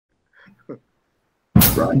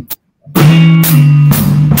Brian.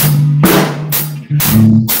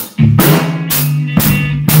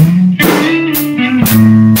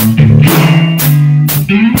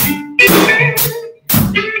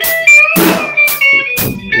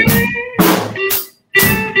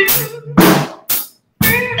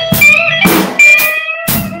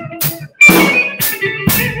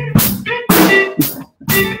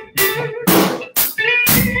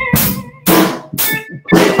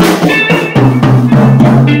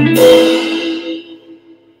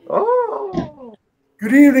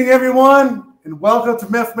 Good evening, everyone, and welcome to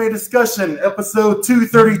FMA Discussion, episode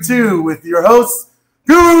 232, with your hosts,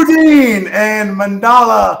 Guru Dean and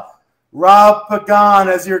Mandala Rob Pagan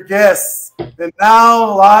as your guests. And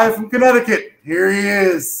now, live from Connecticut, here he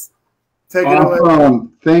is. Take it away.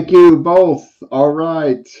 Thank you both. All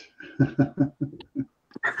right.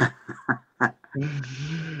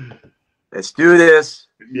 Let's do this.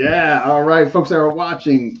 Yeah. All right, folks that are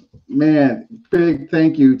watching, man, big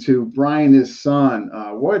thank you to Brian, his son.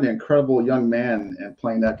 What an incredible young man, and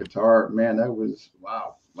playing that guitar. Man, that was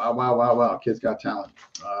wow. Wow. Kid's got talent.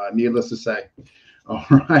 Needless to say. All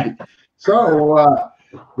right. So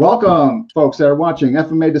welcome, folks that are watching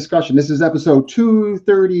FMA Discussion. This is episode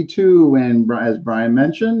 232. And as Brian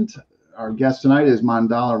mentioned, our guest tonight is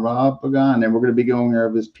Mandala Rob Pagan, and we're going to be going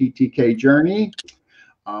over his PTK journey.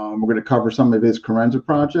 We're going to cover some of his Carenza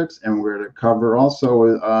projects, and we're going to cover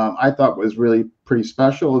also, I thought was really pretty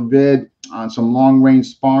special, a vid on some long-range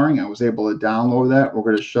sparring. I was able to download that. We're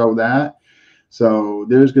going to show that. So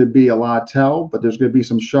there's going to be a lot of tell, but there's going to be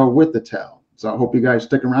some show with the tell. So I hope you guys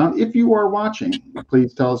stick around. If you are watching,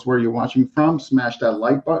 please tell us where you're watching from. Smash that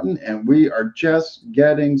like button, and we are just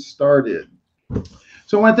getting started.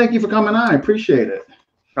 So I want to thank you for coming on. I appreciate it.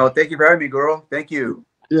 Oh, thank you for having me, girl. Thank you.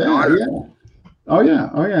 Yeah. Oh yeah.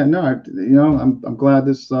 No, I'm glad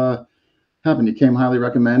this happened. You came highly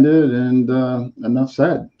recommended, and enough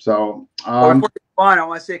said. So before it's fun, I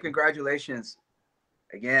want to say congratulations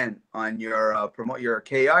again on your promote your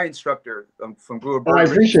KI instructor from Guru. I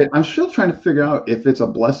appreciate it. I'm still trying to figure out if it's a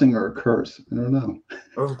blessing or a curse. I don't know.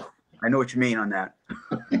 Oh, I know what you mean on that.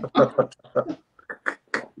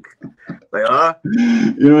 Like,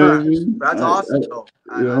 you know what I mean? That's awesome.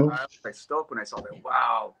 I was stoked when I saw that.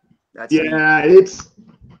 Wow. That's it's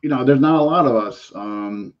there's not a lot of us.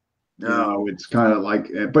 No, it's kind of like,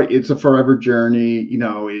 but it's a forever journey.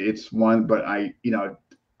 It's one, but I'm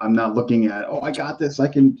not looking at, oh, I got this. I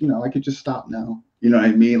can just stop now. You know what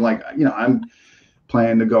I mean? Like, I'm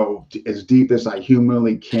planning to go as deep as I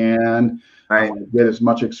humanly can. Right. I want to get as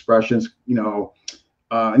much expressions,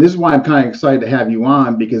 and this is why I'm kind of excited to have you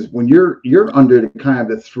on, because when you're under the kind of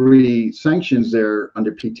the three sanctions there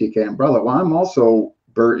under PTK umbrella, well, I'm also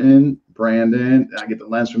Burton, Brandon, I get the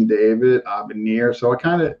lens from David, Abenir. So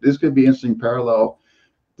this could be interesting parallel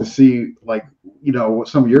to see, like, what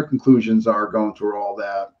some of your conclusions are going through all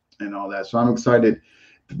that and all that. So I'm excited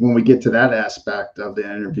when we get to that aspect of the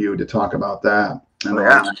interview to talk about that. And all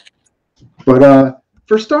that. But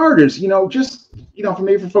for starters, for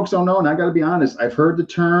me, for folks who don't know, and I got to be honest, I've heard the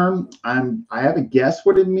term. I haven't guessed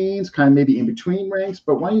what it means, kind of maybe in between ranks.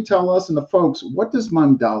 But why don't you tell us and the folks, what does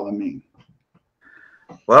mandala mean?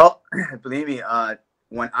 Well, believe me,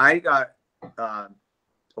 when I got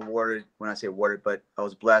awarded, when I say awarded, but I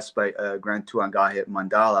was blessed by Grand Tuangahe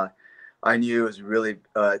Mandala, I knew it was really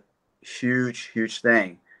a huge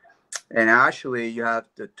thing. And actually, you have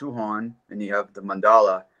the Tuhon and you have the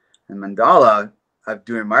Mandala. And Mandala, I've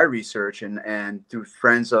doing my research and through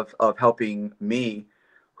friends of helping me,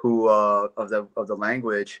 who of the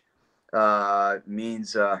language,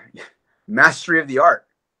 means mastery of the art.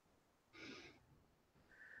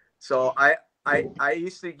 So I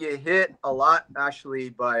used to get hit a lot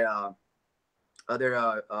actually by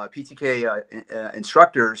other PTK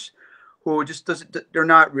instructors who just they're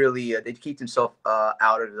not really they keep themselves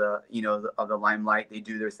out of the of the limelight. They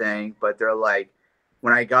do their thing, but they're like,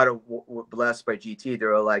 when I got blessed by GT, they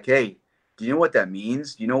were like, hey, do you know what that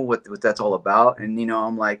means? Do you know what that's all about? And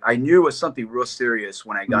I'm like, I knew it was something real serious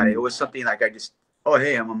when I got it. It was something like I just, oh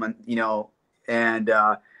hey, and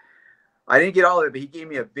I didn't get all of it, but he gave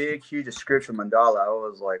me a big, huge description of mandala. I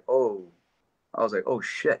was like, oh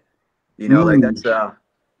shit, like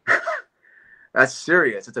that's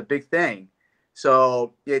serious. It's a big thing.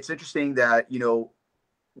 So it's interesting that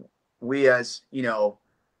we as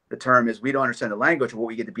the term is we don't understand the language of what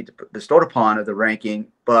we get to be bestowed upon of the ranking,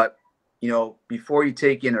 but before you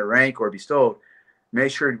take in a rank or bestowed,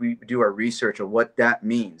 make sure we do our research of what that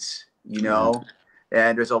means.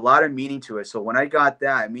 And there's a lot of meaning to it. So when I got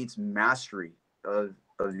that, it means mastery of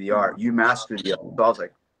the art. You mastered the art. So I was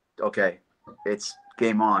like, okay, it's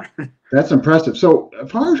game on. That's impressive. So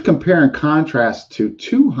as far as compare and contrast to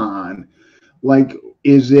Tuhan, like,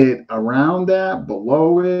 is it around that,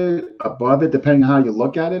 below it, above it, depending on how you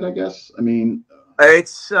look at it, I guess? I mean,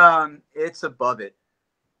 it's above it.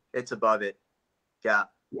 It's above it. Yeah.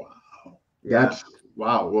 wow. Yeah. That's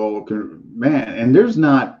wow. Well, man, and there's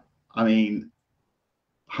not, I mean,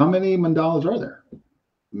 how many mandalas are there? I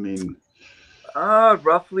mean,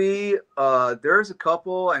 roughly, there's a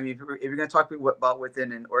couple. I mean, if you're going to talk about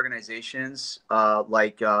within an organizations,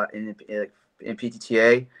 like in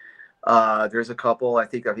PTTA, there's a couple. I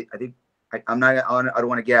think I'm not. I don't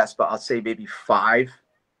want to guess, but I'll say maybe 5,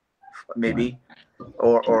 maybe,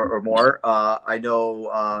 or more. I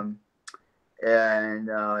know, and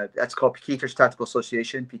that's called Peakers Tactical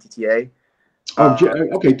Association, PTTA. oh,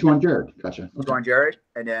 okay, Tuhan Jared, gotcha. Okay. Tuhan Jared,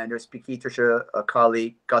 and then there's Peakers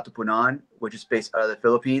Kali Katupunan, which is based out of the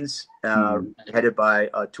Philippines, headed by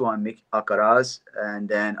Tuhan Mick Alcaraz, and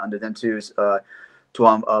then under them too is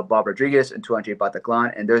Tuhan Bob Rodriguez and Tuhan J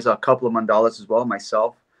Bataclan, and there's a couple of mandalas as well,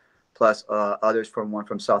 myself, plus others one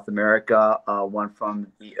from South America, one from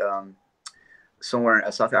the somewhere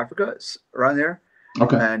in South Africa, around there,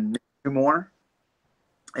 Okay, and 2 more.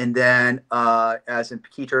 And then, as in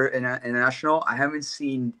Peketer International, I haven't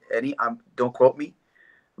seen any. Don't quote me,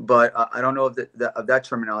 but I don't know if that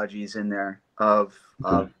terminology is in there of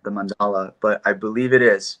the mandala, but I believe it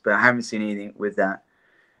is. But I haven't seen anything with that.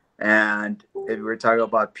 And if we're talking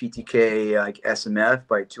about PTK like SMF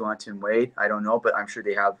by Tuhan Tim Wade, I don't know, but I'm sure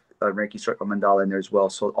they have a ranking circle mandala in there as well.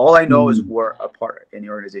 So all I know is we're a part in the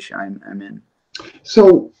organization I'm in.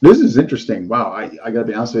 so this is interesting. Wow, I gotta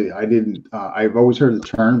be honest with you. I didn't. I've always heard the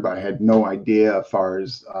term, but I had no idea as far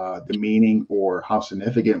as the meaning or how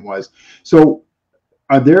significant it was. So,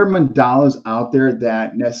 are there mandalas out there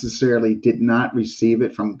that necessarily did not receive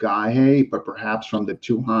it from Gaihe, but perhaps from the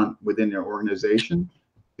Tuhan within their organization?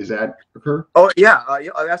 Is that occur? Oh yeah,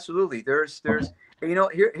 absolutely. There's you know,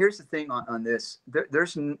 here's the thing on this.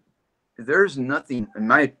 There's nothing, in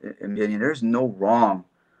my opinion. There's no wrong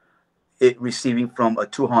it receiving from a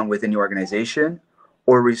Tuhan within the organization,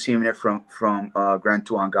 or receiving it from Grand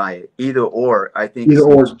Tuhan Gaihe. Either or, I think Either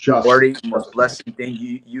or, the most blessing thing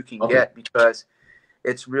you can get, because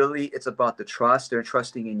it's about the trust. They're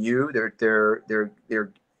trusting in you.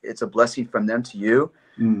 They're it's a blessing from them to you.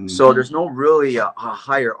 So there's no really a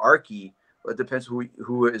hierarchy. It depends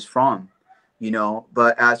who it is from, you know.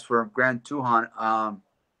 But as for Grand Tuhan,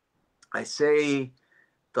 I say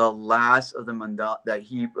the last of the mandala that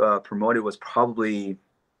he promoted was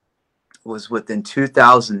within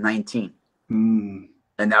 2019, and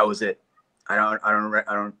that was it. I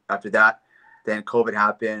don't. After that, then COVID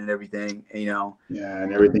happened and everything. You know. Yeah,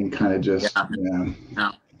 and everything kind of just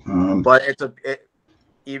But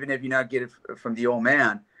even if you not get it from the old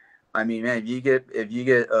man, I mean, man, if you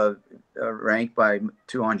get a ranked by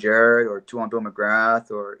Tuhan Jared or Tuhan Bill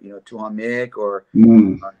McGrath or Tuhan Mick or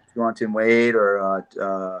Tuhan Tim Wade or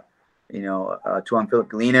Tuhan Philip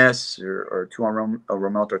Galinas or Tuhan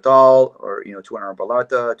Romel Tortal or Tuhan Aaron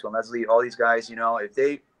Ballarta, Tuhan Leslie, all these guys, if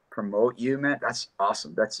they promote you, man, that's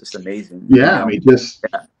awesome. That's just amazing. Yeah, I mean,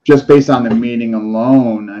 just based on the meaning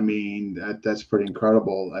alone, I mean, that's pretty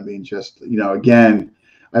incredible. I mean, just again,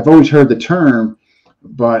 I've always heard the term,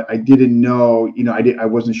 but I didn't know, I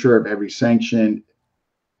wasn't sure if every sanction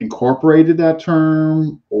incorporated that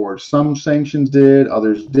term, or some sanctions did,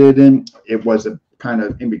 others didn't. It was a kind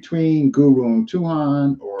of in between Guru and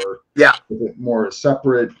Tuhan, or was it more a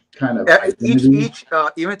separate kind of each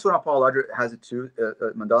even Tuhan Paul Ladra has it too.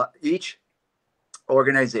 Mandala. Each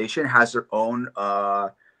organization has their own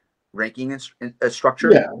ranking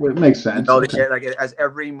structure. Yeah, well, it makes sense. Like as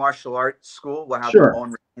every martial arts school will have their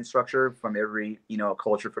own ranking structure from every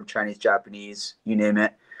culture, from Chinese, Japanese, you name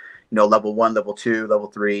it. Level 1, level 2, level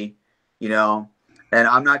 3. And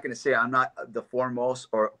I'm not going to say I'm not the foremost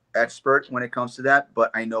or expert when it comes to that, but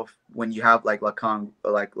I know when you have like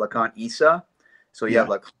Lakan Isa, so you have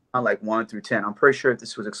like 1 through 10. I'm pretty sure if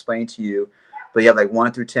this was explained to you, but you have like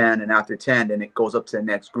 1 through 10, and after 10, then it goes up to the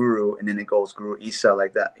next guru, and then it goes Guru Isa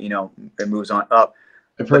like that. It moves on up.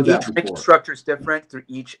 I've heard that each ranking structure is different through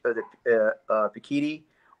each of the Pikiti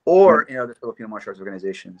or in other Filipino martial arts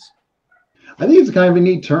organizations. I think it's kind of a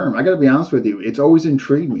neat term. I got to be honest with you. It's always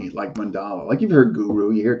intrigued me, like Mandala. Like you've heard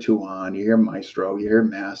Guru, you hear Tuhan, you hear Maestro, you hear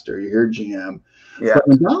Master, you hear GM. Yeah. But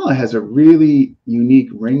Mandala has a really unique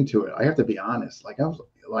ring to it. I have to be honest. Like I was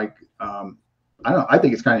like, I don't know. I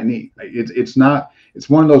think it's kind of neat. It's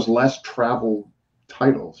one of those less traveled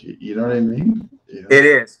titles. You know what I mean? Yeah. It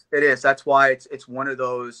is. That's why it's one of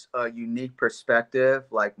those unique perspective.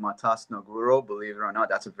 Like Matas no Guru, believe it or not,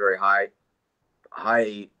 that's a very high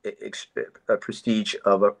high prestige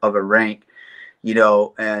of a rank, you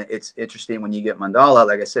know. And it's interesting when you get Mandala,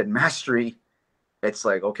 like I said, mastery. It's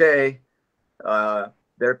like, okay,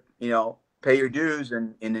 they're, you know, pay your dues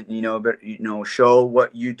and you know, but you know, show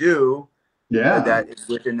what you do. Yeah. That is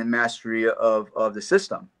within the mastery of the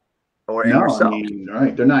system or in No, I yourself. mean,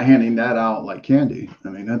 right. They're not handing that out like candy. I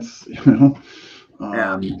mean, that's, you know,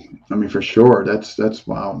 Yeah. I mean, for sure. That's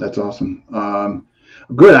wow. That's awesome.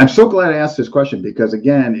 Good. I'm so glad I asked this question because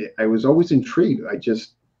again, I was always intrigued. I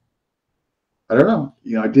don't know.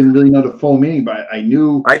 You know, I didn't really know the full meaning, but I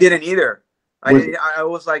knew. I didn't either. Was I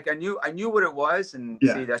was like, I knew what it was, and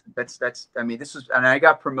yeah. see, that's. I mean, this was, and I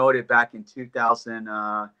got promoted back in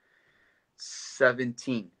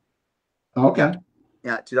 2017. Okay.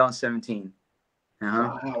 Yeah, 2017.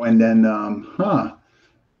 Wow. And then,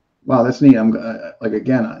 wow, that's neat. I'm like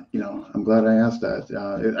again, you know, I'm glad I asked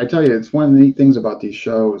that. I tell you, it's one of the neat things about these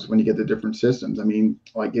shows when you get the different systems. I mean,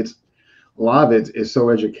 like it's a lot of it is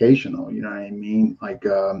so educational. You know what I mean? Like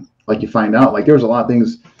you find out, like there was a lot of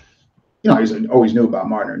things. You know, I always knew about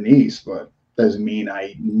Martinese, but doesn't mean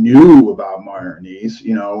I knew about Martinese.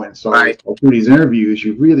 You know, and so Right. through these interviews,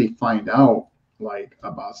 you really find out like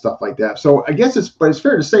about stuff like that. So I guess but it's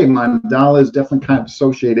fair to say Mandala is definitely kind of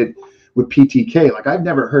associated with PTK. Like I've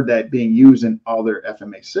never heard that being used in all their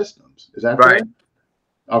FMA systems. Is that Right. fair?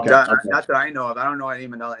 Okay. Not that I know of. I don't know any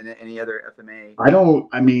Mandala in any other FMA. I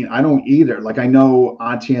don't either. Like I know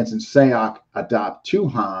Odd Chance and Sayok adopt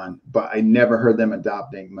Tuhan, but I never heard them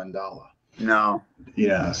adopting Mandala. No.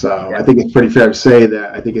 Yeah. So I think it's pretty fair to say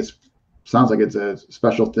that I think sounds like it's a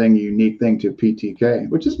special thing, unique thing to PTK,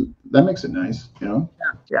 that makes it nice, you know?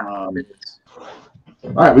 Yeah. All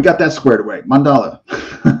right, we got that squared away. Mandala.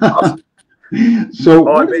 Awesome. So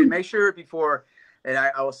make sure before, and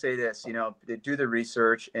I will say this, you know, do the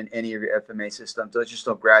research in any of your FMA systems. Just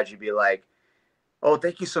don't gradually be like, oh,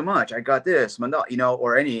 thank you so much, I got this, Mandala, you know,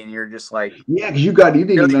 or any, and you're just like, yeah, because you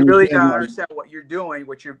didn't even really gotta understand what you're doing,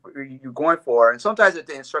 what you're going for. And sometimes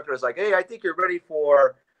the instructor is like, hey, I think you're ready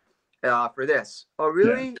for this. Oh,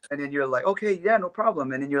 really? Yeah. And then you're like, okay, yeah, no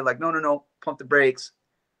problem. And then you're like, no, pump the brakes.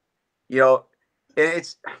 You know,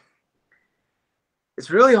 it's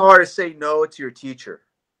really hard to say no to your teacher.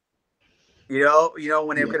 You know,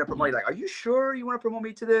 when they're going to promote you, like, are you sure you want to promote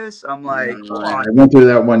me to this? I'm like, come on. I went through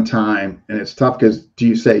that one time, and it's tough because do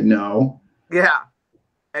you say no? Yeah.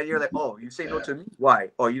 And you're like, oh, you say no to me? Why?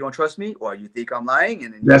 Oh, you don't trust me? Or you think I'm lying?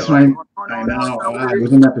 And then that's like, I know. I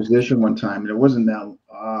was in that position one time, and it wasn't that.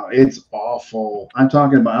 It's awful. I'm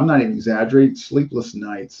talking about. I'm not even exaggerating. Sleepless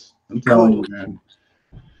nights. I'm telling you, man.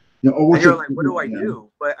 You know, and you're like, what do I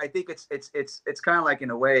do? But I think it's kind of like,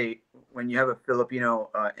 in a way, when you have a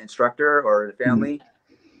Filipino instructor or the family,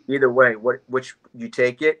 either way, which you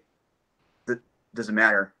take it, doesn't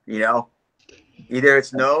matter. You know, either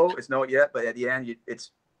it's no yet, but at the end,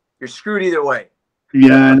 you're screwed either way.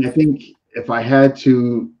 Yeah, and I think if I had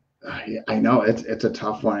to, I know it's a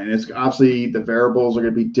tough one, and it's obviously the variables are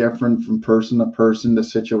going to be different from person to person, the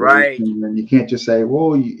situation, right. And you can't just say,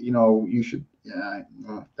 well, you know, you should. Yeah,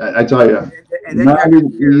 I tell you, and then not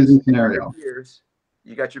an easy scenario.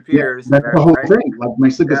 You got your peers. Yeah, that's the whole thing. Like my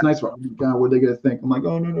sleepless nights were, oh my God, what are they going to think? I'm like,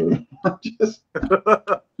 oh no. Just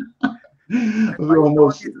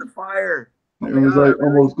almost into the fire. It was like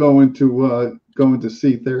really? Almost going to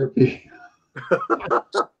see therapy.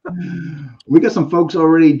 We got some folks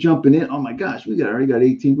already jumping in. Oh my gosh, we already got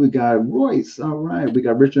 18. We got Royce. All right. We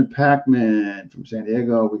got Richard Pac-Man from San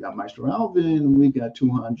Diego. We got Maestro Alvin. We got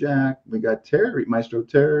Tuhan Jack. We got Terry, Maestro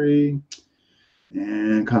Terry.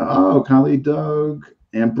 And Kali Doug.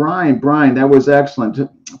 And Brian. Brian, that was excellent.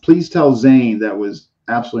 Please tell Zane that was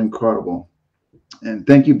absolutely incredible. And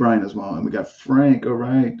thank you, Brian, as well. And we got Frank. All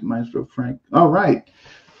right. Maestro Frank. All right.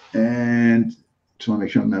 And just want to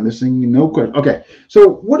make sure I'm not missing no question. Okay. So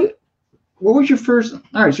what was your first?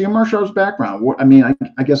 All right. So your martial arts background. I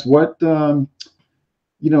guess what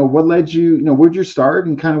what led you? Where'd you start,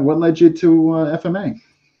 and kind of what led you to FMA?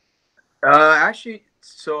 Actually,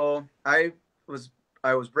 so I was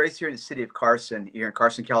raised here in the city of Carson, here in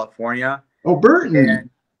Carson, California. Oh, Burton.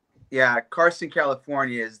 And yeah, Carson,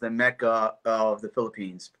 California is the mecca of the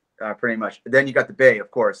Philippines, pretty much. Then you got the Bay,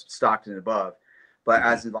 of course, Stockton and above. But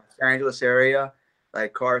as in Los Angeles area,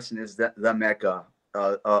 like Carson is the mecca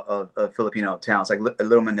of Filipino towns, like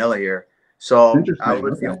Little Manila here. So I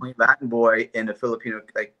was the only Latin boy in the Filipino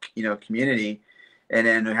community, and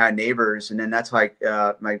then we had neighbors, and then that's like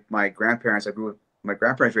my grandparents. My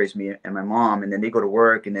grandparents raised me and my mom, and then they go to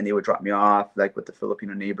work, and then they would drop me off like with the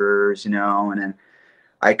Filipino neighbors, and then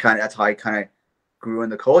that's how I kind of grew in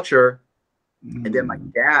the culture. And then my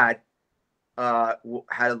dad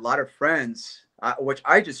had a lot of friends which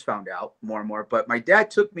I just found out more and more. But my dad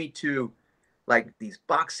took me to like these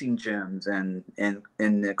boxing gyms and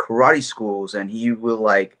the karate schools, and he would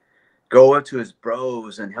like go up to his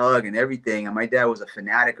bros and hug and everything. And my dad was a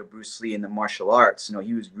fanatic of Bruce Lee and the martial arts. You know,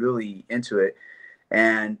 he was really into it.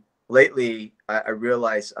 And lately, I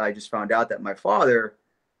realized, I just found out that my father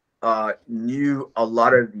knew a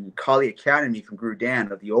lot of the Kali Academy from Guru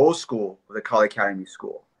Dan, of the old school of the Kali Academy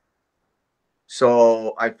school.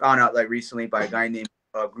 So I found out like recently by a guy named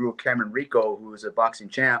Guru Cameron Rico, who was a boxing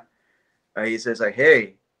champ. He says like,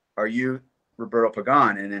 "Hey, are you Roberto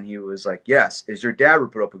Pagan?" And then he was like, "Yes." "Is your dad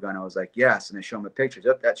Roberto Pagan?" I was like, "Yes." And I show him the pictures.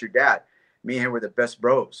 "Yep, that's your dad." Me and him were the best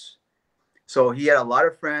bros. So he had a lot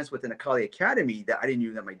of friends within the Kali Academy that I didn't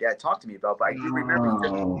know that my dad talked to me about, but I do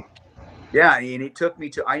remember. Yeah, and he took me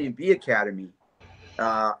to IMB Academy,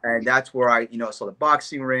 and that's where I, saw the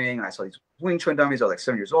boxing ring, and I saw these Wing Chun dummies. I was like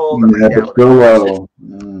 7 years old, and my dad was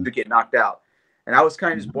to get knocked out, and I was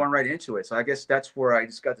kind of just born right into it. So I guess that's where I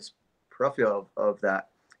just got this profile of that,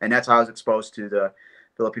 and that's how I was exposed to the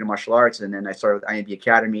Filipino martial arts. And then I started with IMB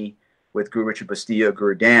Academy with Guru Richard Bastillo,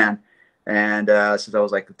 Guru Dan, and since I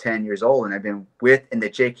was like 10 years old, and I've been in the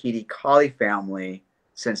JKD Kali family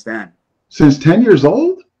since then. Since 10 years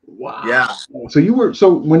old? Wow. Yeah.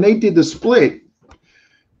 So when they did the split,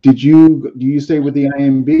 do you stay with the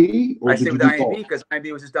IMB? I stayed with the IMB because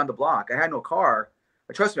IMB was just down the block. I had no car.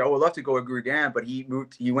 But trust me, I would love to go with Guru Dan, but he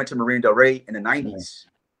went to Marina Del Rey in the 90s.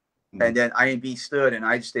 Mm-hmm. And then IMB stood, and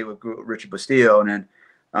I just stayed with Guru Richard Bastillo, and then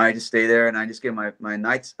I just stay there, and I just get my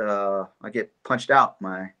nights. I get punched out.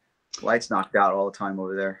 My lights knocked out all the time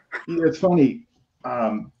over there. Yeah, it's funny.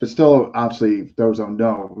 But still, obviously, those don't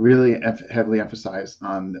know, really heavily emphasized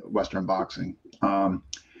on Western boxing.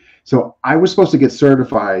 So I was supposed to get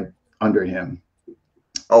certified under him.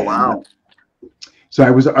 Oh, wow.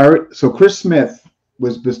 So Chris Smith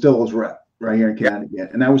was Bastillo's rep right here in Connecticut.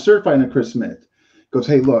 Yep. And I was certified under Chris Smith. Goes,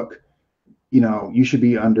 "Hey, look, you should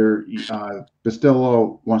be under,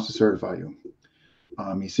 Bastillo wants to certify you.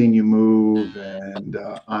 He's seen you move, and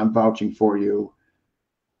I'm vouching for you."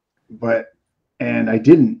 And I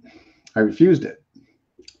didn't. I refused it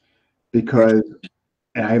because,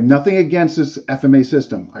 and I have nothing against this FMA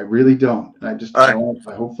system. I really don't. And I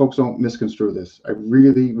hope folks don't misconstrue this. I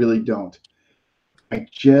really, really don't. I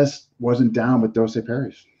just wasn't down with Dose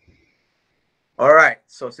Paris. All right.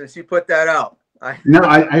 So since you put that out, I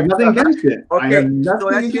have nothing against it. Okay. I have nothing so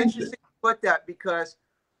that's against interesting you put that, because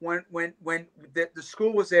when the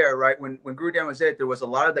school was there, right? When Guru Dan was there was a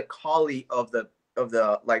lot of the Kali of the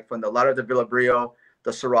like from a lot of the Villabrio,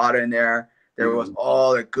 the Serrata in there. There was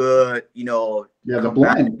all the good, the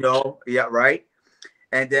blend. Right.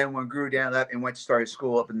 And then when Guru Dan left and went to start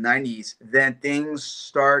school up in the 90s, then things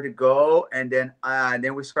started to go, and then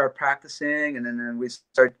we started practicing, and then we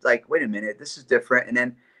started like, wait a minute, this is different. And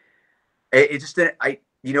then it just didn't.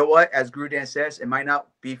 You know what? As Guru Dan says, it might not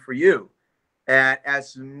be for you. And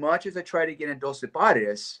as much as I tried to get into Dos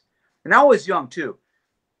Pares, and I was young too.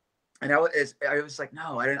 And I was like,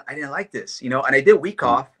 no, I didn't like this, and I did week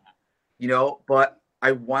off, but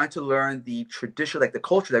I wanted to learn the tradition, like the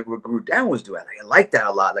culture that Guru Dan was doing. I liked that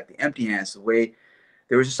a lot, like the empty hands, the way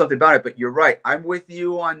there was just something about it. But you're right, I'm with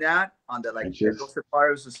you on that. On the like, Dos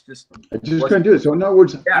Pares was just. I just couldn't do it. So in other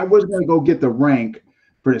words, I wasn't going to go get the rank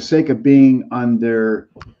for the sake of being under,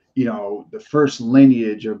 the first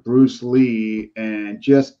lineage of Bruce Lee and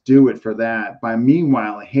just do it for that. By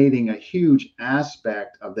meanwhile hating a huge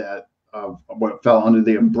aspect of that, of what fell under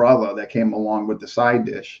the umbrella that came along with the side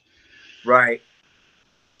dish. Right.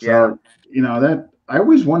 So, that I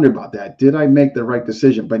always wondered about that. Did I make the right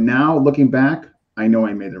decision? But now looking back, I know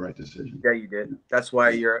I made the right decision. Yeah, you did. That's why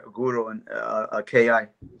you're a guru and a KI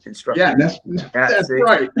instructor. Yeah, that's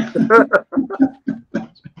right.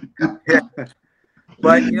 Yeah.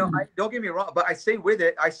 But don't get me wrong. But I stay with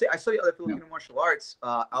it. I study other Filipino martial arts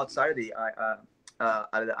outside of the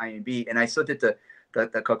IMB, and I still did the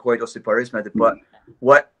Kakoy Dos Pares method. But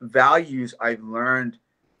what values I've learned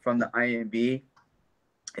from the IMB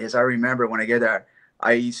is, I remember when I get there,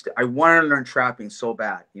 I wanted to learn trapping so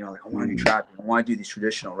bad. I want to do trapping. I want to do these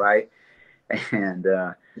traditional, right? And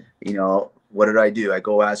what did I do? I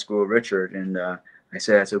go ask Guru Richard, and I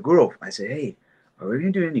said, Guru, hey, are we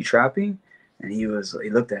gonna do any trapping? And he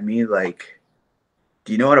looked at me like,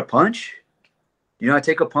 do you know how to punch? Do you know how to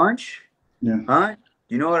take a punch? Yeah. Huh?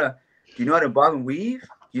 Do you know how to bob and weave?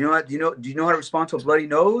 Do you know how to respond to a bloody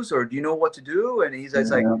nose, or do you know what to do? And he's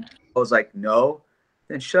like, I was like, no.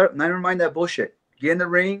 Then shut up. Never mind that bullshit. Get in the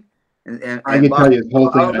ring, and I can tell you the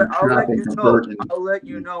whole thing. I'll let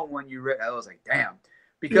you know when you're ready. I was like, damn,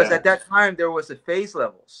 because at that time there was the phase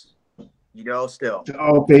levels. you know, still.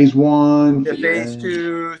 Oh, phase one. The phase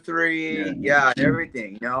 2, 3, yeah,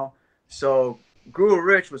 everything, you know. So Guru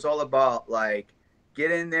Rich was all about like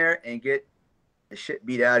get in there and get the shit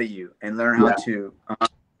beat out of you and learn how to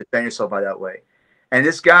defend yourself by that way. And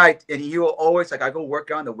this guy, and he will always like I go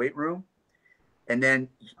work out in the weight room, and then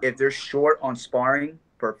if they're short on sparring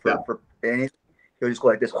for anything, he'll just go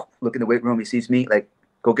like this, look in the weight room, he sees me, like,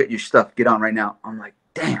 go get your stuff, get on right now. I'm like,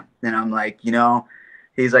 damn. Then I'm like, you know,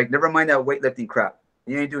 he's like, never mind that weightlifting crap.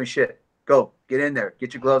 You ain't doing shit. Go, get in there,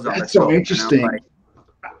 get your gloves on. That's so go. interesting.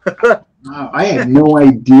 Wow, I had no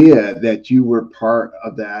idea that you were part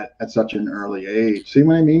of that at such an early age. See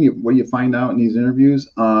what I mean? What you find out in these interviews.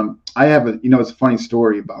 I have a, you know, it's a funny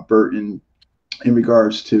story about Burton in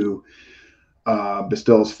regards to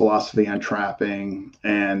Bastille's philosophy on trapping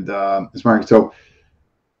and sparring. So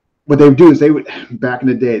what they would do is they would, back in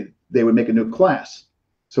the day, they would make a new class.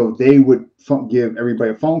 So they would give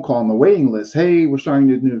everybody a phone call on the waiting list. Hey, we're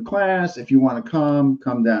starting a new class. If you want to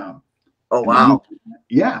come down. Oh, wow.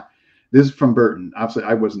 Yeah. This is from Burton. Obviously,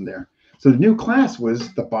 I wasn't there. So the new class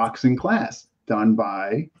was the boxing class done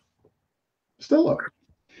by Stillo.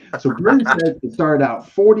 So Burton said it started out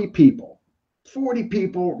 40 people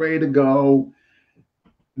ready to go.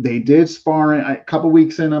 They did sparring a couple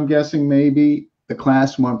weeks in, I'm guessing, maybe. The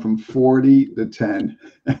class went from 40 to 10.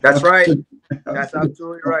 That's right. That's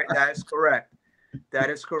absolutely right. That is correct. That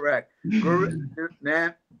is correct.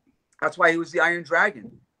 Man, that's why he was the Iron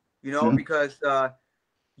Dragon, you know, because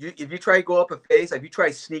if you try to go up a phase, like if you try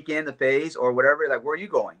to sneak in the phase or whatever, like, where are you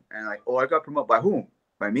going? And like, oh, I got promoted. By whom?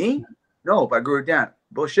 By me? No, by Guru Dan.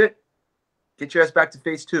 Bullshit. Get your ass back to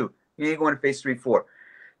phase 2. You ain't going to phase 3, 4.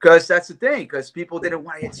 Because that's the thing. Because people didn't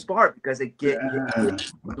want to hit spar because they get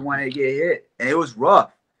hit. They wanted to get hit. And it was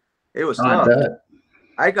rough. It was tough.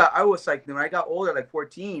 I was like, when I got older, like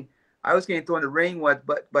 14, I was getting thrown in the ring with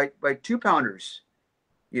by 2-pounders,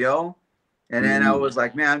 you know? And then I was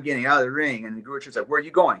like, man, I'm getting out of the ring. And the Guru was like, where are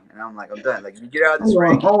you going? And I'm like, I'm done. Like, you get out of this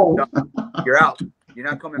ring, you're out. You're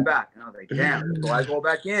not coming back. And I was like, damn. So I go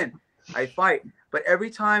back in. I fight. But every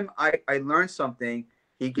time I learned something,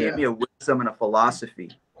 he gave me a wisdom and a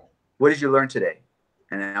philosophy. What did you learn today?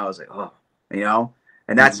 And then I was like, oh, you know?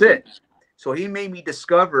 And that's it. So he made me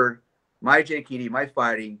discover my JKD, my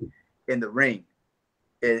fighting in the ring,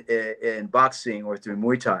 in boxing or through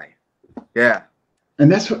Muay Thai. Yeah.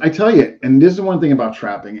 And that's what I tell you. And this is one thing about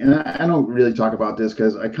trapping. And I don't really talk about this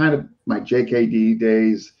because I kind of, my JKD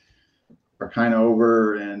days are kind of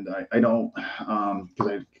over. And I don't,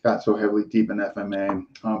 because I got so heavily deep in FMA.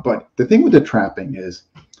 But the thing with the trapping is,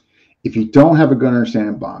 if you don't have a good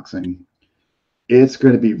understanding of boxing, it's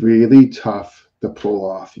going to be really tough to pull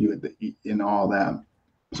off you in all that.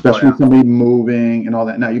 Especially with somebody moving and all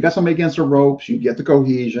that. Now, you got somebody against the ropes, you get the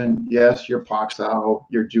cohesion. Yes, your pox out,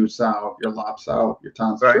 your juice out, your lops out, your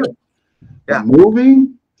tons out. Sure. Yeah. But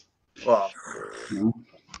moving? Well,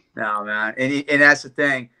 no, man. And that's the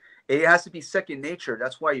thing. It has to be second nature.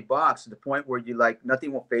 That's why you box to the point where you, like,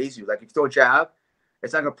 nothing will phase you. Like, if you throw a jab,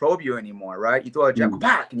 it's not going to probe you anymore, right? You throw a jab,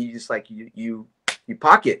 back, and you just, like, you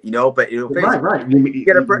pocket, you know, but it'll phase right. You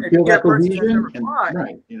get a burn, if you get a burn number 5,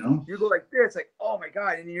 right, you know, you go like this, like, oh my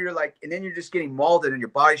god, and you're like, and then you're just getting molded in your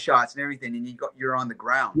body shots and everything, and you're on the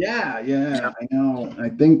ground. Yeah, you know? I know. I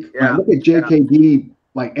think when I look at JKD,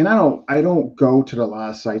 like, and I don't go to the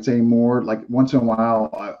last sites anymore. Like, once in a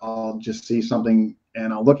while, I'll just see something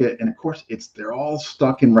and I'll look at it, and of course, they're all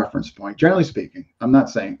stuck in reference point. Generally speaking, I'm not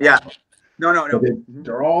saying no.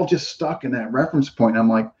 They're all just stuck in that reference point. I'm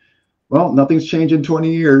like, well, nothing's changed in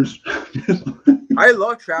 20 years. I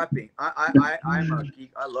love trapping. I'm a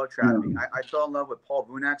geek. I love trapping. I fell in love with Paul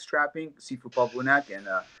Vunak's trapping, Seafood Paul Vunak,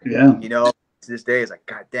 and you know, to this day, it's like,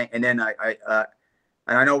 god dang. And then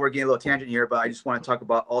I know we're getting a little tangent here, but I just want to talk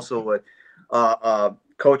about also with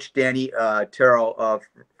Coach Danny Terrell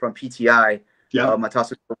from PTI, my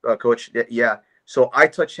Toss coach. Yeah. So I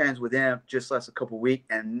touched hands with him just last a couple of weeks,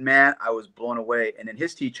 and man, I was blown away. And then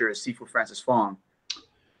his teacher is Sifu Francis Fong.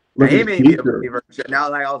 And he made me a believer.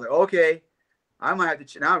 Now, like, I was like, okay, I might have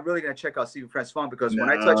to. Now I'm really gonna check out Sifu Francis Fong because when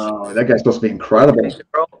I touched that guy's supposed to be incredible.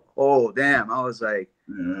 Oh damn! I was like,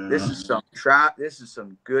 this is some trap. This is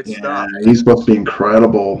some good stuff. He's supposed to be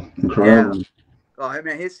incredible. Incredible. Yeah. Oh, I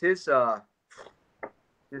mean, his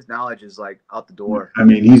knowledge is like out the door. I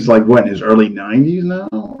mean, he's like what, in his early 90s now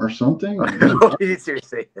or something?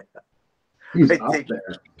 Seriously. He's up there.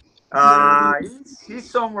 He's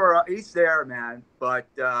somewhere. He's there, man. But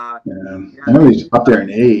I know he's up there in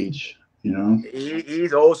age. You know,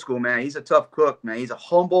 he's old school, man. He's a tough cook, man. He's a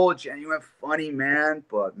humble, genuine, funny man.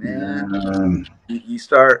 But man, he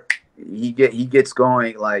gets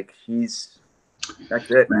going like he's That's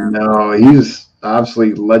it, man. No, he's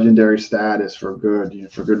obviously legendary status for good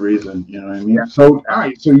reason. You know what I mean? Yeah. So, all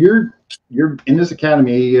right. So you're in this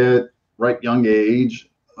academy at right young age,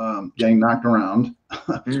 getting knocked around.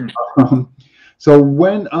 So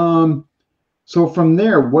when so from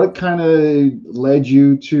there, what kind of led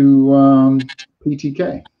you to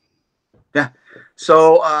PTK? Yeah.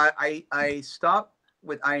 So I stopped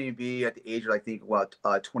with IMB at the age of, I think,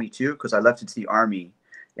 22, because I left into the Army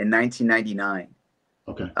in 1999.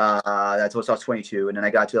 Okay. That's what I was 22, and then I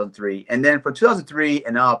got 2003, and then from 2003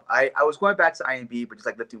 and up, I was going back to IMB, but just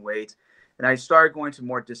like lifting weights, and I started going to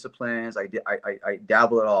more disciplines. I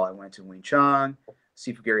dabbled at all. I went to Wing Chun,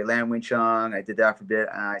 Sifu Gary Lam Wing Chun. I did that for a bit,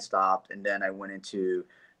 and I stopped, and then I went into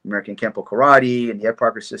American Kempo Karate and the Ed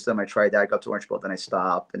Parker system. I tried that, got up to orange belt, then I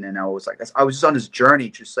stopped, and then I was just on this journey,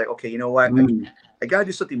 just like, okay, you know what, I got to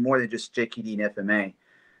do something more than just JKD and FMA,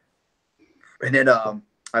 and then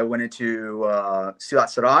I went into Silat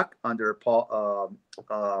Sarak under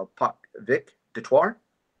Pak Vic Detoire.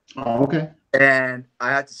 Oh, okay. And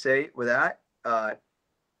I have to say, with that,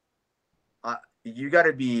 you got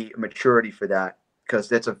to be maturity for that, because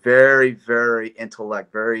that's a very, very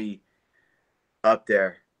intellect, very up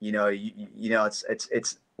there. You know, it's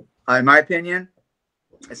in my opinion,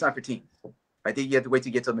 it's not for teens. I think you have to wait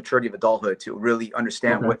to get to the maturity of adulthood to really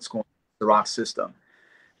understand what's going on in the rock system.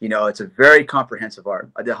 You know, it's a very comprehensive art.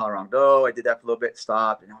 I did Halrang-do, I did that for a little bit,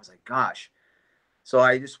 stopped, and I was like, gosh. So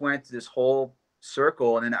I just went to this whole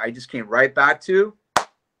circle, and then I just came right back to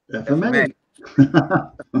FMA.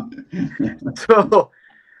 So,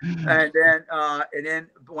 and then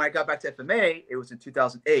when I got back to FMA, it was in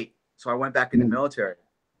 2008. So I went back in the military.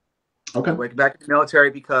 Okay. I went back in the military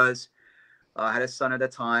because I had a son at the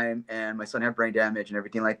time, and my son had brain damage and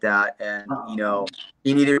everything like that. And, you know,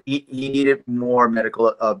 he needed more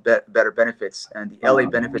medical, better benefits. And the LA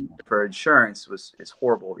benefit for insurance is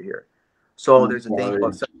horrible over here. So there's a thing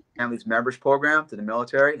called Families Members Program to the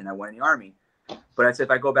military, and I went in the Army. But I said,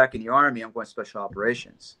 if I go back in the Army, I'm going special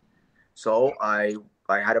operations. So I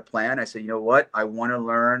had a plan. I said, you know what? I want to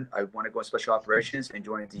learn. I want to go in special operations and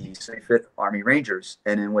join the 75th Army Rangers.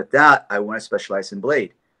 And then with that, I want to specialize in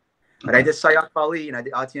blade. And I did Sayak Pali, and I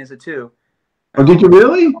did Atienza too. Oh, did you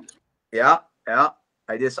really? Yeah.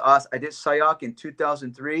 I did Sayak in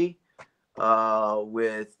 2003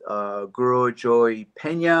 with Guru Joy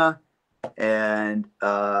Pena and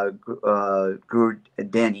Guru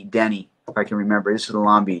Danny, if I can remember. This is in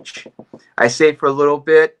Long Beach. I stayed for a little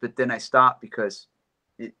bit, but then I stopped because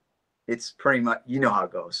it's pretty much, you know how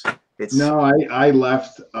it goes. No, I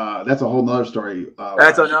left. That's a whole nother story.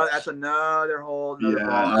 That's another whole nother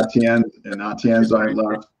ball. Atienza I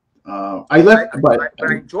left. I left, but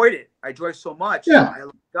I enjoyed it. I enjoyed it so much. Yeah.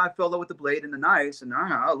 I fell in love with the blade and the knives, and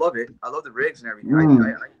I love it. I love the rigs and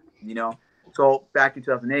everything. You know. So back in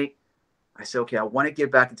 2008, I said, okay, I want to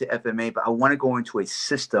get back into FMA, but I want to go into a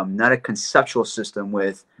system, not a conceptual system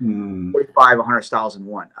with 45, 100 styles in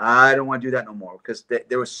one. I don't want to do that no more, because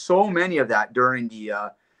there was so many of that during the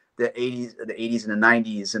 80s and the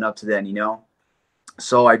 90s and up to then, you know.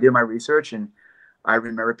 So I did my research, and I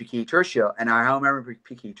remember Piquet Tertia, and I remember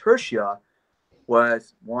Piquet Tertia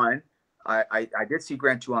was one. I did see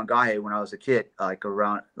Grand Tuangahe when I was a kid, like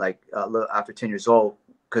around a little after 10 years old,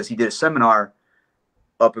 because he did a seminar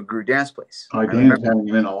up at Guru Dance Place. I danced having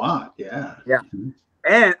been a lot, yeah.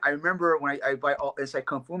 And I remember when I buy all Inside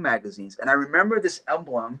Kung Fu magazines, and I remember this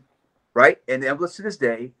emblem, right? And the emblem to this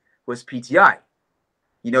day was PTI.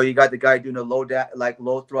 You know, you got the guy doing the low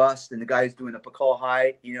thrust, and the guy who's doing the Pakal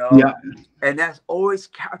high, you know. Yeah. And that's always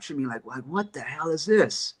captured me, like, what the hell is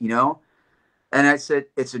this, you know? And I said,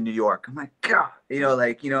 it's in New York. I'm like, God, you know,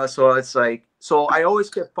 like, you know. So it's like, so I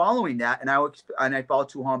always kept following that, and I followed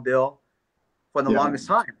Tuhan Bill for the longest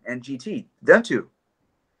time, and GT, them two.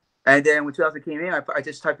 And then when 2000 came in, I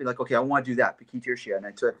just typed in, like, okay, I want to do that, Piquet Tertia, and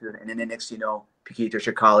I took it, and then the next, you know, Piquet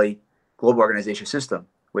Tertia Kali Global Organization System,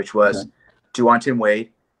 which was Tuan Tim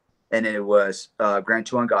Wade, and then it was Grand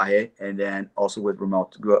Tuangahe, and then also with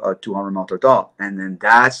Tuhan Ramel Tordal. And then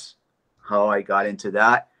that's how I got into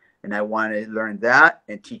that, and I wanted to learn that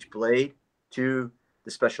and teach blade to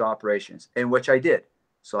the special operations, in which I did.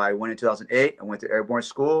 So I went in 2008. I went to airborne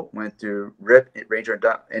school, went through RIP, Ranger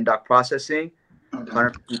and Doc Processing,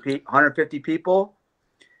 150 people,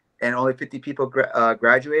 and only 50 people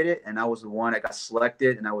graduated. And I was the one that got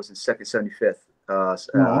selected, and I was in second 75th.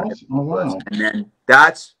 Wow. And then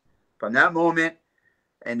that's from that moment.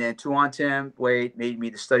 And then Tuan Tim Wade made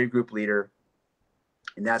me the study group leader.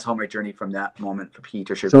 And that's how my journey from that moment for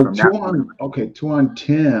Piquet Tertia. So Tuan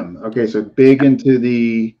Tim. Okay, so big into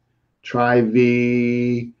the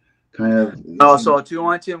Tri-V, kind of? Oh, so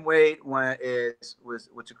 200 weight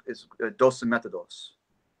which is dosimethodos.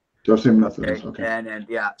 Dosimethodos, okay. And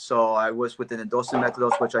yeah, so I was within the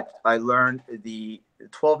dosimethodos, which I learned the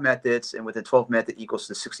 12 methods, and within 12 method equals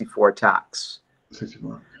to 64 attacks.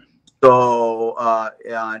 64. So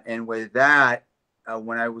and with that,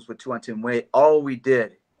 when I was with 210 weight, all we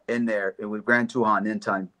did in there, and with Grand Tuhan in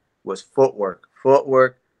time, was footwork.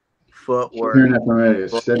 Hearing that from a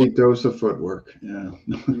steady dose of footwork. Yeah.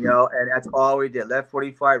 And that's all we did. Left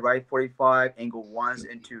 45, right 45, angle 1s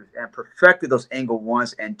and 2s, and perfected those angle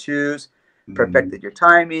 1s and 2s. Perfected your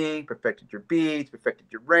timing, perfected your beats, perfected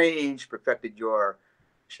your range, perfected your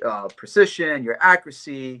precision, your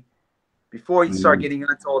accuracy. Before you start getting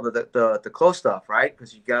into all the close stuff, right?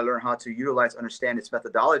 Because you got to learn how to utilize, understand its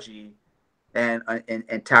methodology and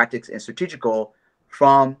tactics and strategical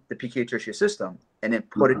from the PK tertiary system, and then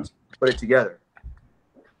put it together.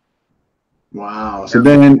 Wow. So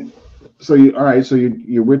then, all right. So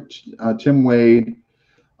you're with Tim Wade.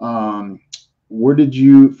 Where did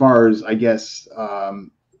you, far as I guess,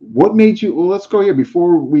 what made you? Well, let's go here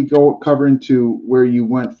before we go cover into where you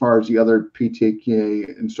went, far as the other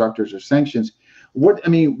PTK instructors or sanctions. What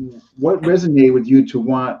resonated with you to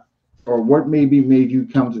want, or what maybe made you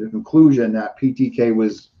come to the conclusion that PTK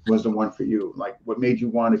was the one for you? Like, what made you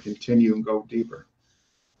want to continue and go deeper?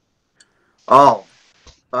 Oh,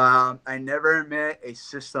 I never met a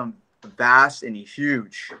system vast and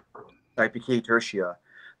huge like PK tertia.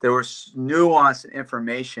 There was nuance and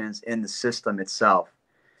informations in the system itself,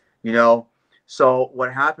 So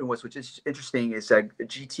what happened was, which is interesting, is that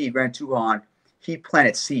GT Grand Tuhan, he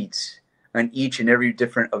planted seeds on each and every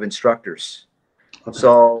different of instructors. Okay.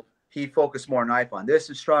 So he focused more knife on this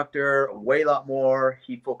instructor, a way lot more.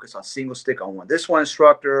 He focused on single stick on this one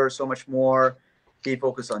instructor, so much more. He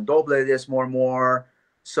focused on doble this more and more.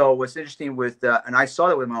 So what's interesting with, and I saw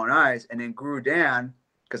that with my own eyes, and then Guru Dan,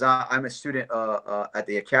 because I'm a student at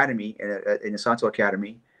the academy, in the Santo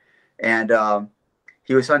Academy, and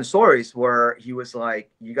he was telling stories where he was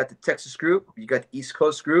like, you got the Texas group, you got the East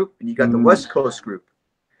Coast group, and you got the West Coast group.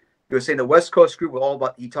 He was saying the West Coast group were all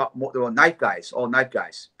about, he talked more, they were knife guys, all knife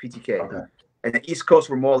guys, PTK. Okay. And the East Coast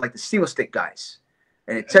were more like the single stick guys.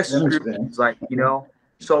 And the Texas group was like,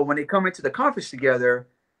 so when they come into the conference together,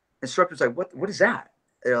 instructors like, what is that?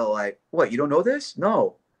 They're like, what, you don't know this?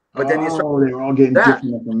 No. But then they were all getting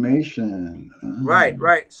different information.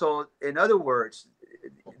 Right. So in other words,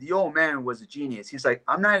 the old man was a genius. He's like,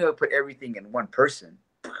 I'm not going to put everything in one person,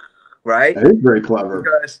 right? That is very clever.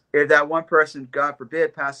 Because if that one person, God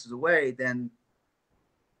forbid, passes away, then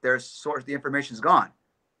the information's gone.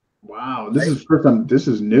 Wow, this is first time. This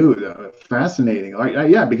is new, fascinating.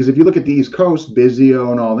 Yeah, because if you look at the East Coast,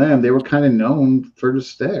 Bizio and all them, they were kind of known for the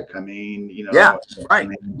stick. I mean, Yeah, right.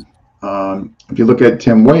 If you look at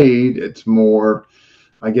Tim Wade, it's more,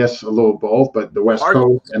 I guess, a little both, but the West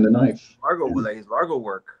Coast and the knife. His Largo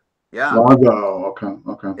work. Yeah. Largo.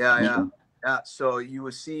 Okay. Yeah. So you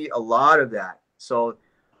will see a lot of that. So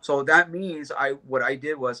that means what I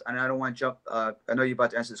did was, and I don't want to jump. I know you're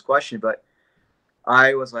about to answer this question, but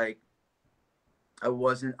I was like,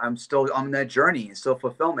 I'm still on that journey and still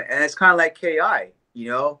fulfillment. And it's kind of like KI,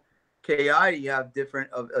 KI, you have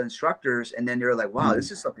different instructors, and then they're like, wow,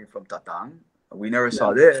 this is something from Tatang. We never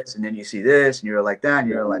saw this. And then you see this, and you're like that, and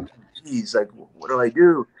you're like, geez, like, what do I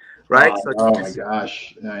do? Right? Oh my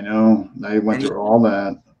gosh. I know. I went through all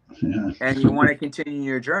that. Yeah. And you want to continue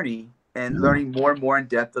your journey and learning more and more in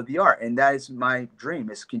depth of the art. And that is my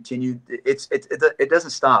dream, is continue. It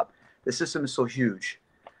doesn't stop. The system is so huge,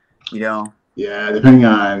 Yeah, depending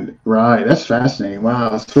on, right. That's fascinating.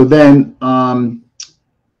 Wow. So then, all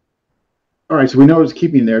right. So we know it's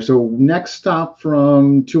keeping there. So next stop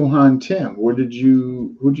from Tuhan Tim, who'd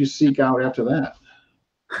you seek out after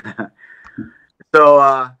that?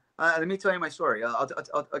 So let me tell you my story. I'll get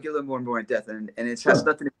a little more and more in depth, and it has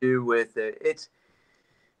nothing to do with it.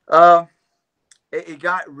 It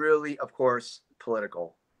got really, of course,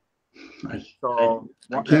 political. So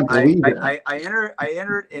I can't believe it. I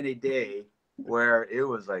entered in a day where it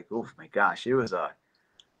was like, oh my gosh, it was a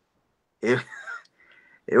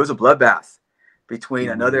bloodbath between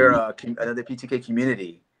another PTK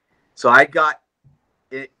community. So I got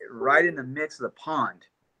it right in the midst of the pond,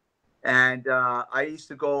 and I used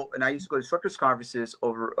to go to instructors conferences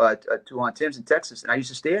over on Tim's in Texas, and I used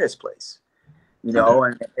to stay at his place,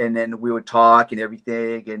 and then we would talk and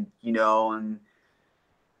everything, and and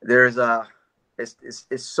there's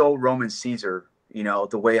it's so Roman Caesar,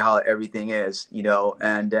 the way how everything is,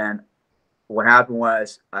 and then what happened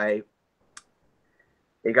was it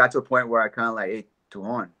got to a point where I kind of like, hey,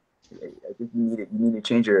 Tuhan, I think you need to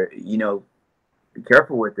change your, be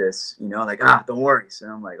careful with this, you know, like, don't worry. So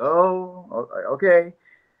I'm like, oh, okay.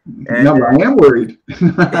 And no, I am worried.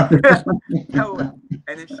 And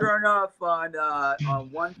then sure enough, on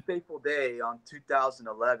one fateful day on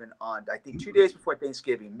 2011, on I think 2 days before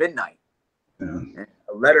Thanksgiving, midnight, and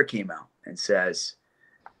a letter came out and says,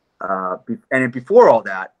 and then before all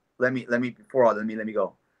that, let me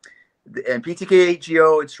go. And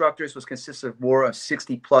PTKGO instructors was consisted of more of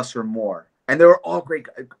 60 plus or more, and they were all great.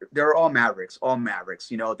 They were all mavericks,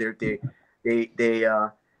 You know, they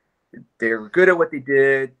were good at what they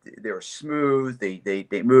did. They were smooth. They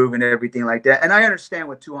move and everything like that. And I understand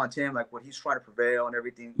what Tuhan Tim, like what he's trying to prevail and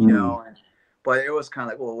everything, you know. But it was kind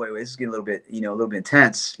of like, well, wait, this is getting a little bit, you know, a little bit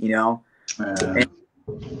intense, you know.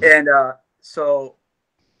 So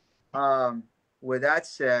with that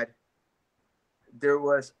said, there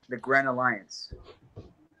was the Grand Alliance.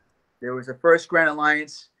 There was the first Grand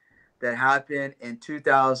Alliance that happened in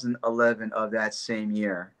 2011 of that same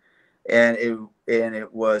year. And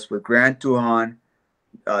it was with Grant Tuhan,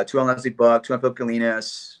 Tuhan Leslie Buck, Tuhan Philip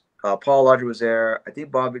Calinas, Paul Lodger was there. I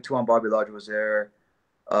think Tuhan Bobby Lodger was there.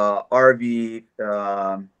 RV,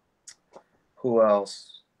 who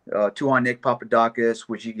else? Tuhan Nick Papadakis,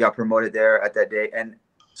 which he got promoted there at that day. And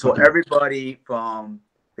so everybody from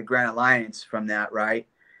the Grand Alliance from that, right?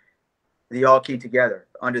 They all came together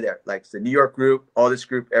under there, like the New York group, all this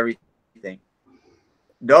group, everything.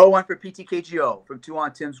 No one for PTKGO from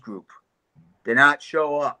Tuhan Tim's group did not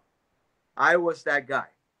show up. I was that guy.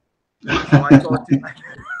 So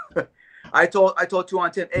I told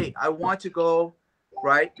Tuhan Tim, hey, I want to go,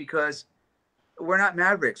 right? Because we're not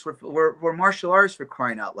mavericks. We're martial artists, for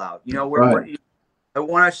crying out loud. You know, I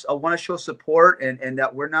want to show support and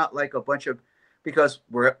that we're not like a bunch of, because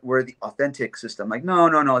we're the authentic system. Like, no,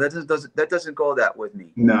 that doesn't go that with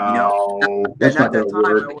me. No, you know? That's and at not that time,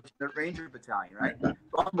 work. I was in the Ranger Battalion, right? So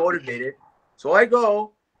I'm motivated. So I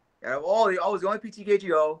go, and I was the only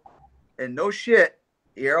PTKGO, and no shit,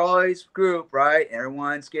 you're always group, right?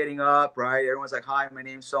 Everyone's getting up, right? Everyone's like, hi, my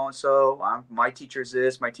name's so-and-so. My teacher's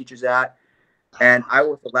this, my teacher's that. And I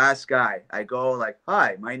was the last guy. I go like,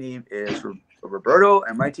 hi, my name is Roberto,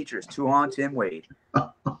 and my teacher is Tuhan Tim Wade.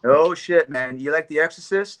 Oh shit, man! You like The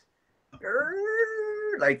Exorcist?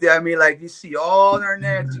 Like that. I mean, like you see all their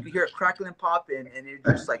necks. You can hear it crackling, popping, and it's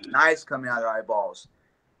just like knives coming out of their eyeballs.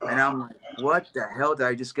 And I'm like, what the hell did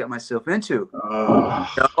I just get myself into? You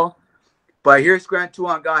know? But here's Grand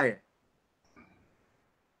Tuhan Gahe.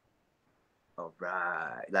 All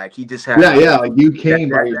right, like he just had. Like you came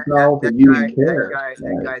by yourself and you didn't care.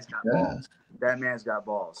 That guy's got balls. That man's got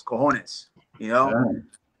balls, cojones. You know. Right.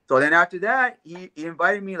 So then after that, he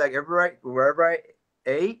invited me like wherever I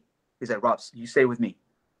ate. He's like, Rob, you stay with me.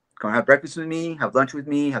 Come have breakfast with me, have lunch with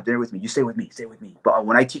me, have dinner with me. You stay with me. But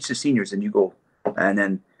when I teach the seniors, then you go. And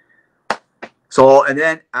then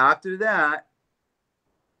after that,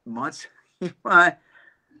 months, a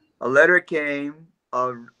letter came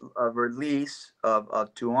of release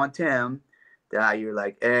of Tuhan Tim that you're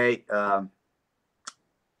like, hey,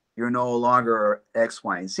 you're no longer X,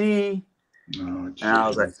 Y, and Z. Oh, and I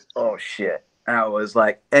was like, oh shit. And I was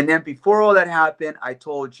like, and then before all that happened, I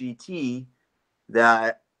told GT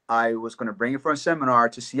that I was going to bring him for a seminar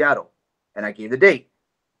to Seattle, and I gave the date.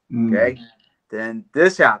 Okay. Then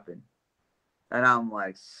this happened, and I'm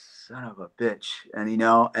like, son of a bitch. And you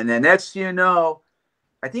know, and then next you know,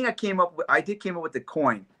 I think I came up with the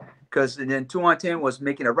coin, because then Tuhan Tim was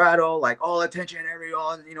making a rattle like all attention,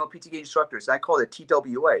 all PTK instructors. I called it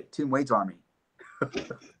TWA, Tim Wade's Army.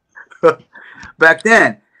 Back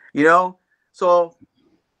then, you know. So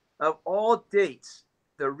of all dates,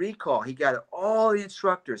 the recall, he got all the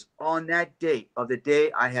instructors on that date of the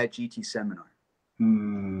day I had GT seminar.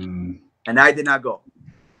 And I did not go.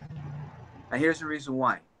 And here's the reason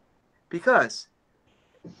why. Because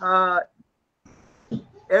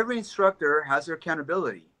every instructor has their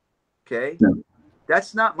accountability. Okay?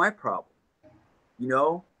 That's not my problem. You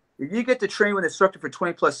know? If you get to train with an instructor for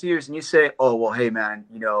 20 plus years and you say, oh, well, hey, man,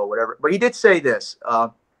 you know, whatever. But he did say this.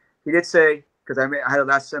 He did say, because I had a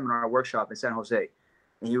last seminar workshop in San Jose,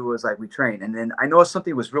 and he was like, we trained. And then I noticed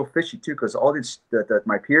something was real fishy, too, because all these,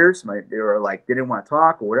 my peers, they were like, they didn't want to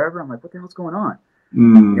talk or whatever. I'm like, what the hell's going on? You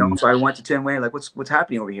know, so I went to Tim Wayne, like, what's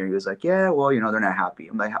happening over here? He was like, yeah, well, you know, they're not happy.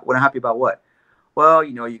 I'm like, what, happy about what? Well,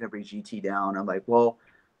 you know, you're going to bring GT down. I'm like, well,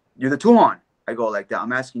 you're the Tuhan. I go like that.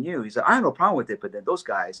 I'm asking you. He's like, I have no problem with it, but then those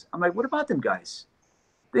guys. I'm like, what about them guys?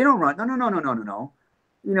 They don't run. No.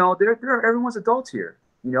 You know, they're everyone's adults here.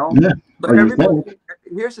 You know, but everybody.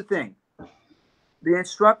 Here's the thing: the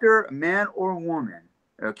instructor, man or woman,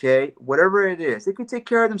 okay, whatever it is, they can take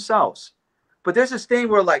care of themselves. But there's this thing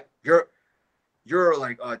where like you're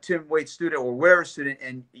like a Tim Waite student or whatever student,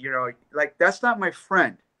 and like that's not my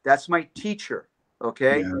friend. That's my teacher.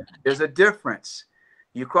 Okay, there's a difference.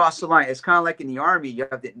 You cross the line. It's kind of like in the Army. You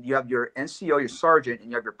have your NCO, your sergeant, and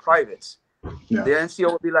you have your privates. Yeah. The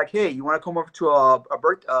NCO will be like, "Hey, you want to come over to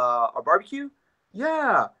a barbecue?"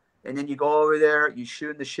 Yeah. And then you go over there, you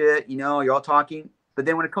shooting the shit, you're all talking. But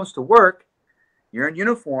then when it comes to work, you're in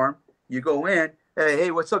uniform. You go in.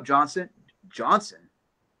 Hey, what's up, Johnson? Johnson.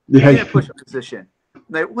 Yeah. You push up position.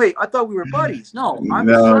 Like, wait, I thought we were buddies. No, I'm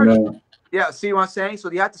the sergeant. No. Yeah. See what I'm saying?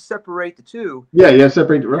 So you have to separate the two. Yeah.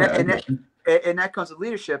 Separate. Right. And that comes with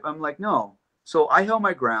leadership. I'm like, no. So I held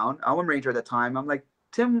my ground. I'm a Ranger at the time. I'm like,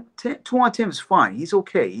 Tim is fine. He's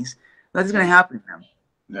okay. Nothing's gonna happen to him.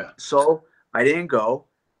 Yeah. So I didn't go.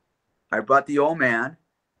 I brought the old man,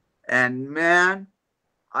 and man,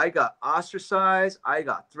 I got ostracized. I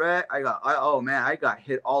got threat. I got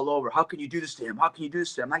hit all over. How can you do this to him? How can you do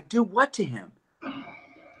this to him? I'm like, do what to him?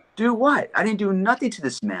 Do what? I didn't do nothing to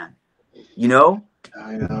this man.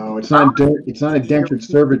 I know it's not indentured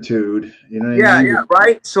servitude. You know what I mean? Yeah,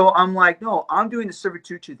 right. So I'm like, no, I'm doing the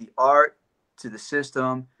servitude to the art, to the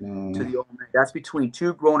system, to the old man. That's between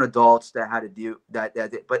two grown adults that had to do that.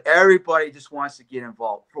 But everybody just wants to get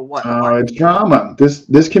involved for what? It's drama.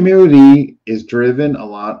 This community is driven a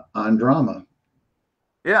lot on drama.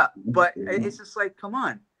 Yeah, but it's just like, come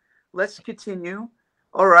on, let's continue.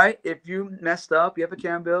 All right, if you messed up, you have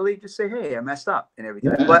accountability, just say, hey, I messed up and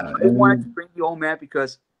everything. Yeah, but I wanted to bring the old man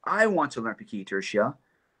because I want to learn Piki Tertia.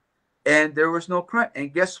 And there was no crime.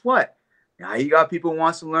 And guess what? Now you got people who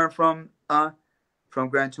wants to learn from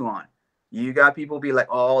Grand Tuan. You got people be like,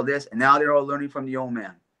 oh, this, and now they're all learning from the old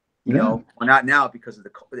man. Well, not now because of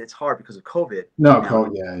it's hard because of COVID. No,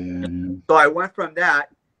 COVID, yeah. So I went from that,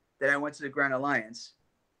 then I went to the Grand Alliance.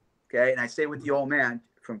 Okay, and I stayed with the old man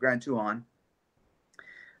from Grand Tuan.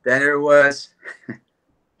 Then there was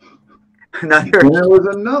another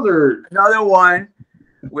one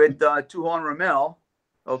with Tuhon Ramel.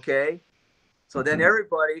 Okay. So then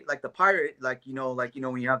everybody, like the pirate, like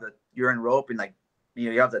when you have you're in rope and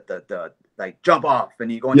you have the like jump off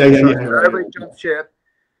and you go into everybody jump ship.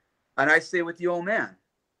 And I stay with the old man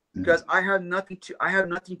because I have nothing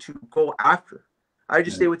to go after. I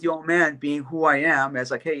just stay with the old man being who I am as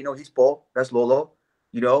like, hey, he's Bo, that's Lolo,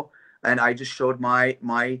 and I just showed my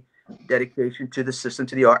dedication to the system,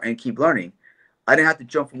 to the art, and keep learning. I didn't have to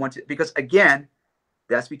jump from one to, because again,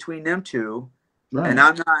 that's between them two. Right. And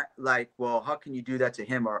I'm not like, well, how can you do that to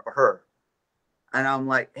him or her? And I'm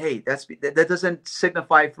like, hey, that doesn't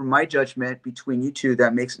signify for my judgment between you two.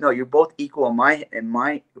 That makes you're both equal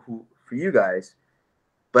for you guys,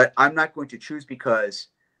 but I'm not going to choose because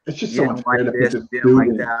it's just so much like this, didn't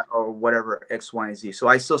like that, or whatever X, Y, and Z. So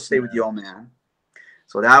I still stay with the old man.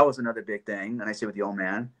 So that was another big thing, and I stay with the old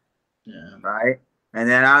man. Yeah. Right. And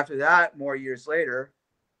then after that, more years later,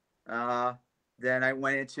 then I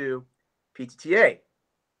went into PTTA.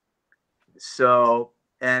 So,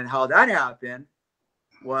 and how that happened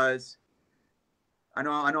was, I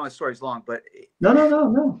know the story's long, but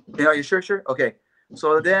no. You sure? Okay.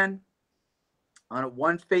 So then, on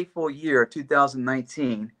one fateful year,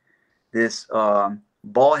 2019, this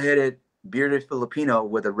bald-headed, bearded Filipino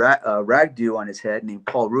with a ragdo on his head named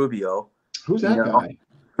Paul Rubio. Who's that guy?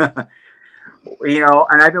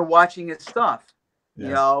 And I've been watching his stuff.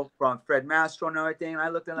 From Fred Mastro and everything. And I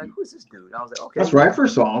looked at like, who's this dude? I was like, okay. That's right for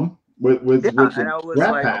song with and I was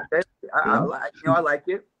like, okay, I like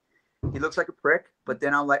it. He looks like a prick, but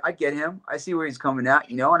then I'm like, I get him. I see where he's coming at,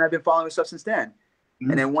 and I've been following his stuff since then. Mm-hmm.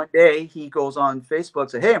 And then one day he goes on Facebook,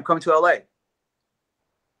 say, hey, I'm coming to LA.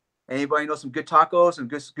 Anybody know some good tacos and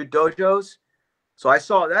good dojos? So I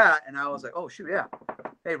saw that and I was like, oh shoot, yeah.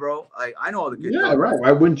 Hey bro, I know all the good dojos. Right.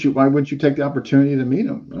 Why wouldn't you take the opportunity to meet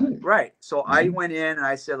him? Right. So I went in and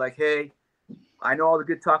I said like, hey, I know all the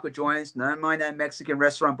good taco joints, none of mind that Mexican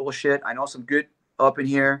restaurant bullshit. I know some good up in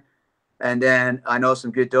here. And then I know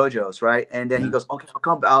some good dojos, right? And then he goes, okay,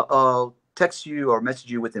 I'll text you or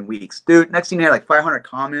message you within weeks. Dude, next thing he had like 500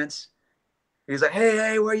 comments. He's like,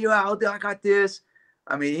 hey, where you at? I got this.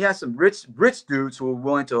 I mean, he has some rich dudes who are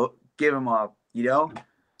willing to give him a,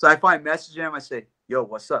 So I finally message him. I say, yo,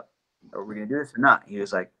 what's up? Are we going to do this or not? He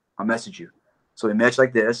was like, I'll message you. So we matched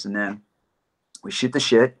like this, and then we shoot the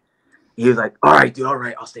shit. He was like, all right, dude, all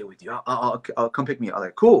right, I'll stay with you. I'll come pick me up. I was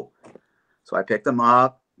like, cool. So I picked him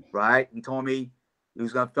up, right? He told me he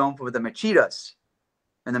was going to film for the Machitas.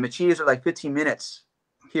 And the Machitas are like 15 minutes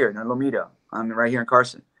here in Lomita. I'm right here in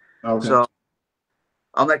Carson. Okay. So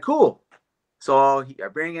I'm like, cool. So I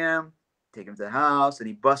bring him, take him to the house, and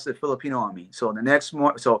he busted Filipino on me. So the next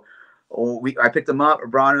morning, so I picked him up, I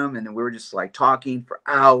brought him, and then we were just like talking for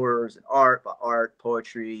hours and art,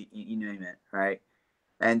 poetry, you name it, right?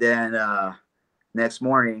 And then next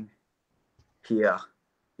morning, he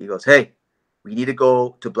goes, "Hey, we need to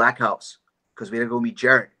go to Black House because we got to go meet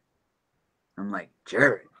Jared." I'm like,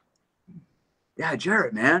 "Jared?" "Yeah,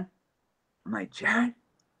 Jared, man." I'm like, "Jared?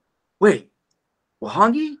 Wait,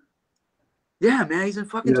 Wahangi? Yeah, man, he's in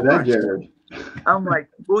fucking Yeah, that Torrance." Jared. I'm like,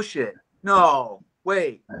 "Bullshit. No,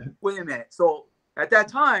 wait a minute." So at that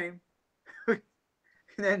time, and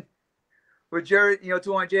then with Jared,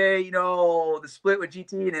 200J, the split with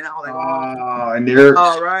GT, and then I was like, "Oh, and here,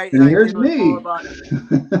 all right." and And here's it's all me. about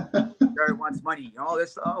Jared wants money, all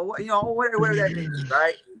this, whatever that means,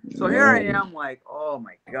 right? So here I am, like, oh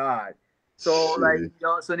my god. So like,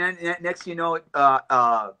 so then next,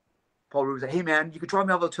 Paul Rubin's like, "Hey man, you can drop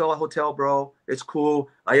me off at a hotel, bro. It's cool.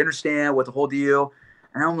 I understand what the whole deal."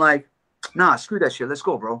 And I'm like, "Nah, screw that shit. Let's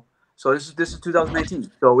go, bro." So this is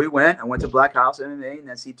 2019. So we went. I went to Black House MMA and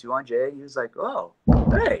then C2 on Jay. He was like, "Oh,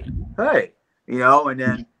 hey, and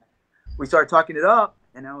then we started talking it up.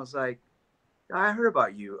 And I was like, "I heard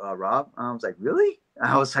about you, Rob." I was like, "Really?"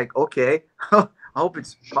 I was like, "Okay. I hope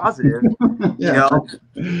it's positive,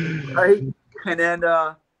 right?" And then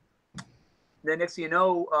next thing you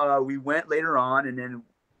know, we went later on, and then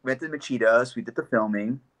went to Machitas. We did the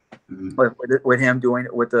filming with him doing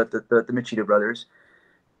it with the Machida brothers.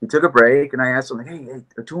 He took a break, and I asked him, like, "Hey,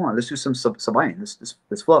 Tuan, let's do some sabayan.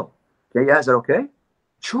 Let's flow." "Okay, yeah, is that okay?"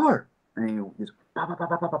 "Sure." And he's pop, pop, pop,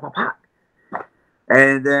 pop, pop, pop, pop.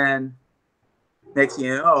 And then next thing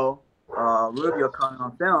you know, Rubio coming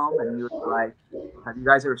on film, and he was like, "Have you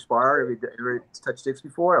guys ever sparred? Ever touched sticks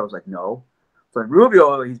before?" I was like, "No." So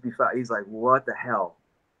Rubio, he's like, "What the hell?"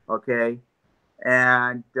 Okay.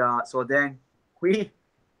 And so then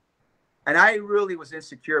and I really was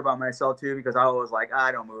insecure about myself too, because I was like,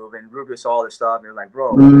 "I don't move." And Rubio saw all this stuff, and they're like,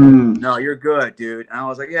 "Bro, no, you're good, dude." And I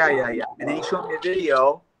was like, yeah. And then he showed me a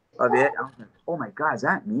video of it. I was like, "Oh my god, is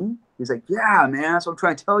that me?" He's like, "Yeah, man, that's what I'm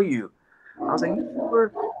trying to tell you." I was like,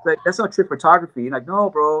 "That's not trick photography." And like,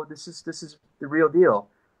 "No, bro, this is the real deal."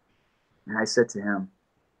 And I said to him,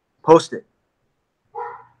 "Post it."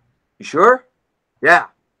 "You sure?" "Yeah,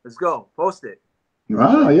 let's go. Post it."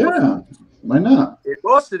 Wow, yeah. Why not? He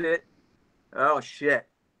posted it. Oh shit!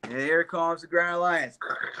 And here comes the Grand Alliance.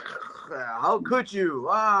 How could you?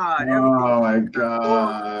 And everything. Oh my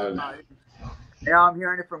god. And I'm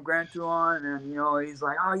hearing it from Grand Tuan, and he's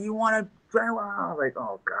like, "Oh, you want to?" I was like,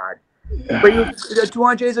 "Oh god." But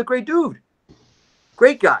Tuan J is a great dude,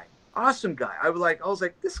 great guy, awesome guy. I was like,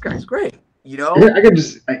 "This guy's great," Yeah, I could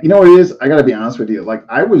just, what it is. I got to be honest with you. Like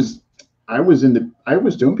I was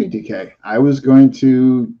doing PTK. I was going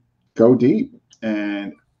to go deep,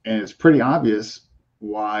 and it's pretty obvious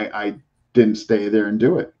why I didn't stay there and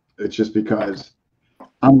do it. It's just because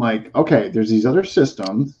I'm like, okay, there's these other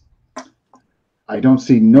systems. I don't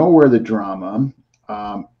see nowhere the drama.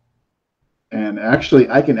 And actually,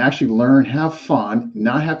 I can actually learn, have fun,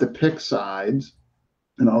 not have to pick sides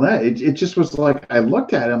and all that. It just was like, I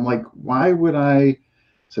looked at it, I'm like, why would I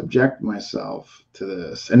subject myself to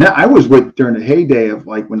this? And I was with during the heyday of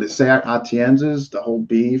like when the Sac Atienzas, the whole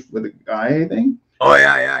beef with the guy thing. Oh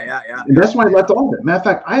yeah. And that's why I left all of it. Matter of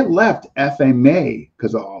fact, I left FMA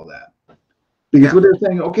because of all that. Because what they're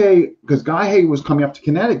saying, okay, because Guy Hay was coming up to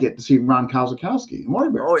Connecticut to see Ron Kozakowski in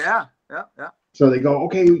Waterbury. Oh yeah. So they go,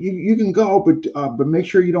 okay, you can go, but make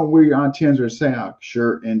sure you don't wear your Atienza or Sac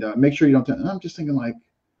shirt, and make sure you don't. And I'm just thinking like,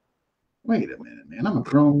 wait a minute, man, I'm a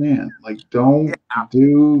grown man. Like, don't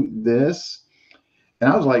do this. And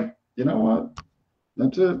I was like, you know what?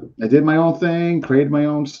 That's it. I did my own thing, created my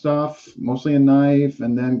own stuff, mostly a knife,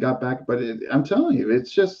 and then got back. But I'm telling you,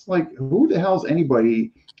 it's just like, who the hell's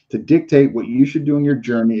anybody to dictate what you should do in your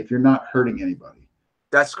journey if you're not hurting anybody?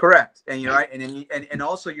 That's correct. And you're right. And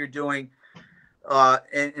also you're doing,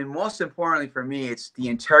 and most importantly for me, it's the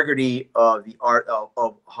integrity of the art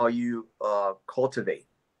of how you cultivate,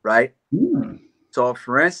 right? So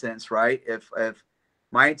for instance, right, if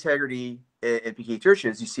my integrity in PK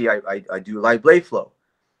Churches, you see, I do live blade flow.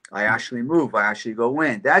 I actually move. I actually go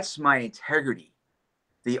in. That's my integrity,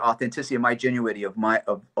 the authenticity of my genuinity of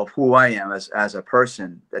who I am as a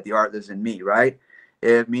person, that the art lives in me, right?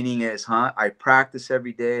 Meaning is, I practice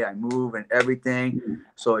every day. I move and everything.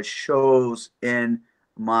 So it shows in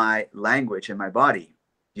my language and my body,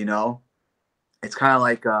 It's kind of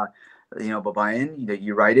like, Babayan,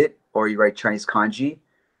 you write it, or you write Chinese kanji.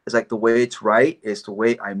 It's like the way it's right is the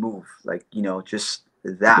way I move. Like, just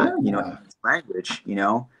that, language,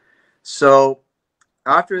 So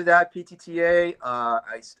after that PTTA,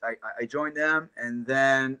 I joined them, and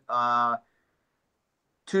then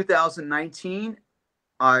 2019,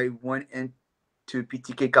 I went into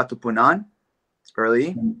PTK Katupunan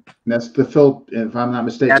early. That's the Philippines, if I'm not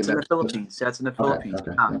mistaken. That's in the Philippines. That's in the Philippines.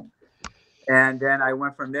 Okay. Yeah. And then I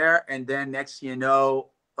went from there, and then next you know,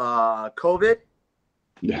 COVID.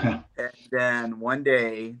 Yeah. And then one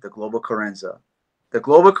day, the global Carenza. The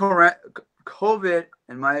global COVID,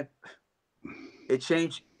 it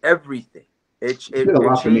changed everything. It did a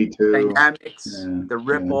lot for me changed too. dynamics, the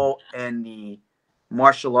ripple, and the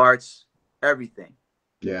martial arts, everything.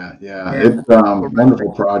 Yeah. And It's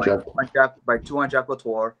wonderful project. By Tuan Jack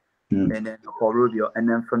Latour, and then Paul Rubio. And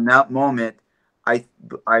then from that moment, I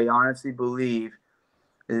honestly believe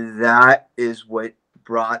that is what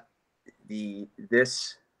brought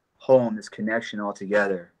this connection all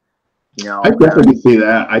together. You know, I definitely see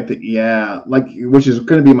that. I think, yeah, like, which is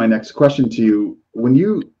going to be my next question to you. When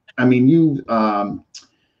you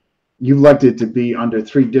elected to be under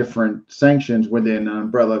 3 different sanctions within an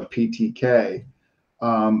umbrella of PTK.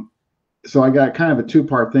 So I got kind of a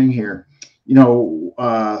 2-part thing here. You know,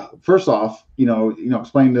 first off,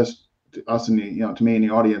 explain this to us and to me and the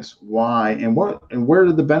audience, why and where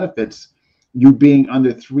are the benefits you being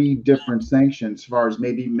under 3 different sanctions, as far as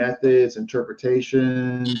maybe methods,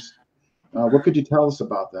 interpretations. What could you tell us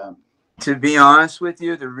about that? To be honest with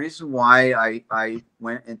you, the reason why I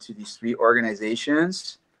went into these 3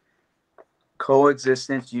 organizations: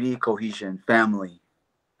 coexistence, unity, cohesion, family.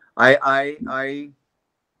 I've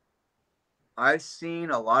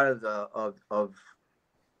seen a lot of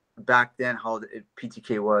back then how the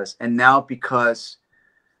PTK was, and now because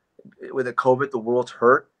with the COVID, the world's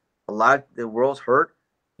hurt. The world's hurt,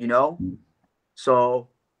 So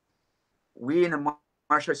we in the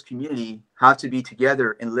martial arts community have to be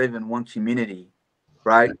together and live in one community,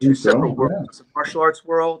 right? 2 separate worlds. Yeah. There's the martial arts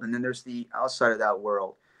world, and then there's the outside of that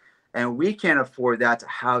world. And we can't afford that to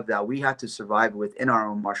have that. We have to survive within our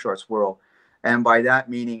own martial arts world. And by that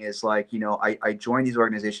meaning is like, I joined these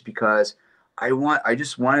organizations because I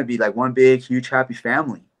just want to be like one big, huge, happy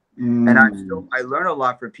family. And I learned a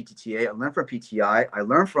lot from PTTA. I learned from PTI. I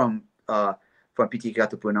learned from PTK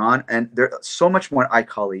Katupunan, and there's so much more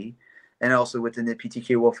Ikali, and also within the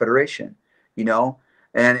PTK World Federation,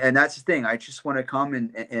 and that's the thing. I just want to come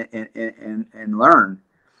and learn,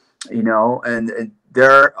 and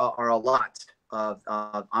there are a lot of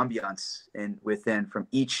ambiance within from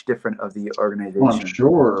each different of the organizations. Oh, I'm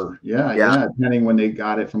sure. Yeah. Depending when they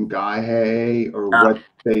got it from Gaihei or what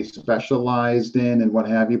they specialized in and what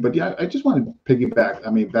have you. But yeah, I just want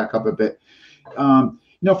to back up a bit.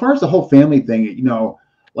 As far as the whole family thing,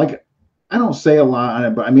 like, I don't say a lot on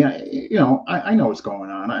it, but I mean, I know what's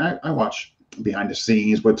going on. I watch behind the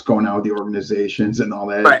scenes, what's going on with the organizations and all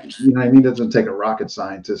that. Right. You know what I mean? It doesn't take a rocket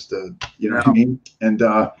scientist to, what I mean? And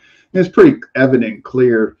it's pretty evident,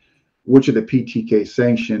 clear, which of the PTK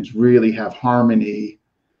sanctions really have harmony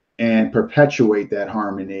and perpetuate that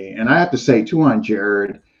harmony. And I have to say, too, on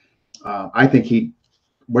Jared, I think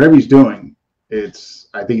whatever he's doing,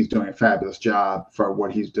 I think he's doing a fabulous job for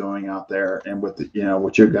what he's doing out there, and with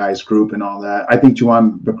with your guys' group and all that. I think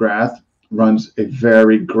Juan McGrath runs a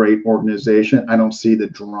very great organization. I don't see the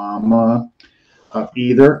drama of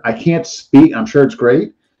either. I can't speak. I'm sure it's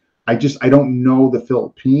great. I don't know the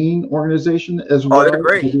Philippine organization as well. Oh, they're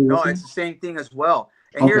great. No, it's the same thing as well.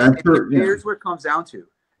 And here's what it comes down to.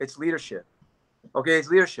 It's leadership. Okay, it's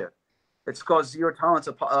leadership. It's called zero tolerance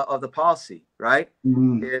of the policy, right?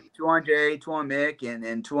 It's Tuan Jay, Tuan Mick,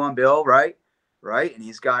 and Tuan Bill, right? And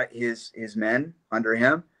he's got his men under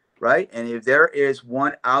him, right? And if there is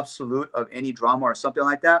one absolute of any drama or something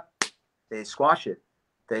like that, they squash it.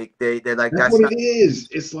 They're like, that's what it is.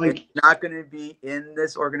 It's like, it's not going to be in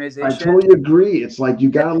this organization. I totally agree. It's like you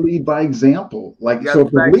got to lead by example. Like, so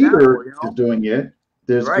if the leader is doing it,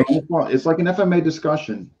 there's it's like an FMA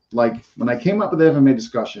discussion. Like, when I came up with the FMA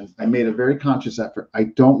discussion, I made a very conscious effort. I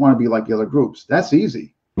don't want to be like the other groups. That's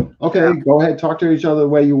easy. Okay, go ahead, talk to each other the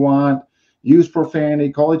way you want. Use profanity,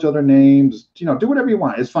 call each other names. Do whatever you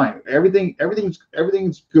want. It's fine. Everything's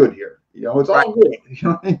good here. It's all good. You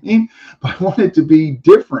know what I mean? But I want it to be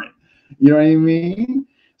different. You know what I mean?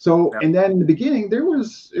 So, and then in the beginning,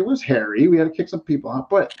 it was hairy. We had to kick some people out.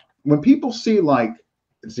 But when people see like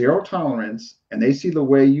zero tolerance and they see the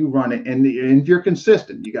way you run it, and if you're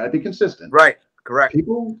consistent, you got to be consistent. Right. Correct.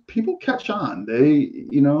 People catch on. They,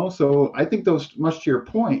 so I think much to your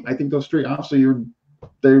point, I think those 3, obviously,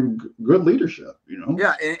 they're good leadership,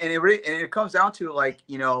 Yeah. And it comes down to like,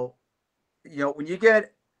 when you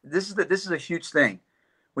get, this is a huge thing.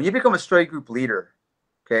 When you become a straight group leader,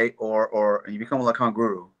 okay, or you become a Lakan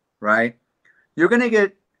guru, right? You're going to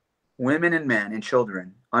get women and men and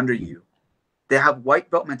children under you they have white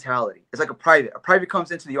belt mentality. It's like a private. A private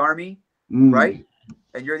comes into the army, right?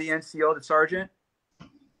 And you're the NCO, the sergeant.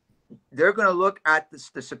 They're going to look at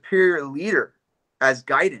the superior leader as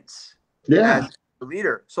guidance, as the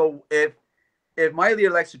leader. So if my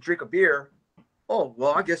leader likes to drink a beer, oh,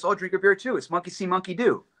 well, I guess I'll drink a beer too. It's monkey see, monkey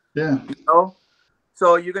do. Yeah. You know?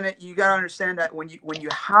 So you gotta understand that when you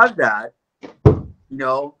have that, you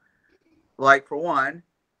know, like for one,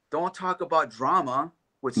 don't talk about drama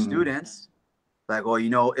with students. Like, oh, you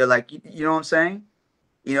know, like you know what I'm saying?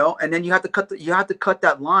 You know, and then you have to cut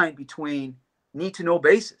that line between need to know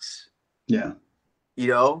basis. Yeah. You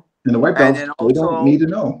know? And the white belts, they don't need to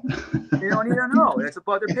know. They don't need to know. It's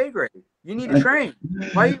about their pay grade. You need to train.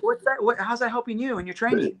 Why? What's that? How's that helping you in your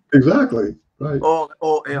training? Exactly. Right.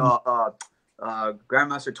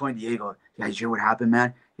 Grandmaster Tony Diego. Yeah, you hear what happened,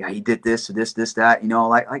 man? Yeah, he did this, that. You know,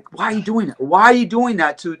 like why are you doing that? Why are you doing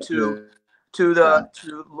that to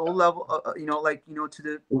low level? You know, like to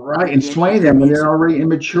the right and swaying them when they're already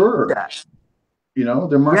immature. Yeah. You know,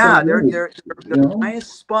 they're the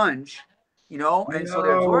highest sponge. You know, and so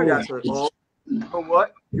they're absorbed that. So, oh, you know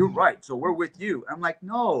what? You're right. So we're with you. I'm like,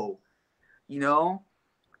 no, you know.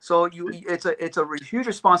 So it's a huge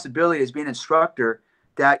responsibility as being an instructor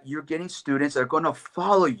that you're getting students that are going to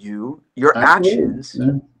follow you, your actions,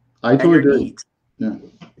 and your needs. Yeah.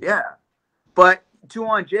 Yeah. But 2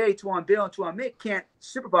 on Jay, 2 on Bill, and 2 on Mick can't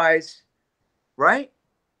supervise, right?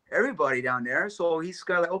 Everybody down there. So he's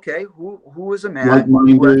kind of like, okay, who is a man who has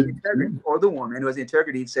the integrity, or the woman who has the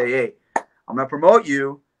integrity to say, hey, I'm going to promote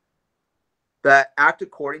you, but act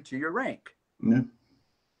according to your rank. Yeah.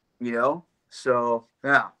 You know? So,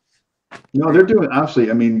 yeah. No, they're doing, obviously,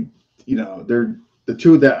 I mean, you know, they're the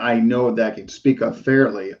two that I know that can speak up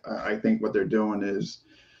fairly. I think what they're doing is,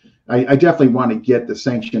 I definitely want to get the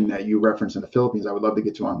sanction that you referenced in the Philippines. I would love to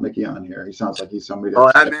get Tuan Mickey on here. He sounds like he's somebody.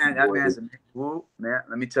 That man's a man.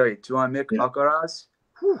 Let me tell you, Tuan Mick Alcaraz.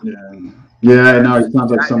 Yeah, I know. He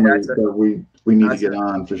sounds like somebody that we need to get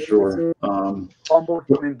on for sure. Humble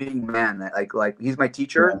human being, man. Like he's my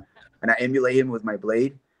teacher, and I emulate him with my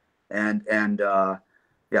blade, and Tuan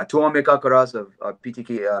Mick Alcaraz of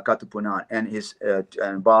PTK Katupunan, and his and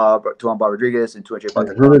Tuan Bob Rodriguez and Tuan J. Tuan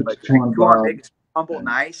Mick is humble,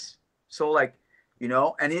 nice. So like, you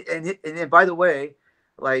know, and then by the way,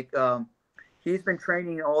 like he's been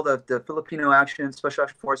training all the Filipino action, Special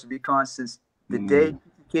Action Force, and recon since the day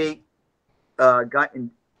PTK got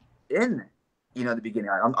in you know, the beginning,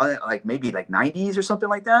 like maybe like 90s or something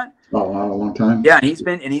like that. Oh wow, a long time. Yeah, and he's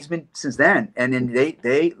been since then. And then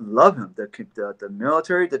they love him. The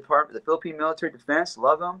military department, the Philippine military defense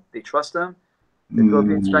love him. They trust him. The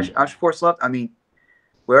Philippine Special Action Force love. I mean,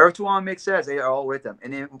 wherever Tuan Mick says, they are all with him.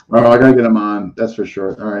 And then, I gotta get him on. That's for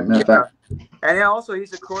sure. All right, matter of fact. And then also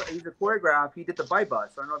he's a choreographer. He did the Bite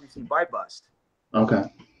Bust. I don't know if you've seen Bite Bust. Okay.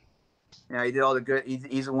 Yeah, he did all the good.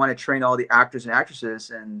 He's the one that trained all the actors and actresses.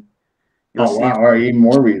 And oh wow! All right, even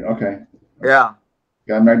more read. Okay. Yeah.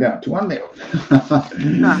 Got him right down. Tuan Mick.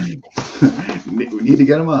 We need to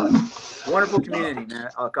get him on. Wonderful community, man.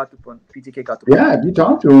 PTK Katupunan. Yeah, if you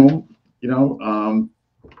talk to him, you know,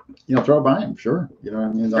 throw it by him, sure. You know what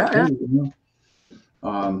I mean? You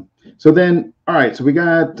know? So then, all right. So we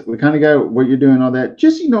kind of got what you're doing, all that.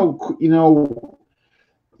 Just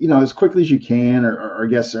as quickly as you can, or I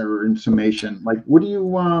guess, or in summation, like, what do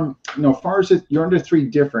you as far as you're under 3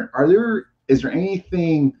 different. Is there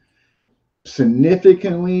anything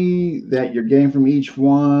significantly that you're getting from each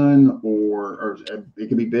one, or it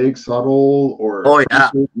could be big, subtle, or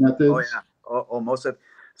methods? Most of.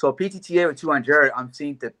 So PTTA with 2 on Jared, I'm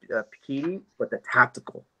seeing the Pikiti, but the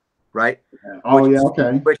tactical, right? Yeah. Oh,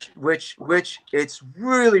 okay. Which it's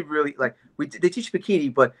really, really like they teach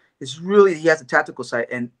Pikiti, but it's really, he has a tactical side.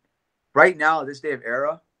 And right now, this day of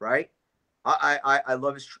era, right? I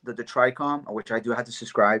love the Tricom, which I do have to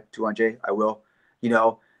subscribe to on J. I will,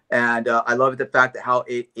 and I love the fact that how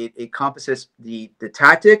it encompasses the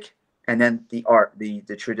tactic and then the art, the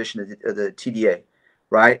tradition of the TDA,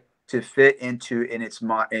 right? To fit in its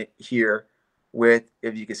here with,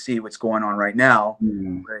 if you can see what's going on right now,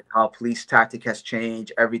 with how police tactic has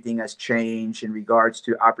changed, everything has changed in regards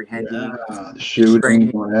to apprehending, shooting,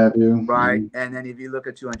 what have you, right? And then if you look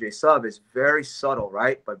at 200 sub, it's very subtle,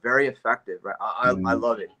 right, but very effective, right? I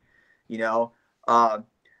love it,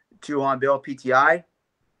 2 on Bill PTI,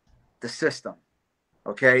 the system,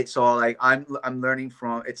 okay. So like I'm learning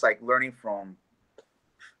from, it's like learning from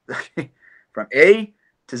from A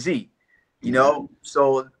to Z,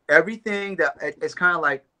 so everything that it's kind of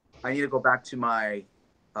like, I need to go back to my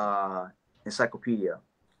encyclopedia.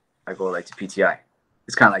 I go like to PTI.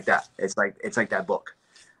 It's kind of like that. It's like that book,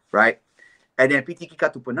 right? And then PTK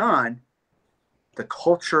Katupunan, the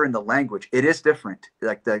culture and the language, it is different.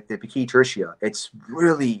 Like the Peking Tertia, it's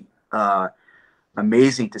really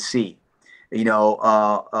amazing to see. You know,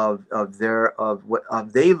 of what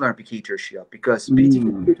they learn Peking Tertia, because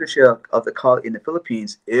Peking Tertia of the college in the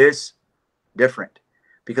Philippines is different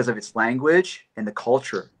because of its language and the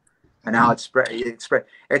culture and how it's spread.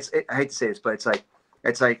 I hate to say this, but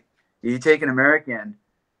it's like you take an American,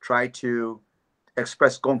 try to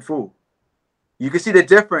express Kung Fu. You can see the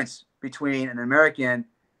difference between an American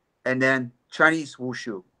and then Chinese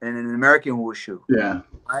wushu and an American wushu. Yeah.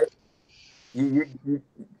 Right? You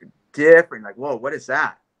different. Like, whoa, what is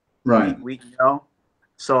that? Right. We you know.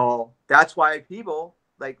 So that's why people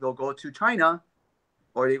like they'll go to China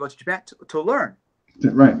or they go to Japan to learn.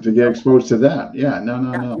 Right. To get exposed to that. Yeah.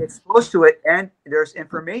 No. Get exposed to it, and there's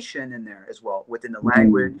information in there as well within the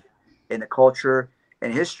language, in the culture,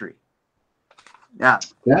 and history. Yeah.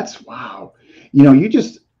 That's wow. You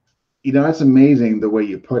know, that's amazing the way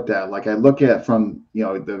you put that. Like I look at from,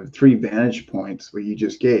 the 3 vantage points where you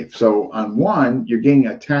just gave. So on one, you're getting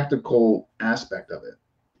a tactical aspect of it.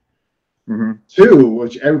 2,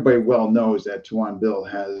 which everybody well knows that Tuan Bill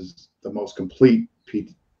has the most complete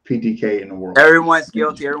PTK in the world. Everyone's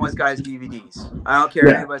guilty. Everyone's got his DVDs. I don't care.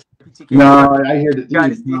 Anybody's PTK. No, I hear that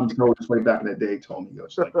his mom told us way back in the day, told me,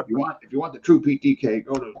 goes like, if you want the true PTK,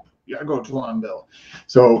 go to Tuan Bill.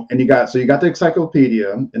 So you got the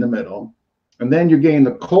encyclopedia in the middle, and then you're getting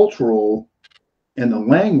the cultural and the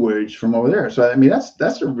language from over there. So I mean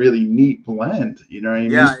that's a really neat blend. You know what I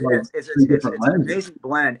mean? Yeah, it's an amazing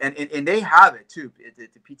blend, and they have it too. The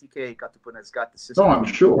PTK has got the system. Oh, I'm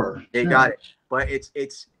sure they got it, but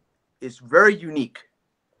it's very unique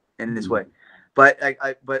in this way. But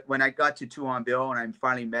but when I got to Tuan Bill and I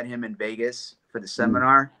finally met him in Vegas for the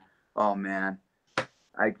seminar, oh man,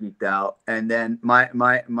 I geeked out. And then my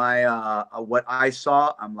what I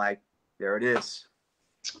saw, I'm like, there it is.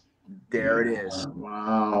 There it is.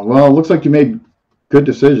 Wow. Well, it looks like you made good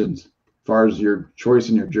decisions as far as your choice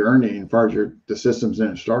and your journey, and as far as the systems and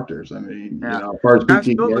instructors. I mean, as far as I'm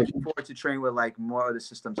still looking forward to training with like more of the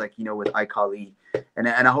systems, like with iCali, and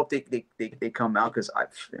I hope they come out, because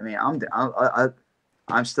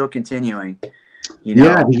I'm still continuing.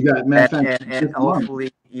 Yeah, you got and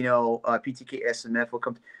hopefully PTK SMF will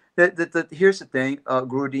come. Here's the thing,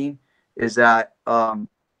 Grudine, is that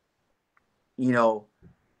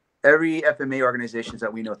every FMA organizations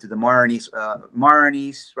that we know, through the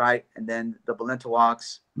Maranese, right, and then the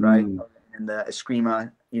Balentawaks, right, and the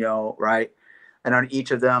Eskrima, right, and on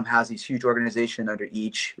each of them has these huge organization under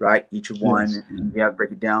each, right, each one, and we have to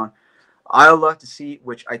break it down. I would love to see,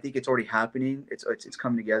 which I think it's already happening. It's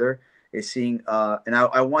coming together. Is seeing, and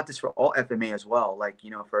I want this for all FMA as well. Like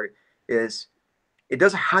it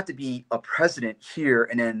doesn't have to be a president here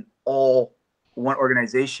and then all one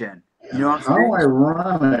organization. You know what I'm saying? How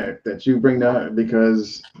ironic that you bring that up,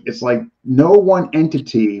 because it's like no one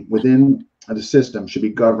entity within the system should be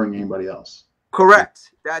governing anybody else.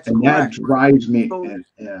 Correct. That's correct. That drives me.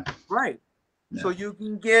 Right. Yeah. So you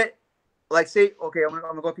can get, like, say, okay, I'm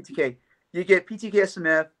gonna go PTK. You get PTK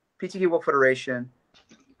SMF, PTK World Federation,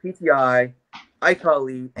 PTI,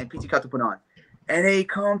 iCali, and PT Katupunan. And they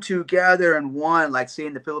come together in one, like say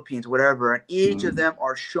in the Philippines, whatever, and each of them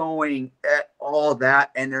are showing all that,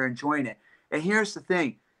 and they're enjoying it. And here's the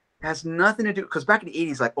thing, it has nothing to do, because back in the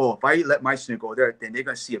 80s, like, oh, if I let my student go there, then they're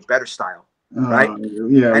going to see a better style, right?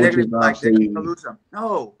 Yeah, and they're going to lose them.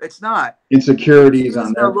 No, it's not. Insecurities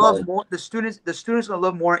on their part. The students going to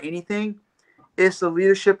love more than anything is the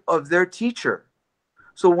leadership of their teacher.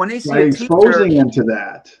 So when they see a teacher, exposing them to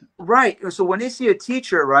that, right? So when they see a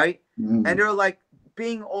teacher, right, and they're like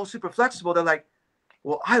being all super flexible, they're like,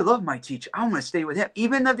 well, I love my teacher. I want to stay with him.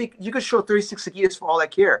 Even if you could show 36 years for all I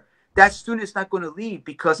care, that student is not going to leave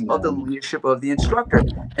because of the leadership of the instructor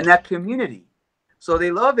and that community. So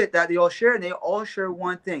they love it that they all share, and they all share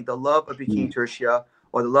one thing: the love of Peking Tertia,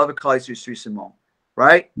 or the love of Kali Sri Simone,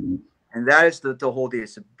 right? And that is the whole deal,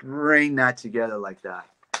 is to bring that together like that.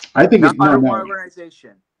 I think it's not one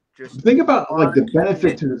organization. Just think about like the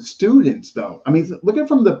benefit to the students, though. I mean, look at it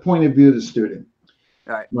from the point of view of the student.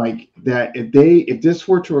 Right. Like that, if this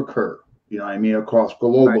were to occur, I mean, across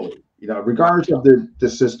globally, regardless of the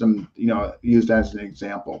system, used as an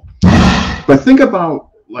example. But think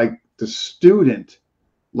about like the student,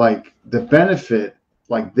 like the benefit,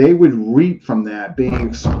 like they would reap from that, being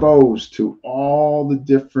exposed to all the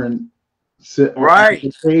different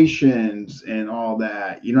applications and all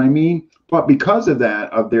that, you know what I mean? But because of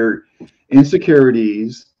that, of their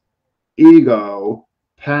insecurities, ego,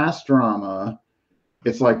 past drama,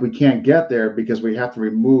 it's like we can't get there because we have to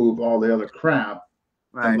remove all the other crap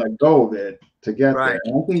and let go of it to get there.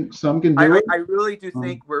 And I think some can do it. I really do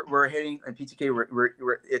think we're hitting in PTK.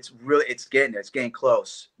 It's getting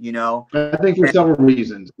close. You know. I think for several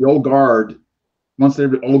reasons. The old guard, once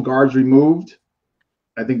the old guard's removed,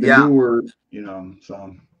 I think the newer, you know,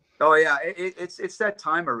 so. Oh yeah, it's that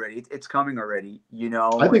time already. It's coming already. You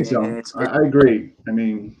know. I think so. I agree. I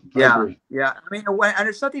mean, yeah, I agree. Yeah. I mean, and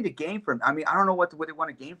there's nothing to gain from. I mean, I don't know what they want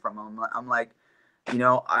to gain from. I'm like, you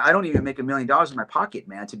know, I don't even make $1 million in my pocket,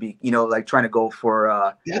 man, to be, you know, like trying to go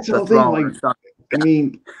for that's the thing. Like, I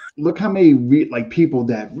mean, look how many people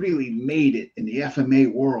that really made it in the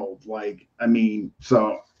FMA world. Like, I mean,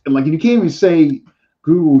 so like you can't even say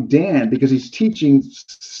Guru Dan because he's teaching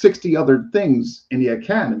 60 other things in the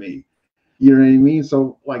academy. You know what I mean?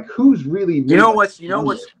 So like, who's really you know what's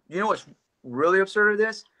really absurd of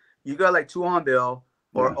this? You got like Tuhan Bill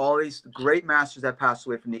or all these great masters that passed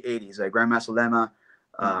away from the 80s, like Grandmaster Lema,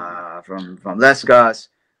 from Lescas,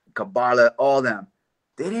 Kabbalah, all them.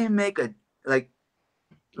 They didn't make a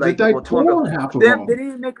they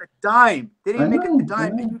didn't make a dime. They didn't make a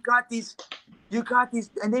dime. And you got these,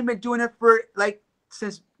 and they've been doing it for like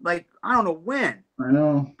since like I don't know when. I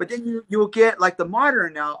know. But then you'll get like the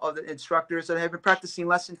modern now of the instructors that have been practicing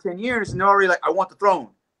less than 10 years, and they're already like, I want the throne.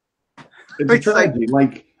 It's a tragedy.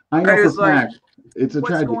 Like I know for fact, it's a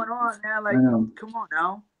tragedy. What's going on, man? Like, come on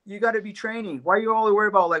now. You got to be training. Why are you all worried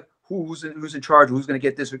about like who's in charge? Who's going to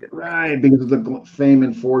get this? Right, because of the fame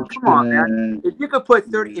and fortune. Come on, man. If you could put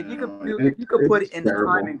 30, if you could put it in the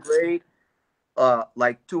time and grade,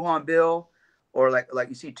 like Tuhan Bill, or like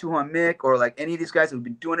you see Tuhan Mick, or like any of these guys who've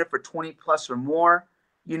been doing it for 20 plus or more,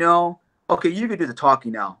 you know, okay, you could do the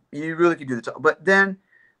talking now. You really could do the talk. But then,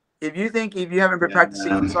 if you haven't been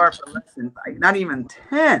practicing SAR for less than like not even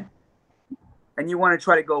 10. And you want to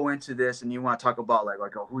try to go into this, and you want to talk about like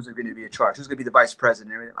oh, who's going to be in charge? Who's going to be the vice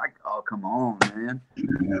president? And everything. Like, oh, come on, man.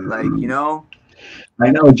 Like, you know,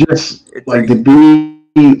 I know, just like to be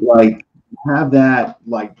like have that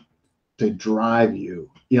like to drive you.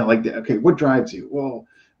 You know, like okay, what drives you? Well,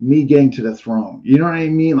 me getting to the throne. You know what I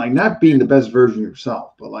mean? Like not being the best version of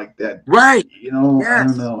yourself, but like that. Right. You know, I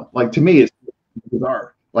don't know. Like to me, it's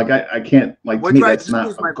bizarre. Like I can't like to me that's not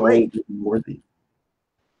a goal worthy.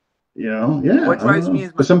 You know, what drives me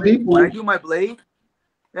is some people when I do my blade.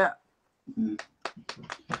 Yeah.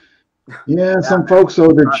 Yeah, some folks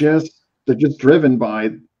they're just driven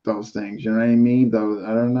by those things. You know what I mean? Those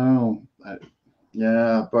I don't know.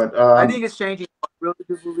 But I think it's changing. I really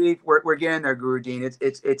do believe we're getting there, Guru Dean.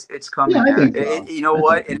 It's coming. Yeah, I think so. You know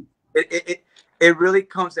what? It really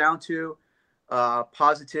comes down to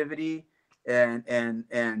positivity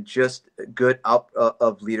and just good up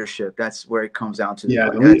of leadership. That's where it comes down to. Yeah,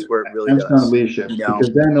 that's where it really does. Leadership, you know?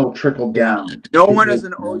 Because then it'll trickle down. No one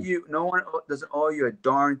doesn't owe you a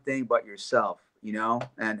darn thing but yourself. You know,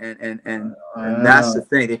 and that's the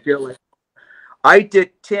thing. They feel like I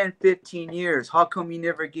did 10, 15 years. How come you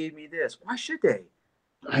never gave me this? Why should they?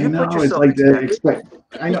 I know it's like that.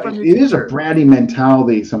 I know it is a bratty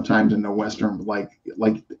mentality sometimes in the Western, like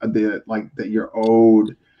that you're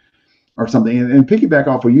owed. Or something, and piggyback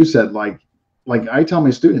off what you said, like I tell my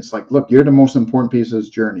students, like, look, you're the most important piece of this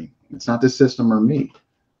journey. It's not the system or me.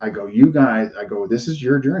 I go, you guys. I go, this is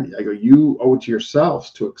your journey. I go, you owe it to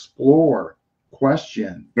yourselves to explore,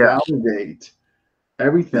 question, validate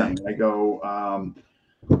everything. I go,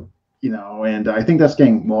 you know, and I think that's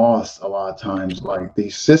getting lost a lot of times. Like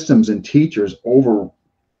these systems and teachers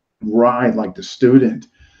override like the student.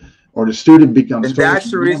 Or the student becomes. And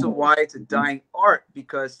that's the reason why it's a dying art,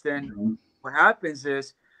 because then what happens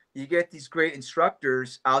is you get these great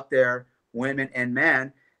instructors out there, women and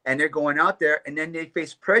men, and they're going out there and then they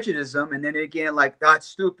face prejudice, and then they're getting like, that's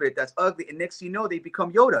stupid, that's ugly. And next thing you know, they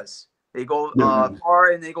become Yodas. They go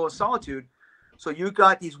far and they go solitude. So you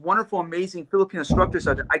got these wonderful, amazing Filipino instructors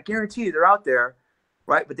out there. I guarantee you they're out there,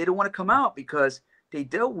 right? But they don't want to come out because they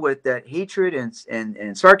dealt with that hatred and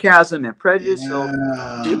sarcasm and prejudice. So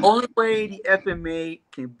the only way the FMA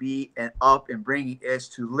can be up and bringing is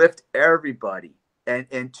to lift everybody and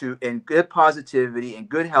good positivity and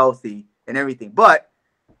good healthy and everything. But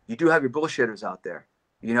you do have your bullshitters out there,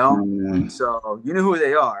 you know. So you know who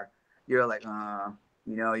they are. You're like,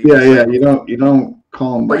 you know. You don't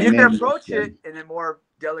call them. But you can approach it in a more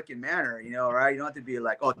delicate manner, you know, right? You don't have to be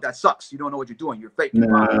like, oh, that sucks. You don't know what you're doing. You're fake. You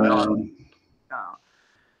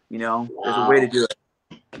know, there's a way to do it.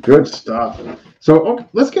 Good stuff. So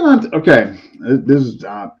let's get on to, this is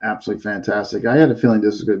absolutely fantastic. I had a feeling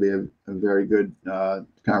this is going to be a very good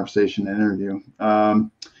conversation and interview.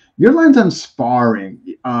 Your lens on sparring,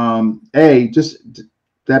 just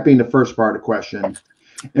that being the first part of the question,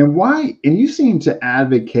 And why? And you seem to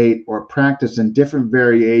advocate or practice in different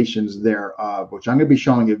variations thereof, which I'm going to be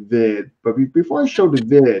showing a vid. But before I show the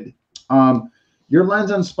vid, your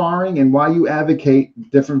lens on sparring and why you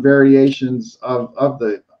advocate different variations of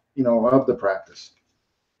the of the practice.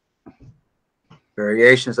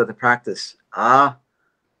 Variations of the practice. I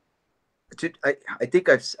think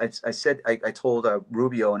I told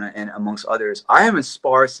Rubio and amongst others, I haven't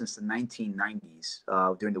sparred since the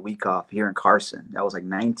 1990s during the week off here in Carson. That was like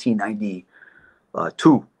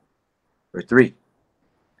 1992 or 3.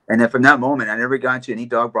 And then from that moment, I never got into any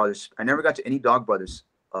Dog Brothers. I never got to any Dog Brothers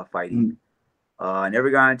fighting. I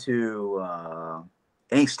never got into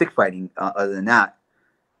any stick fighting other than that.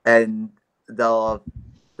 And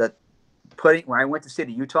when I went to state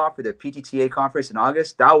of Utah for the PTTA conference in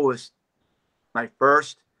August, that was my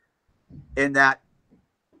first in that,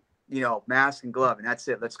 mask and glove, and that's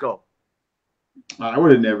it. Let's go. I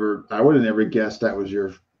would have never guessed that was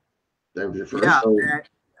your first. Yeah,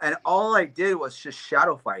 and all I did was just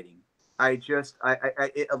shadow fighting. A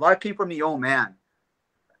lot of people from the old man.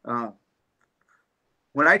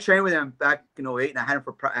 When I trained with him back in 2008, and I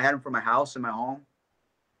had him for my house and my home,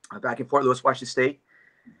 back in Fort Lewis, Washington State.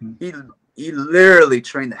 He literally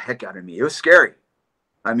trained the heck out of me. It was scary.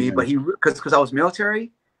 I mean, but because I was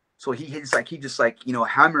military, so he just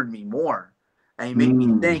hammered me more, and he made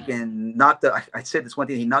me think and knocked the. I said this one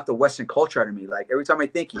thing. He knocked the Western culture out of me. Like every time I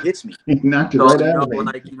think, he hits me. He knocked it right out of me. I'm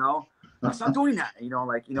not doing that.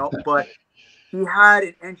 But he had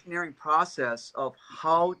an engineering process of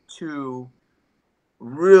how to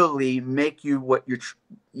really make you what you're.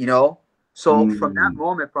 So from that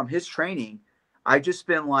moment, from his training, I just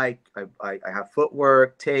been like, I have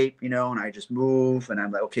footwork, tape, and I just move, and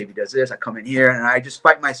I'm like, okay, if he does this, I come in here, and I just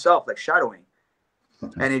fight myself, like shadowing.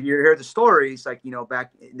 And if you hear the stories, like,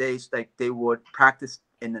 back in days, like they would practice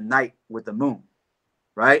in the night with the moon,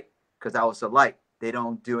 right? Because that was the light. They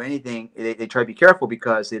don't do anything. They try to be careful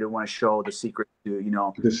because they don't want to show the secret to,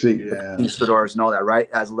 the secret, conquistadors and all that, right?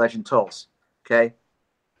 As legend tells. Okay.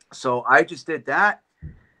 So I just did that.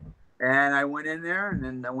 And I went in there, and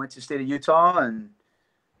then I went to the state of Utah, and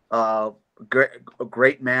a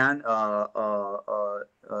great man,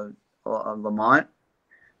 Lamont.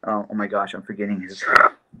 Oh my gosh, I'm forgetting his.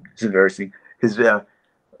 It's embarrassing. His Guru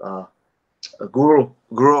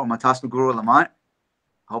Matasma Guru Lamont.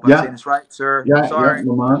 I hope I'm saying this right, sir. Yeah, sorry.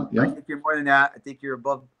 Lamont. Yeah. I think you're more than that. I think you're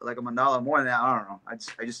above like a Mandala more than that. I don't know.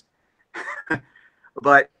 I just.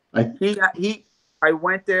 But I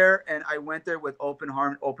went there, and I went there with open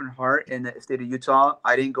heart in the state of Utah.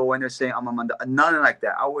 I didn't go in there saying I'm a Mandala, nothing like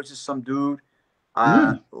that. I was just some dude.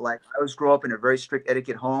 Like I was grew up in a very strict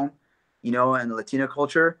etiquette home, in the Latino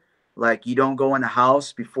culture. Like you don't go in the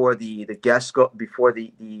house before the guests go, before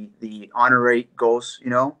the honorary goes,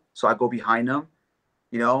 So I go behind them,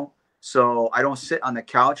 So I don't sit on the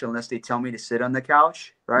couch unless they tell me to sit on the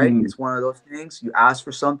couch, right? It's one of those things. You ask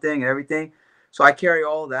for something and everything. So I carry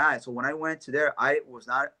all that. So when I went to there, I was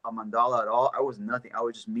not a Mandala at all. I was nothing. I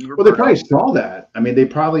was just me. Well, they probably saw that. I mean, they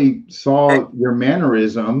probably saw your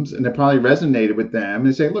mannerisms, and it probably resonated with them.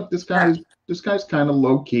 And say, look, this guy's kind of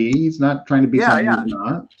low key. He's not trying to be something he's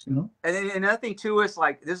not. And then another thing too is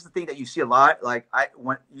like this is the thing that you see a lot. Like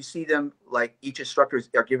when you see them, like each instructor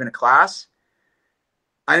are given a class.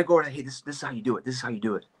 I didn't go, hey, this is how you do it. This is how you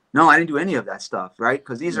do it. No, I didn't do any of that stuff, right?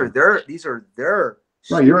 Because these are their.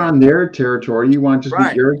 Right, you're on their territory. You want to just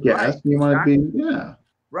be your guest. You want to be,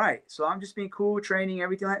 Right. So I'm just being cool, training,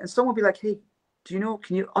 everything. And someone will be like, hey, do you know,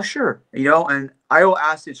 can you, oh, sure. And I will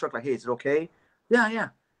ask the instructor, like, hey, is it okay? Yeah.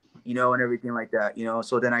 And everything like that,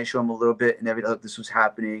 So then I show them a little bit and everything, look, this was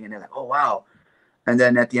happening. And they're like, oh, wow. And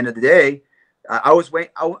then at the end of the day, I'm not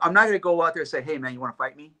going to go out there and say, hey, man, you want to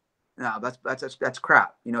fight me? No, that's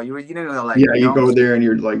crap. You know, you know, like you go there and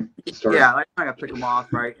you're like, I'm gonna pick them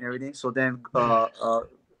off, right, and everything. So then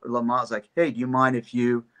Lamont's like, hey, do you mind if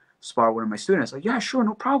you spar one of my students? Like, yeah, sure,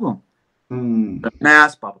 no problem.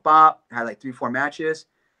 Mass, pop, had like 3-4 matches,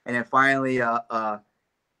 and then finally,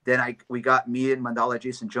 we got me and Mandala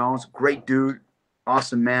Jason Jones, great dude,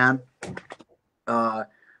 awesome man.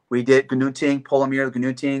 We did Ganuting, Polymere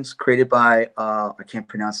Ganutings, created by I can't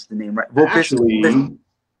pronounce the name right. Actually,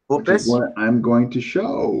 which is what I'm going to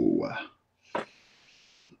show.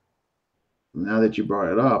 Now that you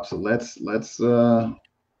brought it up, so let's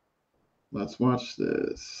watch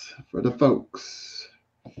this for the folks,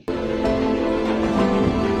 and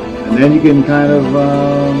then you can kind of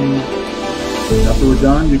after we're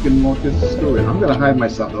done, you can walk us through it. I'm gonna hide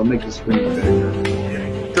myself. I'll make the screen bigger.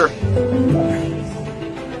 Sure.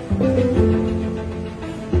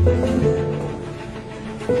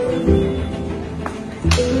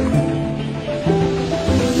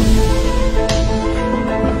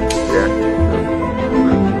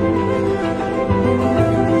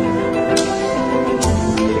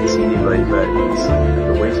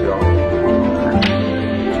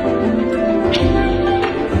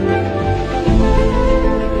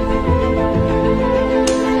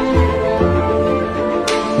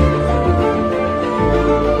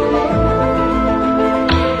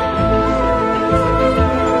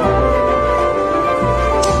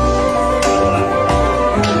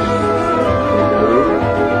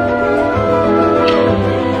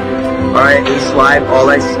 this live, all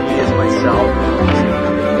I see is myself.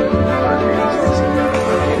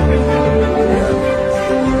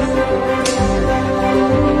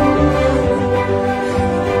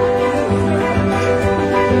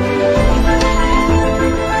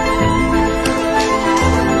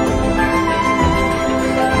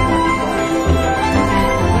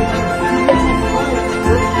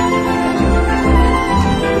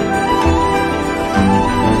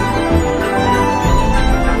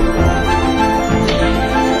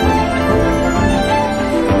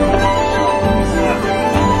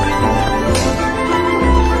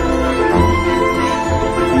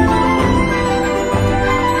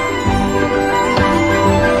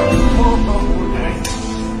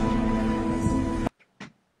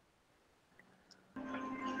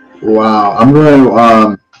 Wow, I'm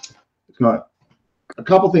going to a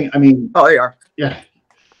couple things. I mean, Oh, there you are. Yeah.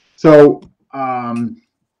 So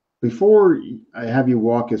before I have you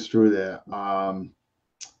walk us through that,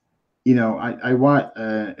 you know, I want,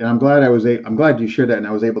 and I'm glad I'm glad you shared that, and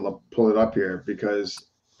I was able to pull it up here because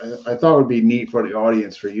I thought it would be neat for the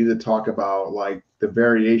audience for you to talk about like the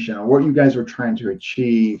variation on what you guys were trying to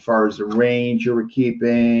achieve as far as the range you were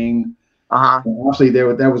keeping. Obviously,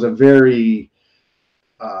 that was a very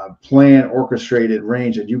planned, orchestrated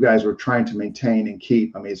range that you guys were trying to maintain and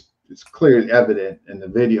keep. I mean, it's clearly evident in the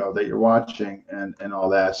video that you're watching and all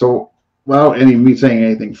that. So, without me saying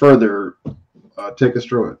anything further, take us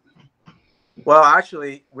through it. Well,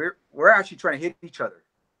 actually, we're actually trying to hit each other.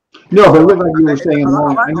 No, but it looked like you were saying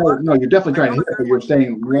long. I know, no, you're definitely trying to hit, but you're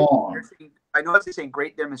saying long. I know it's saying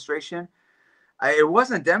great demonstration. It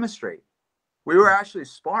wasn't a demonstrate. We were actually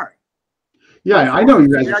sparring. Yeah, I know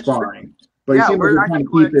you guys are sparring. But yeah, it seems like you're trying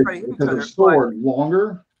to keep it because of the sword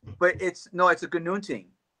longer. But it's a ganunting.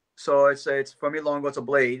 So it's for me longo. It's a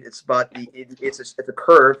blade. It's about it's a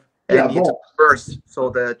curve and it's a burst. So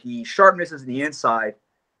the sharpness is in the inside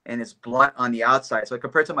and it's blunt on the outside. So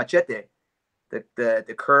compared to machete,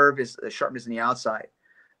 the curve is the sharpness in the outside.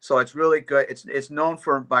 So it's really good. It's known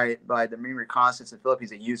by the Marine Reconnaissance in the Philippines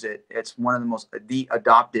that use it. It's one of the most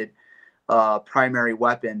adopted primary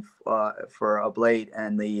weapon for a blade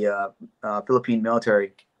and the Philippine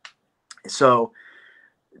military. So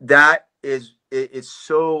that it's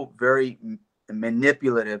so very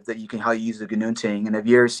manipulative that you can how you use the ganunting. And if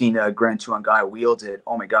you ever seen a Grand Tuan guy wield it,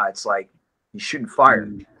 oh my God, it's like he's shooting fire,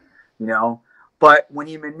 you know. But when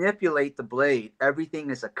you manipulate the blade, everything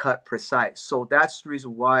is a cut precise. So that's the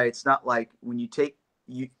reason why it's not like when you take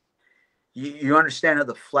you understand how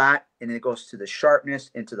the flat and it goes to the sharpness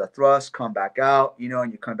into the thrust, come back out, you know,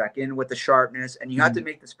 and you come back in with the sharpness, and you have to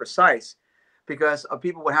make this precise because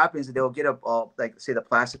people, what happens is they'll get like say the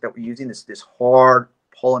plastic that we're using, this hard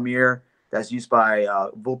polymer that's used by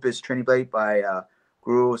Vulpes Training Blade by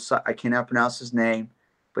Guru. I cannot pronounce his name,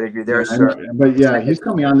 but if you're there, sir. But yeah, he's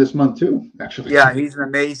coming on this month too, actually. Yeah, he's an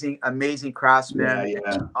amazing craftsman.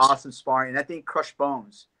 Yeah. Awesome sparring, and that thing crushed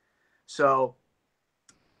bones. So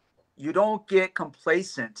you don't get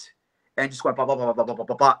complacent and just going blah, blah, blah, blah, blah, blah,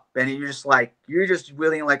 blah, blah. And you're just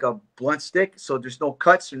wielding like a blunt stick. So there's no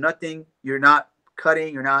cuts or nothing. You're not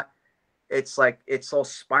cutting. It's like, it's all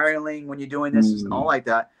spiraling when you're doing this. It's all like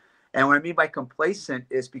that. And what I mean by complacent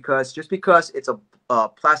is because just because it's a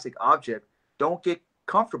plastic object, don't get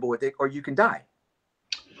comfortable with it or you can die.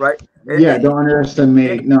 Right? Yeah, don't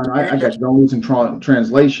underestimate. No, I got you. Don't lose in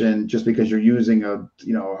translation just because you're using a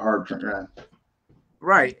hard.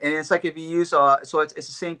 Right, and it's like if you use so it's the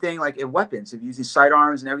same thing like in weapons. If you're using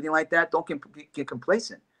sidearms and everything like that, don't get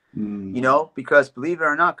complacent. You know, because believe it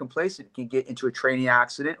or not, complacent can get into a training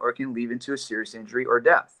accident or it can lead into a serious injury or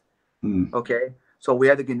death. Okay, so we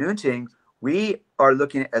have the ganunting. We are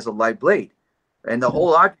looking at it as a light blade, and the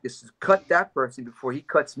whole object is to cut that person before he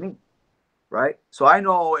cuts me. Right, so I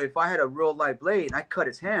know if I had a real light blade and I cut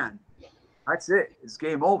his hand, that's it. It's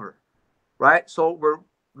game over. Right, so we're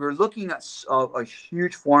looking at a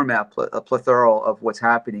huge format, a plethora of what's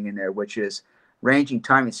happening in there, which is ranging,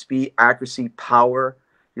 time and speed, accuracy, power.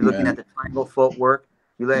 You're looking at the triangle footwork.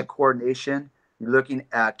 You're looking at coordination. You're looking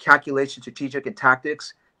at calculation, strategic, and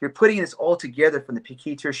tactics. You're putting this all together from the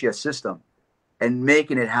key tertia system and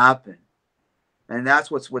making it happen. And that's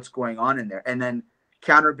what's going on in there. And then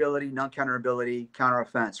counterability, non-counterability,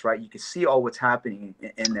 counteroffense, right? You can see all what's happening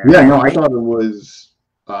in there. Yeah, no, I thought it was...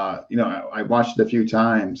 I watched it a few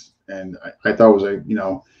times, and I thought it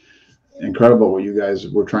was incredible what you guys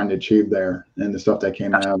were trying to achieve there, and the stuff that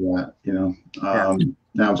came out of that.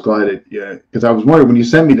 Now I was glad because I was worried when you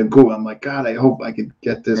sent me to Google. I'm like, God, I hope I could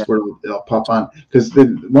get this where it'll pop on, because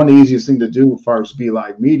one of the easiest thing to do as far as Be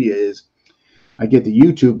Live Media is I get the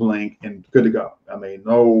YouTube link and good to go. I mean,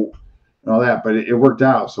 no and all that, but it worked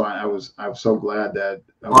out. So I was so glad that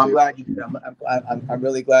I'm glad you. I'm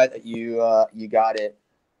really glad that you got it.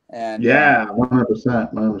 And yeah,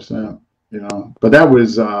 100%, 100%. You know, but that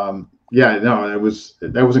was yeah, no, that was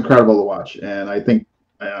incredible to watch, and I think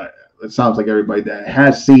it sounds like everybody that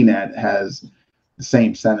has seen that has the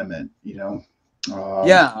same sentiment. You know,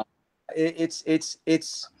 yeah, it's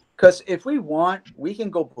because if we want, we can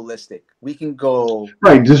go ballistic. We can go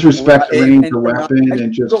right, disrespect the range, the and weapon,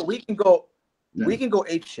 and just we can go yeah, we can go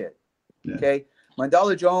ape shit. yeah. Okay,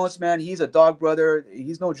 Mandala Jones, man, he's a dog brother.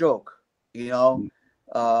 He's no joke. You know,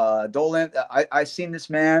 Dolan. I seen this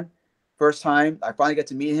man first time. I finally got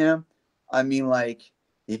to meet him. I mean, like,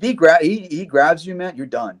 if he grabs you, man, you're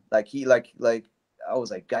done. Like I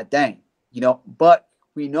was like, God dang, you know. But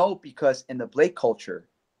we know because in the Blake culture,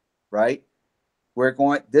 right? We're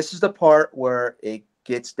going. This is the part where it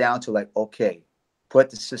gets down to like, okay, put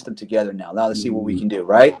the system together now. Now let's see what we can do,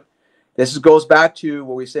 right? Goes back to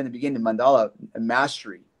what we said in the beginning, Mandala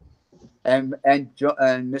mastery, and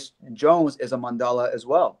Miss Jones is a Mandala as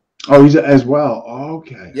well. Oh, he's as well. Oh,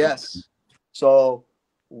 okay. Yes. So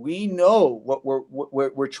we know what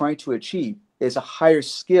we're trying to achieve is a higher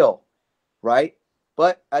skill, right?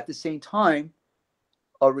 But at the same time,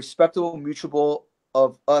 a respectable mutual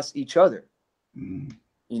of us each other. Mm.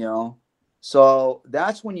 You know, so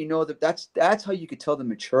that's when you know that's how you could tell the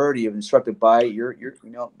maturity of instructed by your you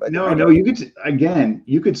know. But No, you could again,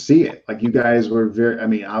 you could see it. Like you guys were very, I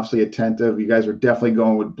mean, obviously attentive. You guys were definitely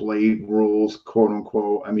going with blade rules, quote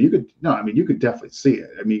unquote. I mean, you could definitely see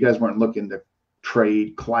it. I mean, you guys weren't looking to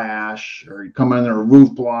trade, clash, or come under a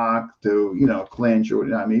roof block to, clinch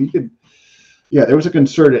or I mean, you could. Yeah, there was a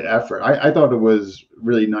concerted effort. I thought it was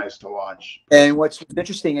really nice to watch. And what's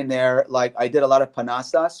interesting in there, like I did a lot of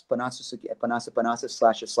panasa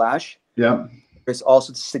slash. Yeah. There's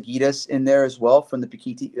also the seguidas in there as well from the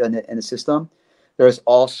Piquiti in the system. There's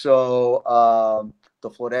also the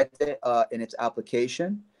florete in its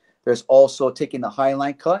application. There's also taking the high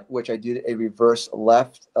line cut, which I did a reverse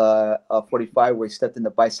left 45 where he stepped in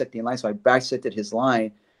the bisecting line. So I bisected his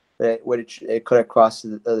line. It cut across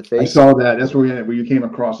the face. I saw that. That's where you came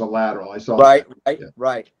across a lateral. I saw that. Yeah.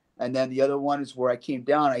 Right. And then the other one is where I came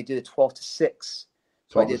down. I did a 12-6.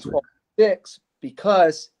 So I did 12-6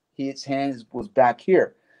 because his hands was back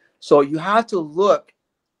here. So you have to look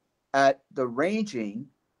at the ranging,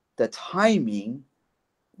 the timing,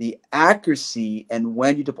 the accuracy, and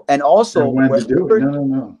when you and also when to do it.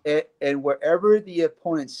 No. And wherever the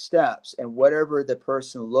opponent steps and whatever the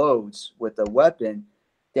person loads with the weapon.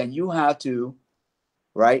 Then you have to,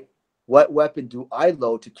 right? What weapon do I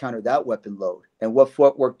load to counter that weapon load? And what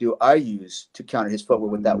footwork do I use to counter his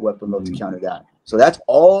footwork with that weapon load to counter that? So that's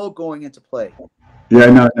all going into play.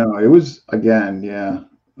 Yeah, no. It was, again, yeah.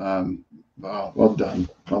 Wow, well done.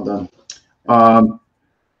 The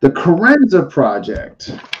Carenza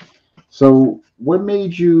project. So what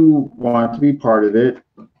made you want to be part of it?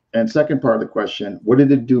 And second part of the question, what did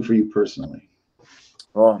it do for you personally?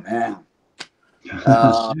 Oh, man.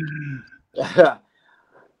 No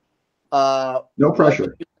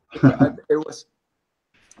pressure. It was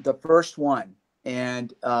the first one,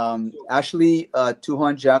 and actually,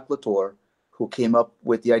 Tuhan Jack Latour, who came up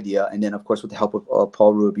with the idea, and then of course with the help of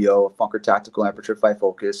Paul Rubio, Funker Tactical, Aperture 5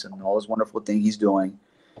 Focus, and all this wonderful thing he's doing.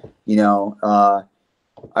 I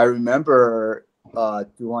remember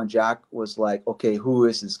Tuhan Jack was like, "Okay, who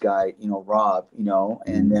is this guy? Rob.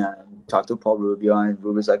 And then talked to Paul Rubio, and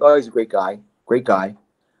Rubio's like, "Oh, he's a great guy."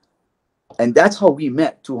 And that's how we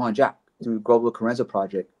met Tuhan Jack through Global Carenza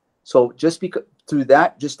Project. So just because through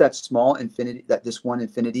that, just that small infinity, this one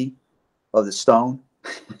infinity of the stone.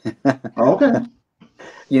 Okay.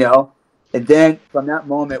 And then from that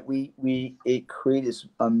moment, it created this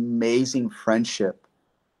amazing friendship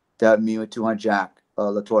that me with Tuhan Jack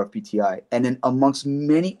Latour of PTI, and then amongst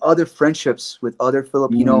many other friendships with other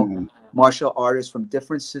Filipino martial artists from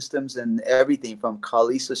different systems and everything from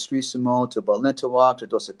Kalisa Strisimo to Balintawak to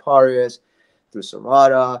Dos Pares through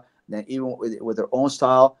Serrata, then even with their own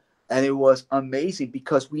style. And it was amazing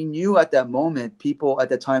because we knew at that moment, people at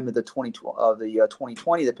the time of the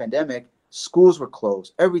 2020, the pandemic, schools were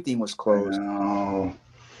closed, everything was closed.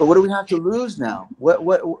 But what do we have to lose now?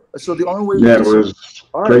 So the only way it was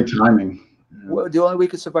great timing. The only way we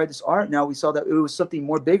could survive this art now, we saw that it was something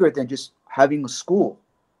more bigger than just having a school.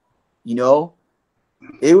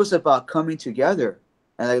 It was about coming together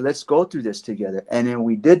and like, let's go through this together. And then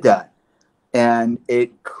we did that. And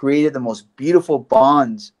it created the most beautiful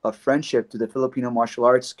bonds of friendship to the Filipino martial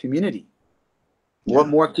arts community. Yeah. What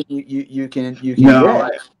more can you can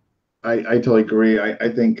get? I totally agree. I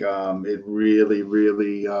think it really,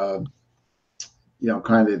 really, kind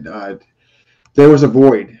of there was a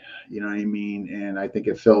void, you know what I mean? And I think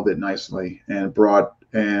it filled it nicely and brought,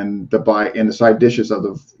 and the side dishes of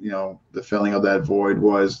the, you know, the filling of that void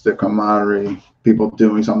was the camaraderie, people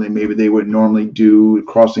doing something maybe they would normally do,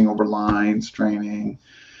 crossing over lines, training,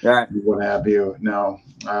 Yeah. what have you. No,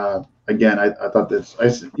 again, I thought this,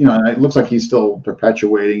 you know, it looks like he's still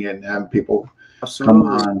perpetuating it and having people come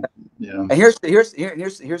on, you know. And here's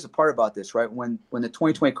the part about this, right? When the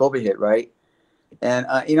 2020 COVID hit, right? And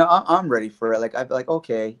you know, I'm ready for it. Like I'd be like,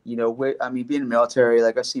 okay, you know, I mean, being in the military,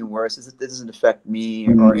 like I've seen worse. It doesn't affect me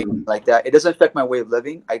or anything like that. It doesn't affect my way of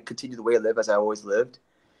living. I continue the way I live as I always lived,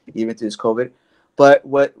 even through this COVID. But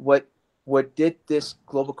what did this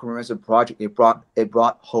global consumer project? It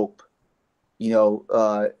brought hope, you know,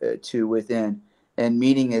 to within. And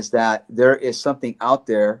meaning is that there is something out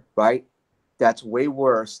there, right, that's way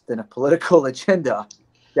worse than a political agenda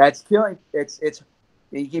that's killing. It's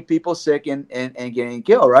you keep people sick and getting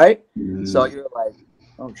killed, right? So you're like,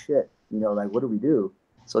 oh shit, you know, like what do we do?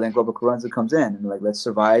 So then global Carranza comes in and like, let's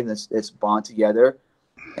survive, let's bond together,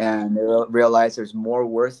 and they realize there's more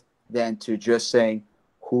worth than to just saying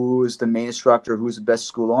who's the main instructor, who's the best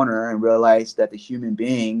school owner, and realize that the human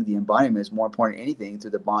being, the embodiment, is more important than anything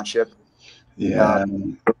through the bondship,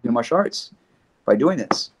 martial arts by doing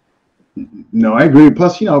this. No, I agree.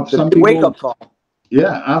 Plus, you know, some people wake up call.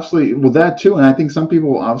 Yeah, absolutely. Well, that too, and I think some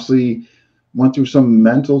people obviously went through some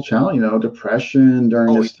mental challenge, you know, depression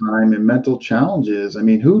during this time and mental challenges. I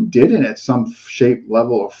mean, who didn't at some shape,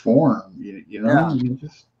 level, or form? You know, yeah. I mean,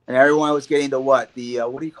 And everyone was getting the what? The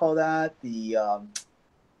what do you call that? The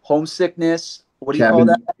homesickness. What do you call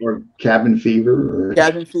that? Or cabin fever. Or,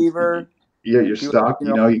 cabin fever. Yeah, you're stuck.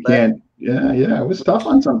 You know, you can't. Yeah, it was tough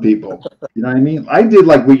on some people. You know what I mean? I did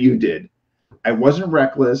like what you did. I wasn't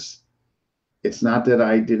reckless. It's not that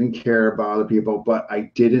I didn't care about other people, but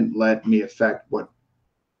I didn't let me affect what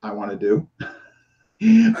I want to do.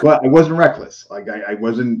 But I wasn't reckless. Like I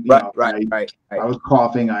wasn't, you know, I was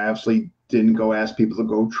coughing. I absolutely didn't go ask people to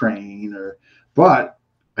go train, but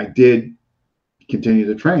I did continue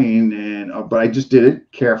to train, and but I just did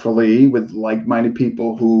it carefully with like-minded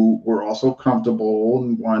people who were also comfortable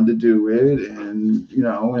and wanted to do it, and you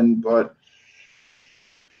know, but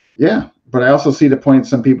yeah. But I also see the point.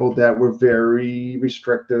 Some people that were very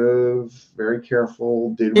restrictive, very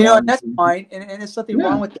careful. Didn't you know, want that's fine, and there's nothing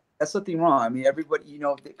wrong with that. That's nothing wrong. I mean, everybody, you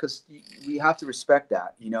know, because we have to respect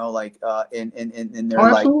that, you know, like in their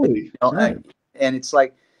life, you know, and it's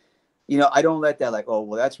like, you know, I don't let that like, oh,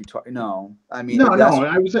 well, that's retarded. No, I mean, no.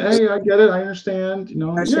 I would say, hey, I get it. I understand. You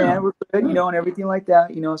know, we're good, you know, and everything like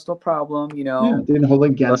that. You know, it's no problem. You know, didn't hold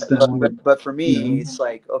against them. But for me, it's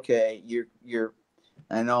like, okay, you're.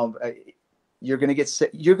 I know you're gonna get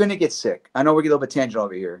sick. You're gonna get sick. I know we're getting a little bit tangent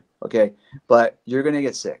over here, okay, but you're gonna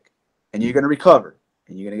get sick, and you're gonna recover,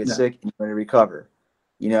 and you're gonna get sick, and you're gonna recover.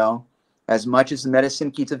 You know, as much as the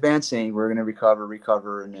medicine keeps advancing, we're gonna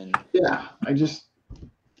recover, and then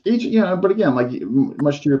you know, but again, like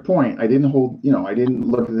much to your point, I didn't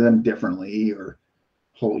look at them differently or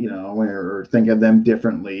hold, you know, or think of them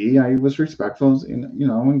differently. I was respectful, and you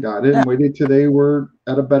know, and got it, and waited till they were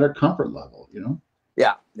at a better comfort level, you know.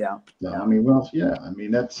 I mean, well, I mean,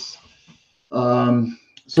 that's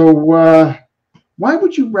so why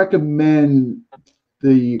would you recommend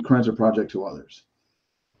the Carranza Project to others?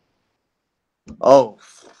 Oh,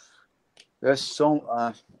 there's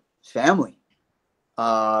so family.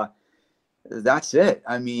 That's it.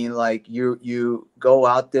 I mean, like you go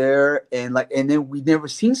out there and then we've never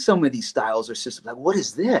seen some of these styles or systems. Like, what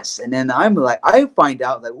is this? And then I'm like, I find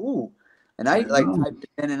out like, ooh, and I like type it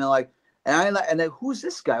in and like. And like, who's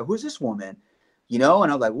this guy? Who's this woman? You know,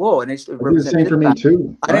 and I'm like, whoa. And it's the same for me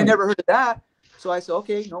too. I had never heard of that. So I said,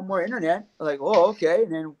 okay, no more internet. I'm like, oh, okay.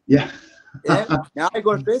 And then now I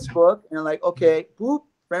go to Facebook and I'm like, okay, boop,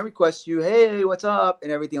 friend requests you, hey, what's up,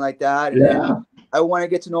 and everything like that. And then I want to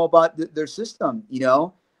get to know about their system, you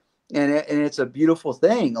know, and it's a beautiful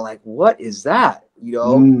thing. Like, what is that? You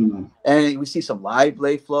know, and we see some live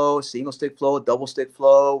blade flow, single stick flow, double stick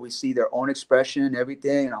flow. We see their own expression and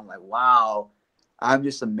everything. And I'm like, wow, I'm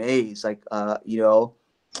just amazed. Like, you know,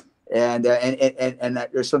 and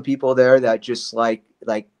there's some people there that just like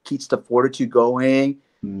keeps the fortitude going.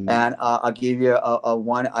 And I'll give you a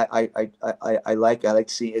one I like to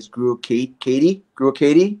see is Katie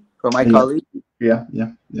from my colleague. Yeah.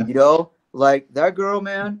 You know, like that girl,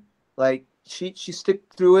 man, like she stick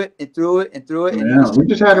through it and through it and through it. And we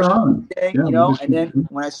just had her on. You know, and then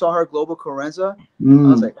when I saw her global Carranza, I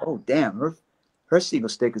was like, oh damn, her single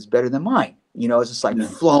stick is better than mine. You know, it's just like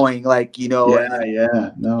flowing, like, you know,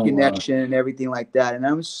 connection and everything like that. And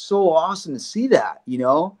it was so awesome to see that, you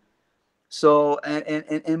know. So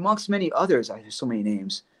and amongst many others, I have so many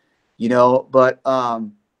names, you know. But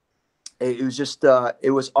it was just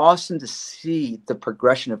it was awesome to see the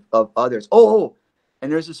progression of others. Oh, and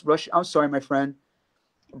there's this Russian. I'm sorry, my friend,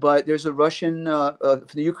 but there's a Russian from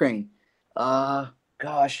the Ukraine.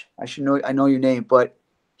 Gosh, I should know. I know your name, but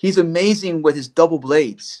he's amazing with his double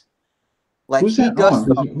blades. Like Who's he that does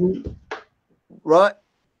on? Who? right.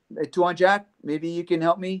 Tuan Jack, maybe you can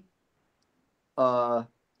help me. Uh,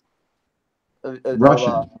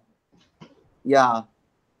 Russian. yeah,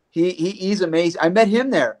 he's amazing. I met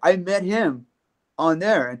him there. I met him on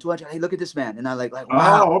there, and Tuan Jack, hey, look at this man, and I like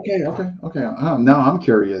wow. Oh, okay. Now I'm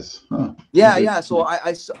curious. Huh. Yeah. So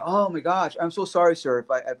I oh my gosh, I'm so sorry, sir,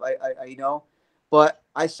 if I you know, but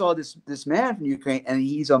I saw this man from Ukraine, and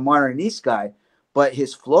he's a modernist guy, but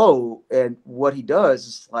his flow and what he does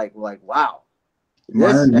is like wow.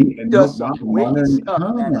 This Modern, does some wicked modern,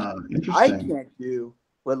 stuff, man. I interesting. can't do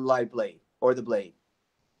with live blade or the blade,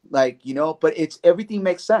 like you know. But it's everything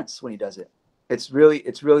makes sense when he does it. It's really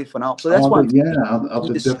phenomenal. So that's why I'll you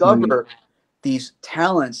definitely discover these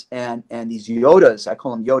talents and these Yodas. I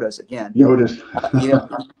call them Yodas again. Yodas.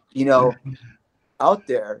 You know, out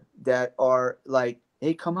there that are like,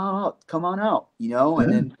 hey, come on out, you know,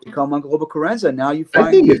 and then you come on Global Carenza. Now you find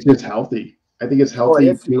I think it's just healthy. I think it's healthy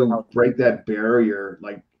to healthy. break that barrier.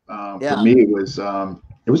 Like Yeah. for me, it was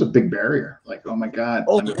a big barrier. Like, oh my God,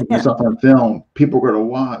 I'm gonna put man. myself on film. People are gonna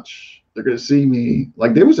watch. They're gonna see me.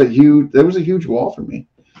 Like there was a huge wall for me.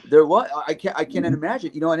 There was. I can't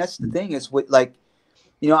imagine. You know, and that's the thing is with like,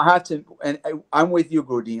 you know, I have to, and I'm with you,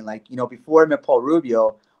 Gordine. Like, you know, before I met Paul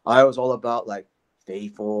Rubio, I was all about like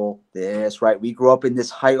faithful, this, right? We grew up in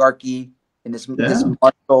this hierarchy, in this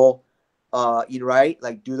martial, you know, right?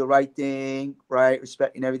 Like do the right thing, right?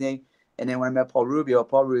 Respect and everything. And then when I met Paul Rubio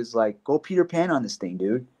was like, go Peter Pan on this thing,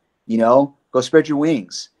 dude. You know, go spread your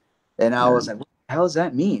wings. And I was like, what the hell does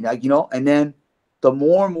that mean? Like, you know, and then the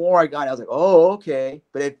more and more I got, I was like, oh, okay.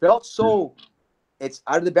 But it felt so, it's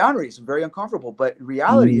out of the boundaries, very uncomfortable. But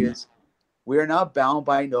reality is, we are not bound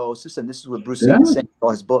by no system. This is what Bruce Lee is saying in all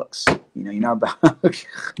his books. You know, you're not bound.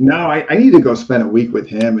 No, I need to go spend a week with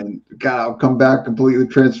him, and God, I'll come back completely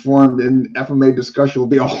transformed, and FMA discussion will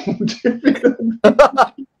be all different.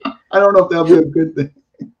 I don't know if that'll be a good thing.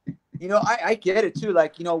 You know, I get it too.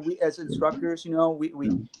 Like, you know, we as instructors, you know, we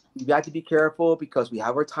got to be careful because we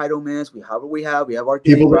have our entitlements, we have what we have our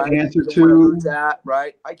people thing, to right? answer to. That,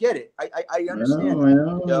 right? I get it. I understand. I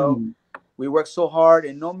know. You know, we work so hard,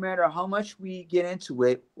 and no matter how much we get into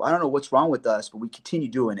it, I don't know what's wrong with us, but we continue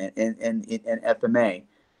doing it in FMA.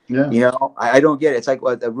 Yeah. You know, I don't get it. It's like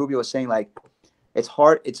what Rubio was saying. Like, it's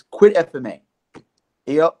hard. It's quit FMA.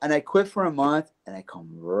 You know, and I quit for a month, and I come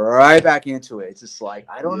right back into it. It's just like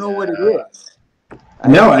I don't know what it is.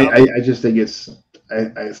 I just think it's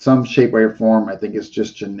some shape, way, or form. I think it's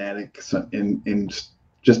just genetic, in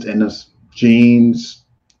just in us, genes,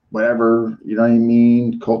 whatever, you know what I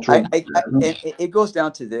mean, culture. It goes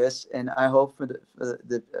down to this, and I hope for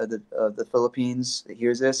the Philippines that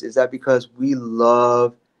hears this is that because we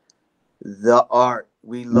love the art,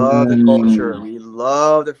 we love the culture, we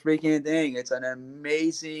love the freaking thing. It's an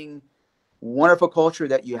amazing, wonderful culture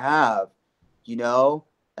that you have, you know,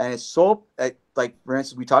 and it's so like for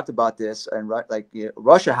instance, we talked about this and like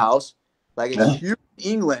Russia House, like it's huge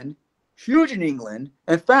in England.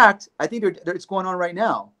 In fact, I think it's going on right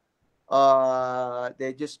now.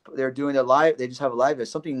 They're doing a live. They just have a live.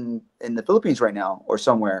 There's something in the Philippines right now or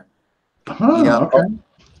somewhere. You know? Okay.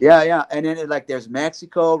 Yeah. And then like there's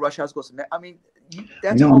Mexico. Russia House goes to. I mean,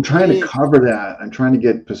 that's I'm trying to cover that. I'm trying to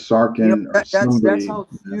get Pasarkin or somebody. That's how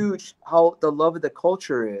huge how the love of the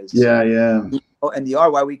culture is. Yeah. You know, and the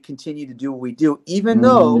art why we continue to do what we do, even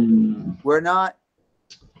though we're not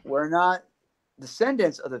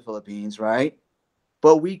descendants of the Philippines, right?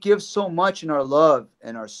 But we give so much in our love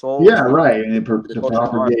and our soul. Yeah, right. And to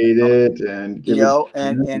propagate it and give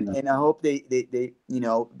and I hope they you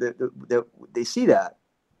know they see that.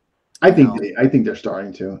 I think they're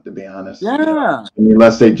starting to be honest. Yeah. You know? I mean,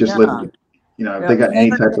 unless they just live, you know, if they got any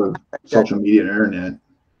type of social media and internet.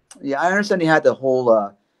 Yeah, I understand they had the whole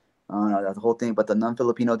I don't know the whole thing, but the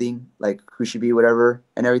non-Filipino thing, like who should be whatever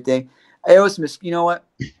and everything. I always you know what?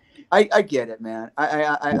 I get it, man.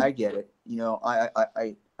 I get it. You know, I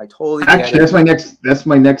totally get actually it. that's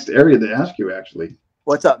my next area to ask you actually.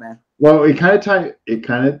 What's up, man? Well, it kind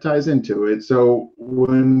of ties into it. So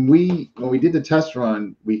when we did the test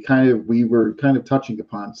run, we were kind of touching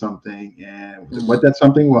upon something, and what that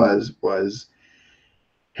something was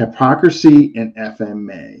hypocrisy in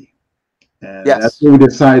FMA. And that's what we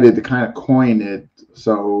decided to kind of coin it.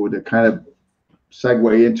 So to kind of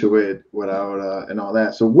segue into it without and all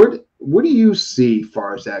that. So what do you see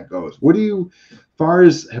far as that goes? What do you, far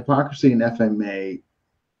as hypocrisy in FMA,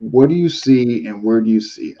 what do you see and where do you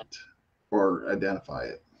see it or identify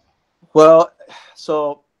it? Well,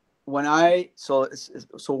 so when I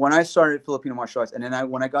when I started Filipino martial arts, and then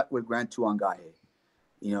when I got with Grand Tuangaye,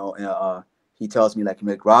 he tells me like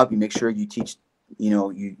Rob, you make sure you teach,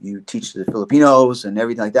 you teach the Filipinos and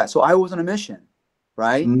everything like that. So I was on a mission,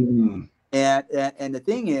 right? Mm. And the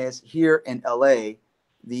thing is, here in LA,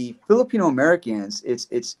 the Filipino Americans,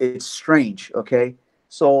 it's strange, okay?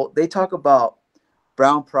 So they talk about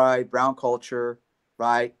brown pride, brown culture,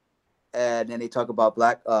 right? And then they talk about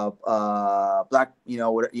black, all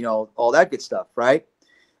that good stuff, right?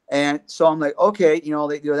 And so I'm like, okay,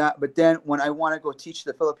 they do that. But then when I want to go teach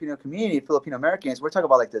the Filipino community, Filipino Americans, we're talking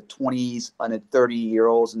about like the 20s and the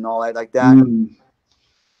 30-year-olds and all that like that. Mm.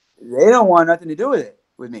 They don't want nothing to do with it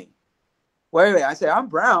with me. Wait, I say I'm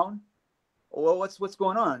brown. Well, what's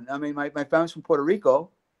going on? I mean, my family's from Puerto Rico.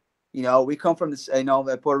 We come from this. I know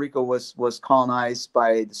that Puerto Rico was colonized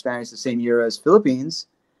by the Spanish the same year as Philippines.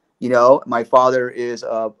 My father is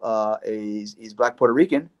he's Black Puerto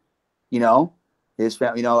Rican. His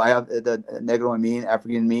family. I have the Negro in me,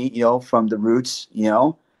 African in me. From the roots.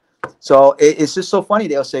 So it's just so funny.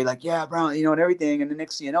 They'll say like, yeah, brown, and everything, and the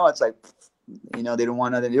next thing you know, it's like, they don't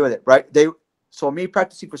want nothing to do with it, right? So me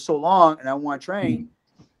practicing for so long, and I want to train,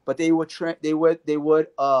 but they would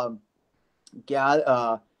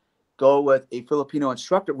go with a Filipino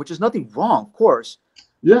instructor, which is nothing wrong, of course.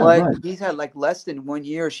 Yeah, but right. he's had like less than 1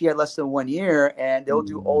 year. She had less than 1 year, and they'll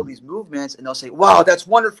do all these movements, and they'll say, "Wow, that's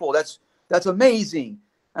wonderful. That's amazing."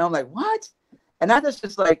 And I'm like, "What?" And that's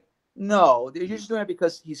just like, no, they're just doing it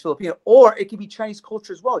because he's Filipino, or it could be Chinese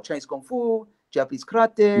culture as well. Chinese kung fu, Japanese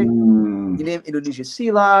karate, Indonesian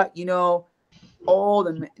silat, all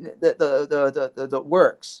the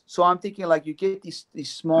works. So I'm thinking like you get these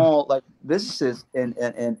small like businesses in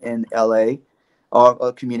LA or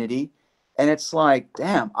a community, and it's like,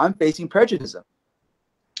 damn, I'm facing prejudice.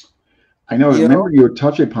 I know. Remember you were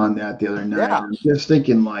touching upon that the other night. Yeah. I'm just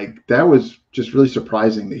thinking like that was just really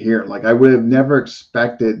surprising to hear. Like I would have never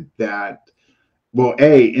expected that. Well,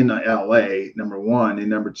 in LA, number one, and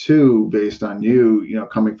number two, based on you,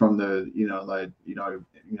 coming from the,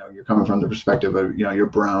 you're coming from the perspective of, you're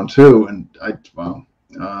brown too, and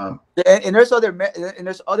and there's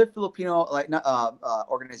other Filipino like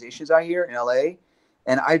organizations out here in LA,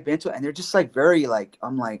 and I've been to, and they're just like very like,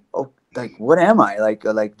 I'm like, oh, like what am I like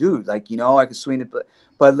dude, like I could swing it,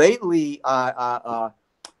 but lately I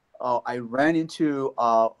ran into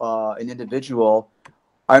an individual.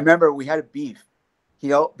 I remember we had a beef.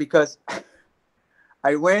 Because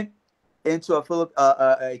I went into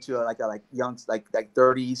like young, like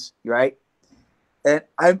 30s, right? And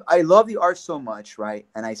I love the art so much, right?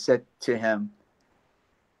 And I said to him,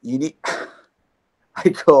 I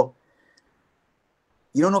go,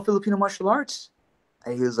 you don't know Filipino martial arts?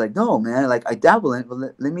 And he was like, no, man, like I dabble in it,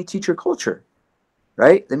 but let me teach your culture,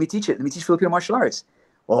 right? Let me teach it. Let me teach Filipino martial arts.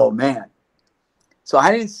 Oh man. So I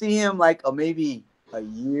didn't see him like maybe a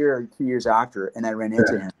year or 2 years after, and I ran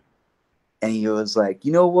into him, and he was like,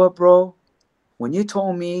 you know what, bro? When you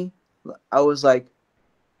told me, I was like,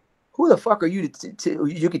 who the fuck are you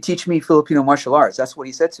you could teach me Filipino martial arts? That's what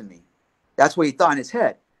he said to me. That's what he thought in his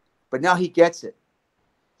head. But now he gets it.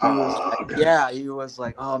 He was like, yeah, he was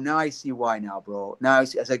like, oh, now I see why now, bro. Now I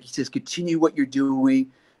see. I was like, he says, continue what you're doing,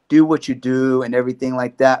 do what you do, and everything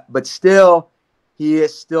like that. But still, he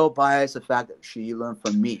is still biased the fact that she learned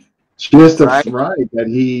from me. Just right that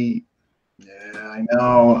he, yeah, I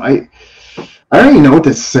know. I don't even know what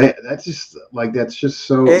to say. That's just like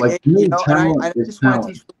so like talent. I just want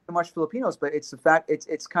to teach so much Filipinos, but it's the fact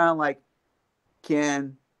it's kind of like,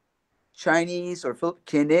 can Chinese or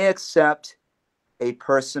can they accept a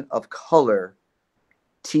person of color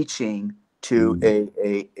teaching to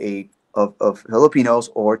of Filipinos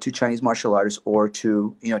or to Chinese martial artists or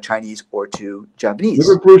to Chinese or to Japanese?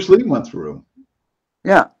 Look what Bruce Lee went through.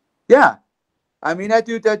 Yeah. I mean, that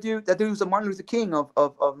dude was the Martin Luther King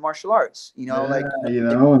of martial arts. I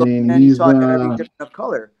mean, he's taught every different of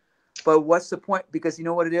color. But what's the point? Because you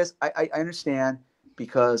know what it is? I understand,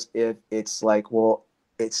 because if it's like, well,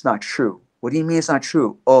 it's not true. What do you mean it's not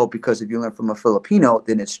true? Oh, because if you learn from a Filipino,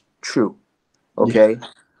 then it's true. Okay.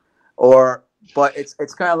 Yeah. But it's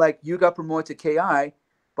kind of like you got promoted to KI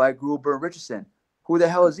by Gruber Richardson. Who the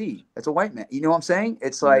hell is he? It's a white man. You know what I'm saying?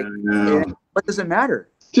 It's like, what does it matter?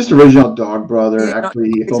 Just original Dog Brother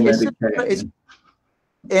actually implemented KI.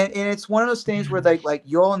 And it's one of those things where like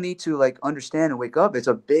you all need to like understand and wake up. It's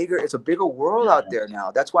a bigger world out there now.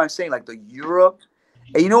 That's why I'm saying like the Europe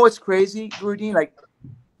And you know what's crazy, Gurdine? Like,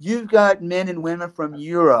 you've got men and women from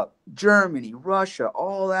Europe, Germany, Russia,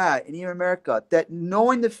 all that, and even America, that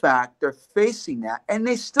knowing the fact they're facing that, and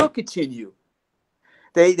they still continue.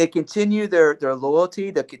 They continue their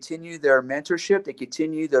loyalty, they continue their mentorship, they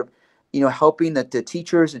continue their, helping the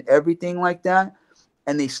teachers and everything like that,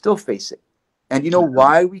 and they still face it. And you know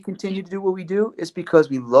why we continue to do what we do? It's because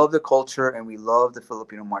we love the culture and we love the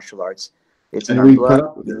Filipino martial arts. It's in our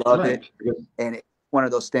blood. We love it, and it's one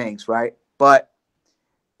of those things, right? But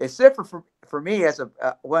it's different for me as a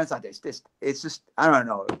well, it's not this. It's just, I don't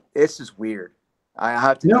know. It's just weird. I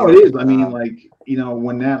have to. No, it is. I mean, like,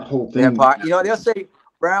 when that whole thing. They'll say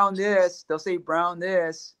brown this. They'll say brown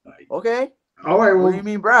this. Okay. All right. Well, what do you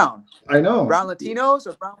mean brown? I know. Brown Latinos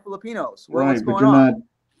or brown Filipinos? What's going on?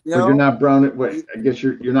 But you're not brown. Wait, I guess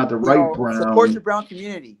you're not the right brown. Support the brown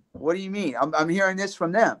community. What do you mean? I'm hearing this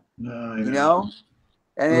from them. And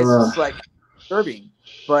it's just like disturbing.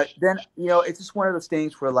 But then it's just one of those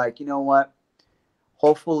things where, like, you know what?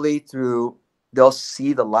 Hopefully they'll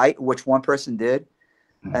see the light, which one person did,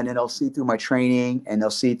 and then they'll see through my training, and they'll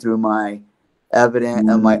see through my evidence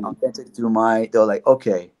and my authentic they're like,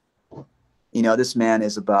 okay, this man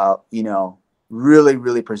is about really,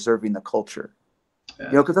 really preserving the culture.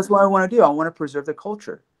 Because that's what I want to do. I want to preserve the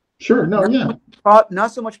culture. Sure. No,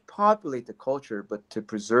 not so much populate the culture, but to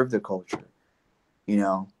preserve the culture.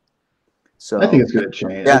 So I think it's going to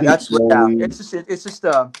change. Yeah, that's what. It's just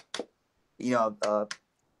and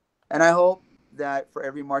I hope that for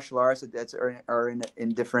every martial artist that's are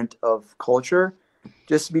in different of culture,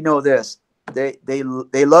 just know this: they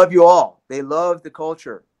love you all. They love the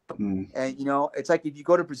culture, and it's like if you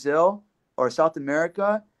go to Brazil or South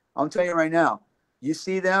America, I'm telling you right now. You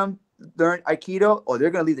see them learn Aikido, or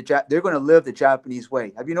they're going to live the Japanese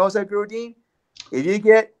way. Have you noticed that, Gurdine?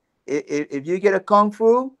 If you get a kung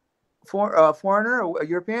fu foreigner or a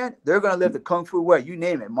European, they're going to live the kung fu way. You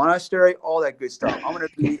name it, monastery, all that good stuff. I'm going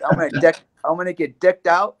to get decked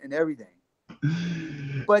out and everything.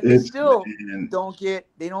 But they still don't get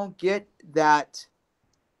that.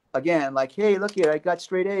 Again, like, hey, look here, I got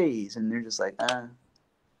straight A's, and they're just like,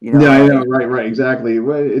 Yeah, I know, right, exactly.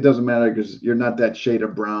 Well, it doesn't matter because you're not that shade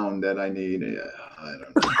of brown that I need. I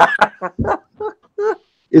don't know.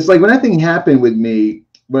 It's like when that thing happened with me,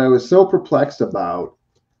 what I was so perplexed about.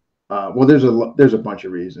 Well, there's a bunch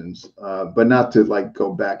of reasons, but not to like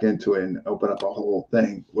go back into it and open up a whole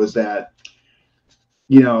thing. Was that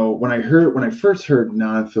when I first heard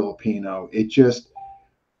non-Filipino, it just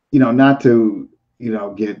not to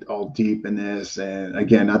get all deep in this, and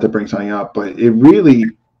again, not to bring something up, but it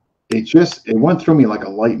went through me like a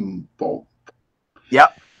lightning bolt.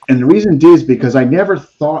 Yep. And the reason is because I never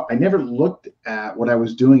looked at what I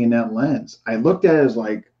was doing in that lens. I looked at it as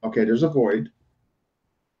like, okay, there's a void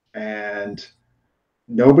and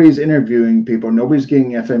nobody's interviewing people. Nobody's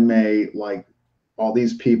getting FMA like all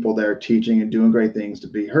these people that are teaching and doing great things to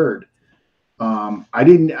be heard. I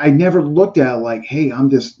never looked at it like, hey, I'm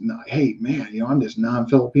just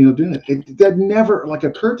non-Filipino doing it. That never like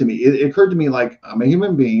occurred to me. It occurred to me like I'm a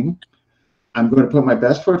human being. I'm going to put my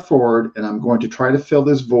best foot forward and I'm going to try to fill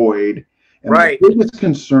this void. And my biggest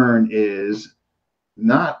concern is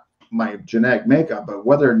not my genetic makeup, but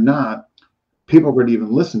whether or not people are going to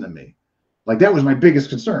even listen to me. Like that was my biggest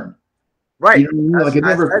concern. Right. Like it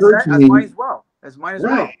never occurred to me. As mine as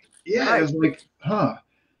well. Yeah. Right. It was like,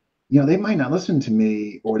 they might not listen to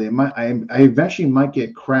me, or they might. I eventually might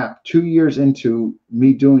get crap 2 years into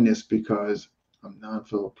me doing this because I'm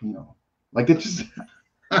non-Filipino. Like it's just.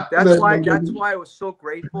 That's why I was so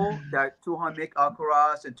grateful that Tuhan Mick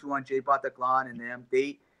Alcaraz and Tuhan J Bataclan and them,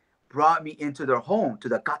 they brought me into their home to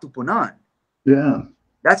the Katupunan. Yeah,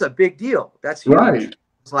 that's a big deal. That's huge. Right.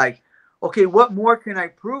 It's like, okay, what more can I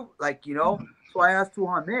prove? Like, So I asked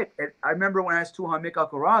Tuhan Mick, and I remember when I asked Tuhan Mick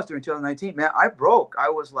Alcaraz during 2019, man, I broke. I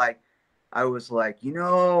was like, and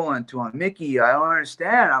Tuhan Mickey, I don't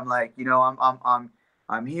understand. I'm like,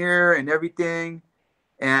 I'm here and everything.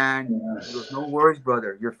 And he goes, no worries,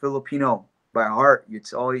 brother. You're Filipino by heart.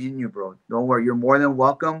 It's all in you, bro. Don't worry. You're more than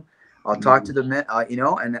welcome. I'll talk to the men,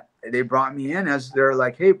 and they brought me in as they're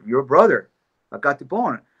like, hey, you're a brother. I got the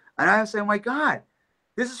bone. And I was saying, oh my God,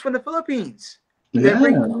 this is from the Philippines. They're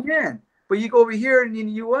bringing me in. But you go over here and in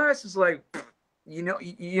the U.S., it's like, you know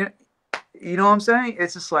what I'm saying?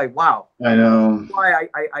 It's just like, wow. I know. That's why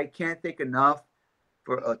I can't thank enough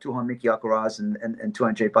for Tuhan Mickey Alcaraz and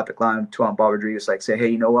Tuhan J Pataclan, Tuhan Bob Rodriguez, like say, hey,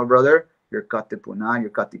 you know what, brother? You're Katipunan,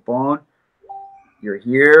 you're Katipon, you're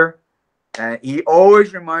here. And he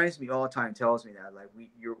always reminds me all the time, tells me that, like,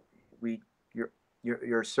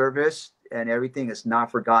 your service and everything is not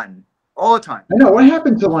forgotten all the time. I know. What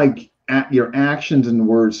happened to like your actions and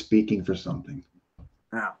words speaking for something.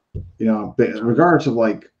 Yeah. You know, regardless of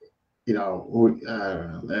like, you know,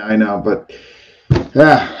 I know, but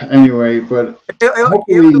yeah. Anyway, but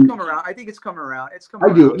hopefully, it'll come around. I think it's coming around. It's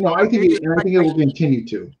coming I do. around. No, I think it, and I think it will continue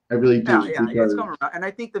to. I really do. Yeah, it's coming around. And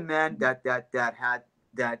I think the men that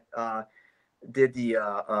did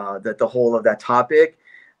the whole of that topic,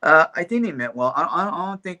 I think they meant well. I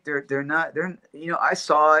don't think they're not. You know, I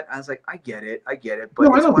saw it. I was like, I get it. But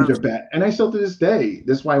No, I don't think they're bad, and I still to this day.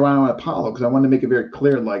 That's why I want to Apollo, because I want to make it very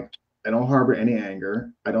clear. Like, I don't harbor any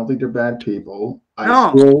anger. I don't think they're bad people.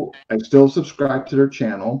 I still subscribe to their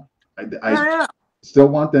channel. I still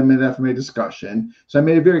want them in FMA discussion. So I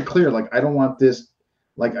made it very clear. Like, I don't want this.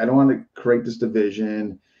 Like, I don't want to create this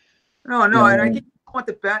division. No, and I think they want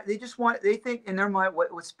the best. They think in their mind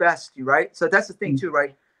what's best, right? So that's the thing too,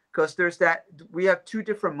 right? Because there's that we have two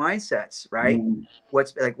different mindsets, right?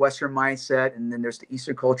 What's like Western mindset, and then there's the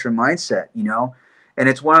Eastern culture mindset, you know. And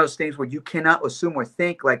it's one of those things where you cannot assume or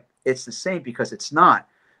think like it's the same, because it's not.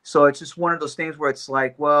 So it's just one of those things where it's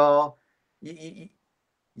like, well,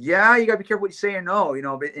 yeah, you gotta be careful what you say and no, you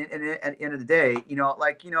know. But at the end of the day, you know,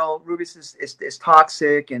 like, you know, Rubis is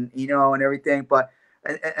toxic, and you know, and everything. But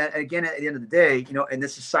and again, at the end of the day, you know, in the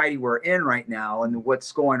society we're in right now and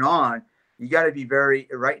what's going on, you got to be very.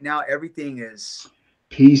 Right now, everything is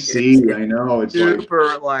PC. I know it's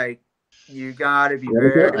super like you got to be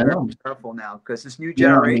very careful now, because this new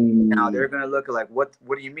generation now, they're gonna look at like what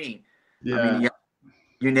do you mean? Yeah. I mean,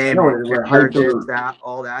 you name it, we're hyper, that,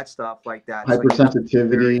 all that stuff like that.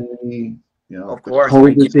 Hypersensitivity, you know, of course,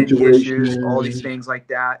 issues, all these things like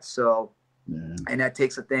that. So, and that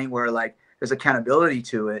takes a thing where like there's accountability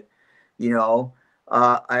to it, you know.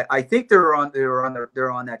 I think they're on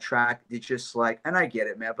that track. It's just like, and I get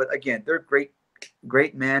it, man. But again, they're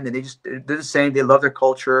great men, and they're the same. They love their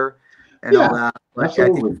culture and all that. Like, I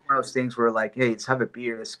think it's one of those things where like, hey, let's have a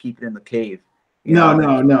beer, let's keep it in the cave. No,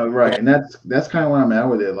 right, and that's kind of where I'm at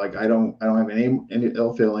with it. Like, I don't have any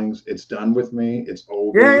ill feelings. It's done with me. It's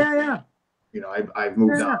over. Yeah. You know, I've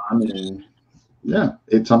moved on, and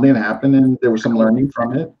it's something that happened, and there was some learning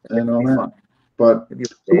from it and all that. But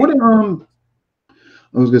so what I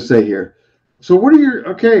was gonna say here. So what are your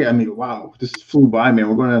I mean, wow, this flew by, man.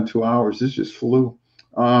 We're going on 2 hours. This just flew.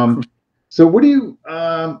 So what do you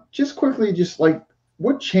just quickly, just like,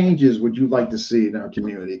 what changes would you like to see in our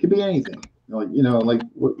community? It could be anything. Like, you know, like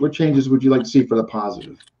what changes would you like to see for the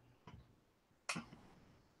positive?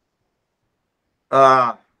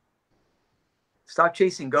 Stop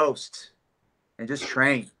chasing ghosts and just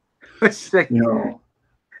train. You know,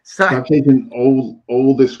 stop chasing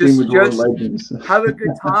old Excremador legends. Have a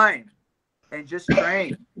good time and just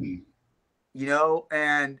train. You know,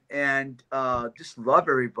 and just love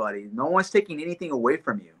everybody. No one's taking anything away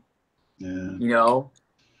from you. Yeah. You know,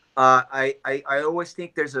 I always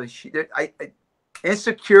think there's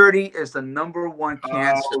insecurity is the #1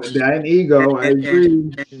 cancer. That ego, I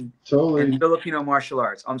agree. Totally. In Filipino martial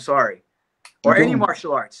arts. I'm sorry, or any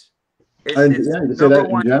martial arts. It's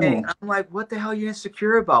 #1 thing. I'm like, what the hell are you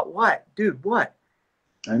insecure about? What, dude? What?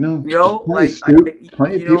 I know. You know, like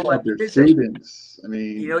plenty of people out there, students. I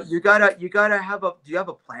mean, you know, you gotta have a. Do you have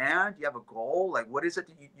a plan? Do you have a goal? Like, what is it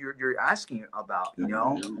that you're asking about? You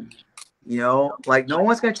know, like no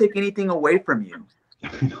one's gonna take anything away from you.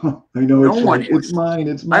 I know. No one. It's mine.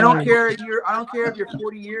 It's mine. I don't care if you're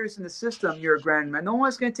 40 years in the system. You're a grandman. No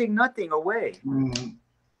one's gonna take nothing away.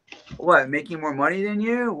 What? Making more money than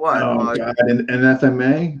you? What? Oh God! And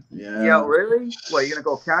FMA? Yeah. Yeah. Really? What? You're gonna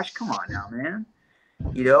go cash? Come on now, man.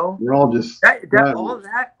 You know, we're all just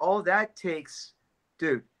all that takes,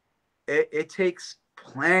 dude. It takes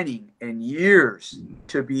planning and years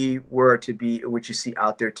to be what you see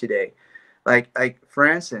out there today. Like for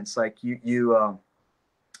instance, like you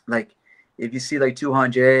like if you see like Tuhan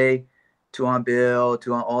J, Tuhan Bill,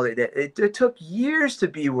 Tuhan all that, it took years to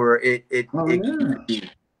be where it could be.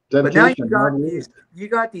 But now you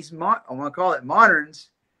got these I want to call it moderns,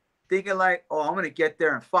 thinking like, oh, I'm gonna get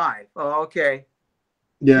there in 5. Oh, okay.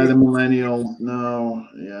 Yeah, the millennials. No,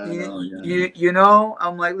 you know,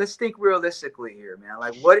 I'm like, let's think realistically here, man.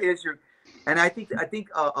 Like, what is your? And I think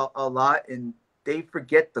a lot, and they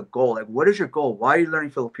forget the goal. Like, what is your goal? Why are you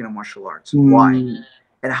learning Filipino martial arts? Why?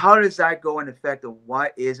 And how does that go in effect of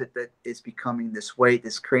why is it that it's becoming this way?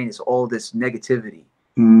 This creating all this negativity.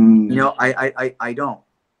 You know, I don't.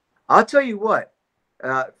 I'll tell you what.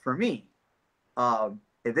 For me,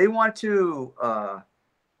 if they want to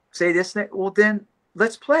say this, well then.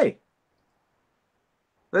 Let's play.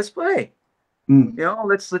 You know,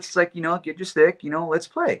 let's like, you know, get your stick, you know, let's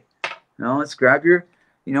play. You know, let's grab your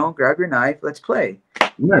knife, let's play.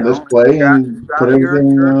 Yeah, let's play and put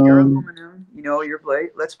everything. Your aluminum, your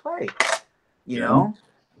plate. Let's play. And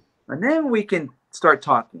then we can start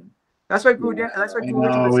talking. That's why Guru. That's why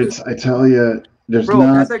Guru Richard. I tell you, there's bro.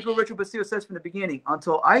 not. That's like Guru Richard Basile says from the beginning.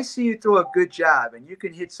 Until I see you throw a good jab and you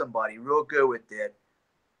can hit somebody real good with it.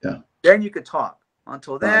 Yeah. Then you can talk.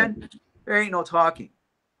 Until then, there ain't no talking.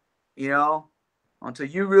 Until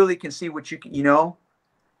you really can see what you can.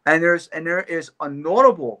 And there is a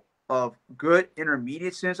notable of good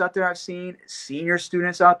intermediate students out there I've seen, senior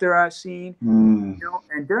students out there I've seen,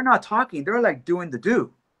 and they're not talking. They're like doing the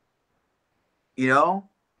do.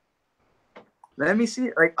 Let me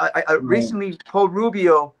see. Like I recently, Paul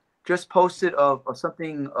Rubio just posted of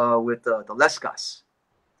something with the Lescas.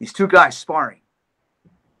 These two guys sparring.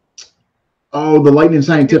 Oh, the Lightning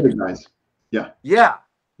Scientific guys. Yeah. Yeah.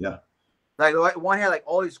 Yeah. Like one had like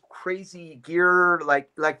all these crazy gear, like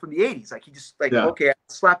from the 80s. Like he just okay, I'll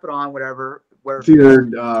slap it on, whatever. It's either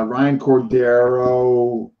Ryan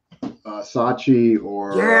Cordero, Sachi,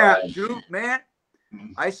 or dude, man.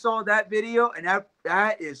 I saw that video, and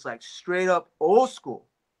that is like straight up old school.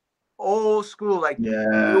 Like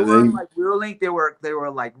like real link. They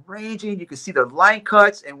were like ranging. You could see the line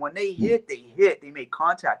cuts, and when they hit, they made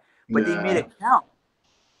contact, but they made it count.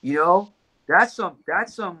 That's some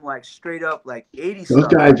like straight up like 80s Those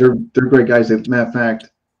stuff. guys they're great guys. As a matter of fact,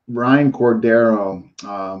 Ryan Cordero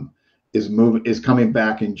is coming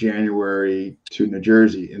back in January to New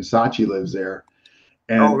Jersey, and Sachi lives there.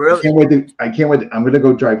 And really? I can't wait. I'm gonna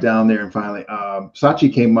go drive down there and finally.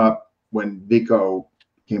 Sachi came up when Vico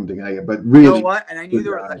came to Connecticut, but really, you know what? And I knew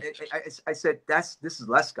there were. I said this is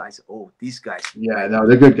less guys. Oh, these guys. Yeah, no,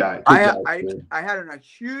 they're good guys. I had a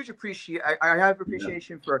huge appreciation. I have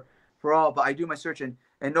appreciation for all, but I do my search and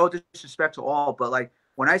no disrespect to all, but like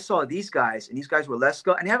when I saw these guys and these guys were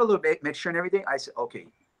Lesko and they have a little mixture and everything, I said, okay,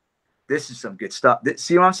 this is some good stuff.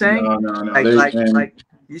 See what I'm saying? No. Like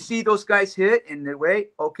you see those guys hit in the way,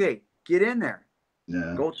 okay, get in there.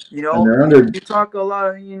 Yeah. Go, you talk a lot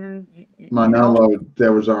of Mandala,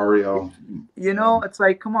 there was Ario. It's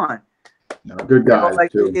like, come on. No, good guys.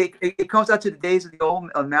 Like too. It comes out to the days of the old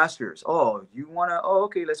masters. Oh, you wanna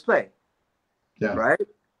okay, let's play. Yeah. Right?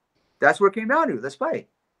 That's where it came down to. Let's play.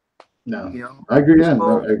 No. I agree. I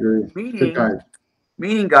agree.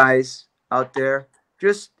 Meaning guys out there,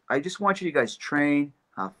 I just want you guys train,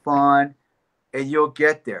 have fun, and you'll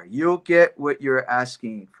get there. You'll get what you're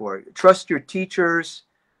asking for. Trust your teachers,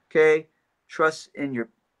 okay? Trust in your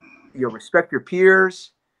respect your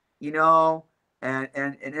peers, and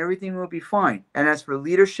everything will be fine. And as for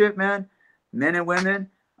leadership, man, men and women,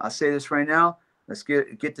 I'll say this right now. Let's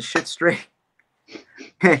get the shit straight.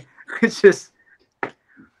 Hey, it's just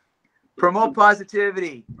promote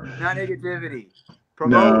positivity, not negativity.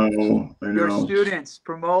 Promote your students.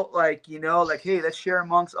 Promote like, hey, let's share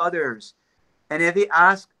amongst others. And if they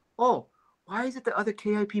ask, oh, why is it the other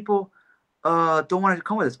KI people don't want to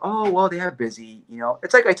come with us? Oh, well, they are busy.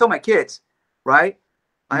 It's like I tell my kids, right?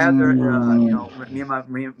 I have their,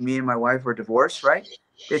 me and my wife are divorced, right?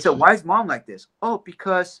 They said, why is mom like this? Oh,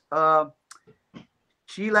 because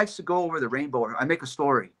she likes to go over the rainbow. I make a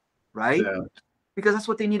story, right? Yeah. Because that's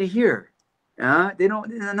what they need to hear. They don't,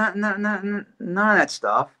 none of that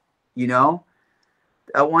stuff,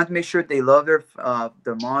 I want to make sure they love their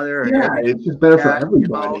mother. Yeah, it's just better for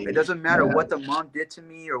everybody. It doesn't matter what the mom did to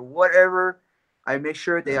me or whatever. I make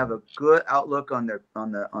sure they have a good outlook on the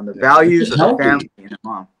values of the family and the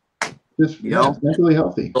mom. Just mentally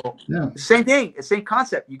healthy. So, same thing. It's same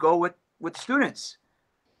concept. You go with students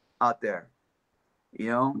out there.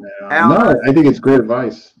 I think it's great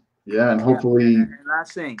advice. Yeah, and hopefully. And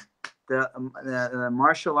last thing, the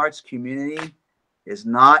martial arts community is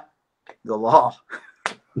not the law.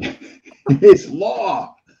 It's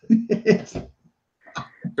law.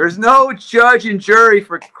 There's no judge and jury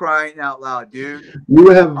for crying out loud, dude.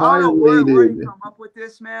 You have violated. Where you come up with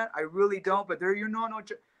this, man? I really don't. But you're no.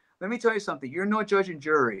 Let me tell you something. You're no judge and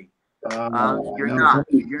jury. You're not.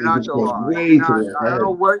 You're not the law. I don't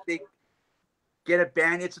know what they get a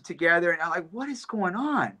bandits together and I'm like, what is going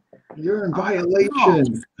on? You're in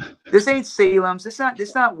violation. No. This ain't Salem's. This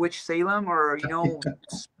not witch Salem or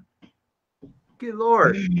good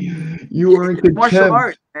Lord. You are in contempt. Martial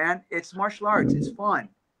arts, man. It's martial arts. It's fun.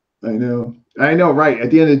 I know, right? At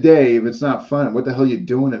the end of the day, if it's not fun, what the hell are you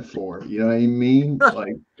doing it for? You know what I mean?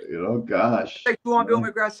 Like, gosh. Like Juan Bill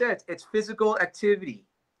McGrath said, it's physical activity.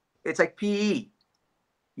 It's like PE.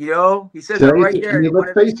 He says it right there.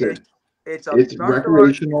 Let's face it. It's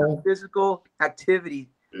recreational physical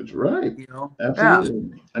activity. It's right.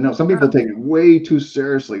 Absolutely. Yeah. I know some people take it way too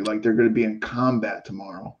seriously, like they're going to be in combat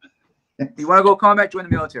tomorrow. You want to go combat? Join the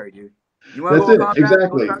military, dude. You want to go combat?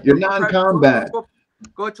 Exactly. You're non-combat.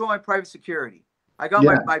 Go join my private security. I got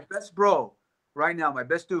my best bro right now. My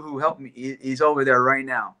best dude who helped me. He's over there right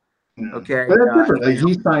now. Okay. But that's different. Like,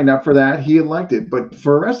 he signed up for that. He elected. But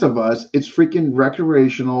for the rest of us, it's freaking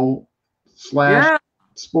recreational /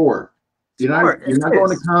 sport. You're not going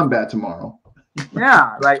to combat tomorrow.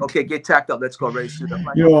 Yeah. Like, okay, get tacked up. Let's go. Ready to shoot up.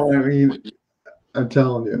 Like, you know what I mean? I'm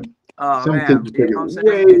telling you. Oh, some man. kids take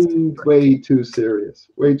it way too serious.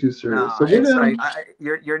 Way too serious. No, So it's like,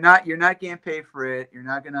 you're not getting paid for it. You're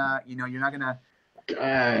not gonna, you're not gonna.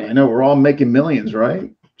 I know we're all making millions,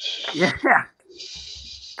 right? Yeah.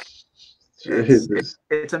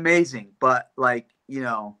 It's amazing, but like,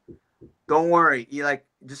 don't worry. You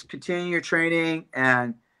just continue your training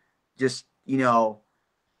and just,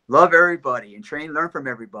 love everybody and learn from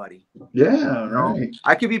everybody. Yeah, right.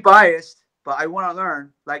 I could be biased, but I want to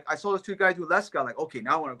learn. Like, I saw those two guys do Leska. Like, okay,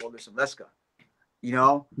 now I want to go do some Leska. Yeah,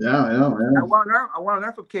 I know, man. I want to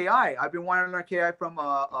learn from KI. I've been wanting to learn KI from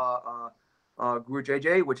Guru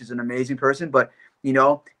JJ, which is an amazing person. But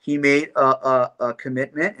he made a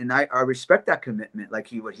commitment, and I respect that commitment. Like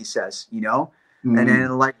what he says, and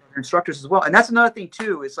then like instructors as well. And that's another thing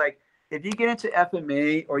too. It's like, if you get into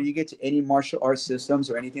FMA or you get to any martial arts systems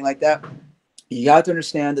or anything like that, you have to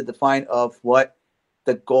understand the define of what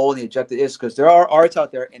the goal and the objective is, because there are arts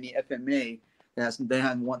out there in the FMA that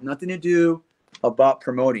want nothing to do about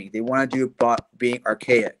promoting. They want to do about being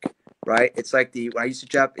archaic, right? It's like when I used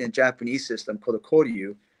to in Japanese system called the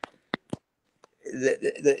Koryu.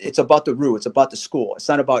 It's about the root. It's about the school. It's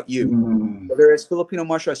not about you. But there is Filipino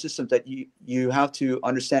martial arts systems that you have to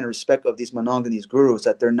understand and respect of these Manong and these gurus,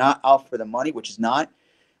 that they're not out for the money, which is not,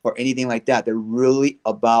 or anything like that. They're really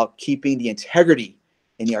about keeping the integrity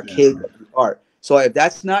and the archaic of the art. So if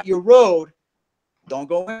that's not your road, don't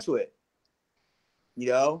go into it.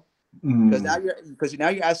 Because now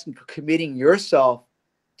you're asking, committing yourself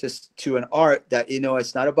to an art that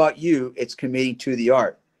it's not about you. It's committing to the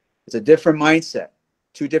art. It's a different mindset,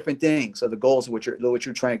 two different things. Are the goals which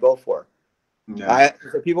you're trying to go for. Yeah.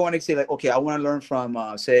 So people want to say like, okay, I want to learn from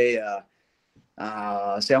say I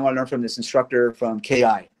want to learn from this instructor from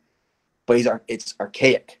KI, but it's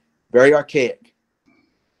archaic, very archaic.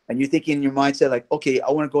 And you're thinking in your mindset like, okay,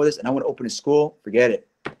 I want to go this and I want to open a school. Forget it.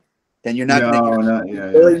 Then you're not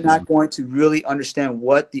not going to really understand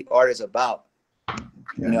what the art is about.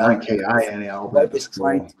 Not KI,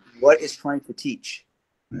 what is trying to teach.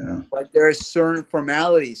 Yeah. But there are certain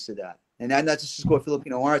formalities to that. And that's not just go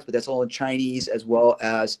Filipino arts, but that's all in Chinese as well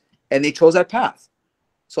as, and they chose that path.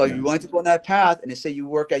 So if you want to go on that path and they say you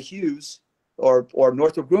work at Hughes or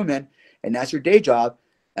Northrop Grumman, and that's your day job,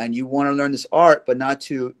 and you want to learn this art, but not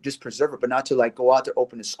to just preserve it, but not to like go out there,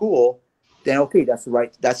 open a school, then okay, that's the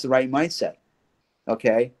right mindset.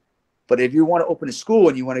 Okay. But if you want to open a school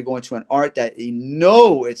and you want to go into an art that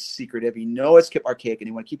it's secretive, it's kept archaic, and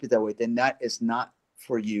you want to keep it that way, then that is not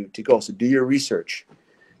for you to go. So do your research.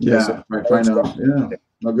 Yeah, find out. Yeah,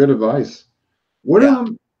 no, good advice. What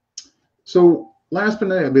so last but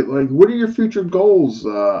not least, like, what are your future goals?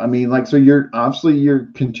 I mean, like, so you're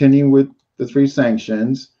continuing with the 3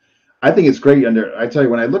 sanctions. I think it's great. I tell you,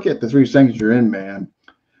 when I look at the 3 sanctions you're in, man,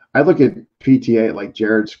 I look at PTA, like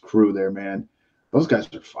Jared's crew there, man. Those guys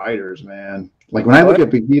are fighters, man. Like when I look at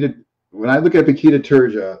Bikita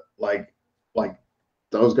Turja, like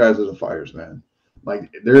those guys are the fighters, man.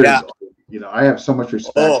 Like there's, I have so much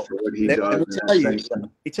respect for what he does. Let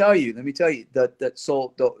me tell you.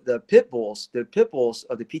 The pit bulls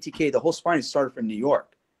of the PTK, the whole sparring started from New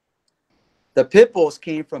York. The pit bulls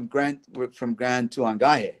came from Grand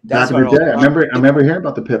Tuangaje. That's right. I remember hearing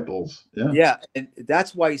about the pit bulls. Yeah. Yeah, and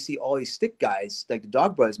that's why you see all these stick guys like the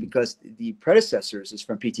Dog Brothers, because the predecessors is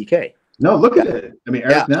from PTK. No, look at it. I mean,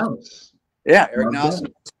 Eric Nels. Yeah, Eric Nels,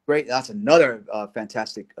 great. That's another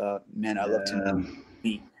fantastic man I love to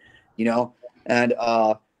meet. And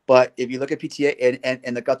but if you look at PTA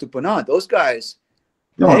and the Katupunan, those guys.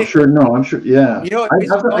 No, I'm sure. Yeah. I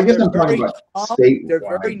guess I'm talking about state. They're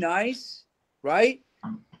very nice, right?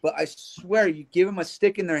 But I swear, you give them a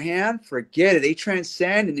stick in their hand, forget it. They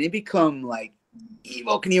transcend and they become like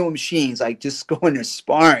evil Knievel machines. Like just go in there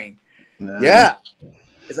sparring. No. Yeah.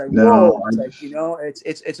 It's like whoa. It's like,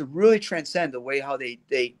 it's a really transcend the way how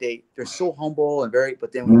they're so humble and very.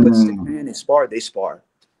 But then when you put stick in their hand, they spar.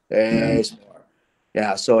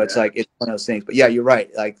 Yeah. So it's like it's one of those things. But yeah, you're right.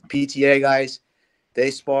 Like PTA guys. They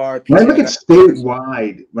spar. When I look at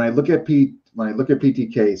statewide, when I look at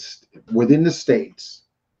PTK within the states,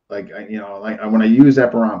 like when I use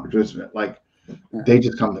that barometer, like they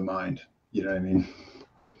just come to mind. You know what I mean?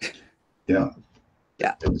 Yeah.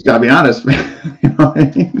 It's gotta be honest, man. You know what I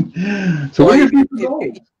mean? So what are your future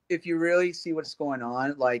goals? if you really see what's going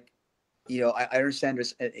on, like, I understand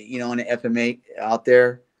there's, on the FMA out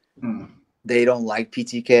there, they don't like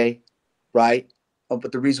PTK, right?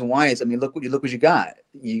 But the reason why is, I mean, look what you got.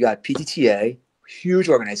 You got PTTA, huge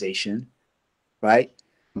organization, right?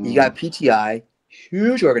 You got PTI,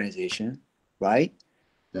 huge organization, right?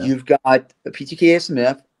 Yeah. You've got the PTK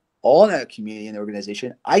SMF, all that community and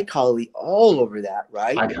organization. iColly, all over that,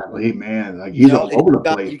 right? iColly, man, like he's all over the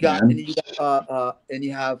place, man. And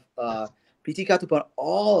you have PT Katupon,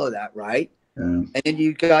 all of that, right? Yeah. And then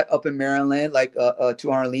you got up in Maryland, like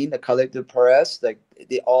to Arlene, the Collective Perez, like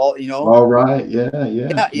they all, All right,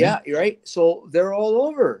 yeah, right. So they're all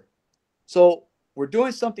over. So we're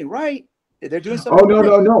doing something right. They're doing Oh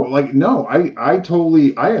something. no, like no, I totally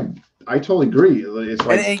agree. It's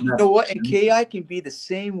like, and you know what? And KI can be the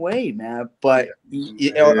same way, man. But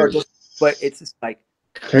but it's just like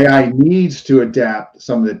KI needs to adapt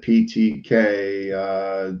some of the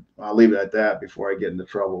PTK. I'll leave it at that before I get into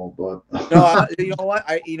trouble. But no, you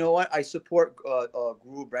know what? I support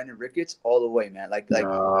Guru Brandon Ricketts all the way, man. Like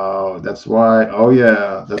oh, that's why. Oh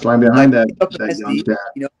yeah, that's why I'm behind that young cat.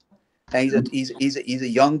 And he's a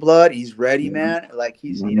young blood. He's ready, man. Like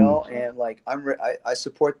he's and like I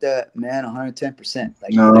support that man 110%.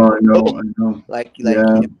 Like no, I know. Like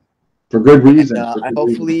for good reason. I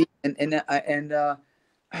hopefully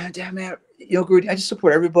damn man, Guru, I just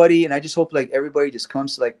support everybody, and I just hope like everybody just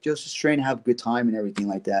comes to like just train and have a good time and everything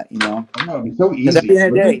like that. I know, it's so easy. At the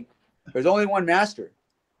end of the day, there's only one master.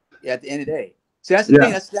 Yeah, at the end of the day. See, that's the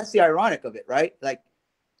thing. That's the ironic of it, right? Like.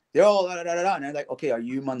 They're all and they're like, okay, are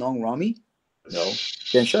you Manong Rami? No.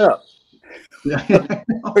 Then shut up. It's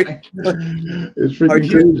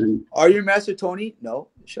freaking crazy. Are you Master Tony? No.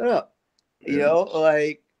 Shut up.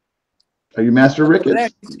 Like. Are you Master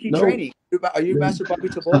Ricketts? Keep training. Are you Master Bobby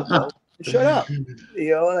Tabor? No. Shut up.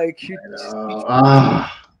 Like.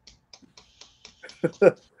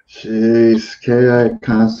 Jeez, KI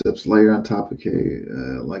concepts layer on top of K,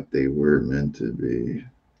 like they were meant to be.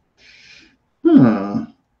 Huh.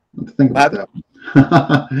 Think about that.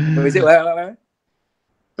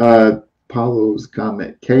 Paulo's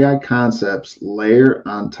comment: KI concepts layer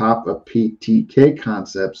on top of PTK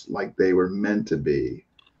concepts like they were meant to be.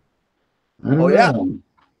 I don't know. Yeah.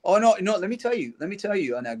 Oh no. Let me tell you on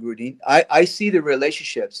that, Grudine. I see the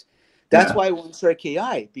relationships. That's why I want to start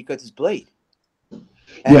KI, because it's Blade. And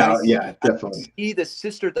definitely. I see the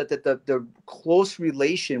sister, the close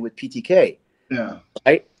relation with PTK. Yeah.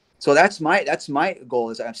 Right. So that's my goal.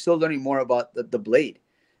 Is I'm still learning more about the Blade,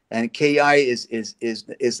 and KI is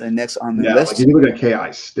the next on the list. Like if you look at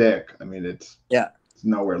KI stick, I mean it's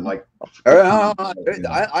nowhere like.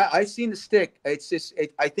 I seen the stick. It's just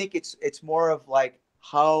I think it's more of like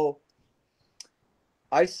how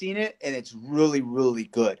I seen it, and it's really really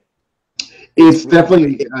good. It's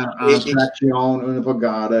definitely Traction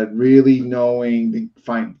Unipagata, really knowing to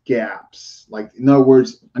find gaps. Like in other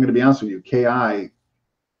words, I'm going to be honest with you, KI.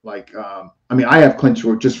 Like, I mean, I have clinch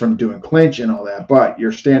work just from doing clinch and all that, but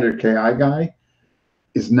your standard KI guy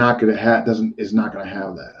is not going to have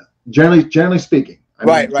that. Generally speaking,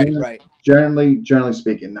 Right. Generally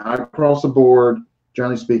speaking, not across the board.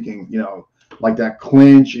 Generally speaking, like that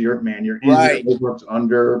clinch, you're easy to works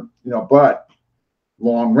under, but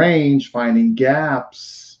long range, finding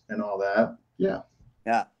gaps and all that. Yeah.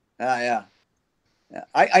 I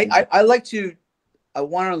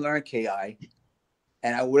want to learn KI.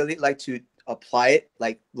 And I really like to apply it,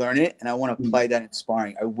 like learn it, and I want to apply that in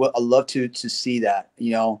sparring. I love to see that,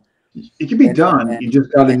 It can be done. You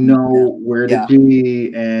just got to know where to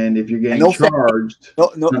be, and if you're getting charged.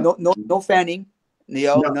 No fanning,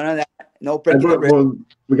 none of that. No breaking the wrist. Well,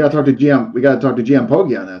 we got to talk to GM. We got to talk to GM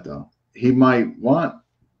Poggi on that, though. He might want,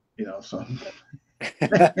 some.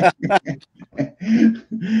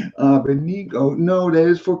 Benigo, no, that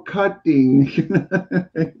is for cutting.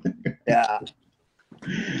 Yeah.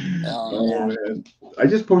 Oh man. I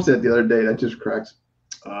just posted that the other day. That just cracks.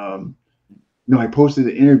 No, I posted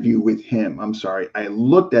an interview with him. I'm sorry. I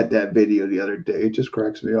looked at that video the other day. It just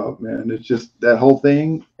cracks me up, man. It's just that whole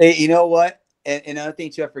thing. Hey, you know what? And another thing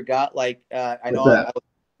too, I forgot. Like, I know I was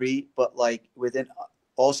free, but like within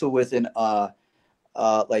like in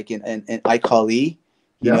iColly,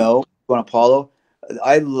 going Apollo.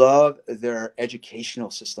 I love their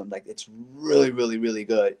educational system. Like it's really, really, really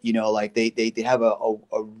good. Like they have a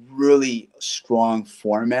really strong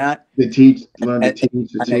format. They teach, and I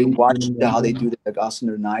watch how they do the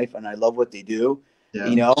Gossamer knife, and I love what they do.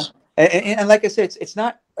 Yeah. And like I said, it's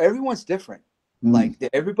not everyone's different. Like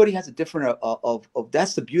everybody has a different of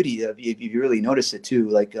that's the beauty of if you really notice it too.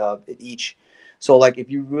 Like each. So like if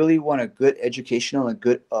you really want a good educational and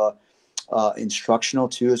good instructional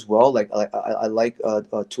too as well. Like I like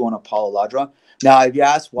Tuana Paulo Ladra. Now, if you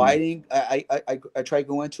ask why I try to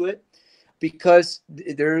go into it, because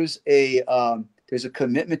there's a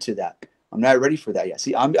commitment to that. I'm not ready for that yet.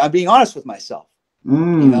 See, I'm being honest with myself. You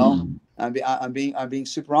know, I'm being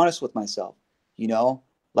super honest with myself. You know,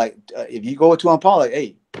 like if you go to Tuana Paulo, like,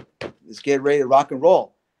 hey, let's get ready to rock and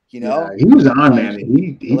roll. You know, he was on, man.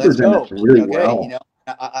 He presented really well. You know,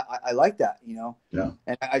 I like that. You know,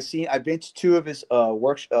 and I've been to 2 of his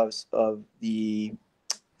workshops in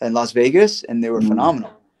Las Vegas, and they were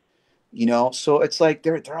phenomenal. You know, so it's like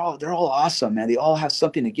they're all awesome, man. They all have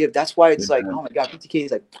something to give. That's why it's like, oh my God, PTK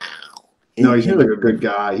is like. No, he's really a good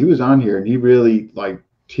guy. He was on here, and he really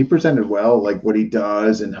he presented well, like what he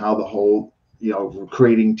does and how the whole, you know,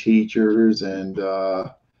 creating teachers and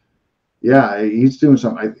yeah, he's doing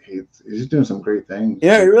he's doing some great things.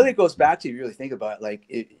 Yeah, it really goes back to, you really think about it, like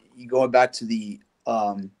you going back to the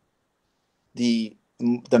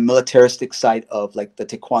militaristic side of like the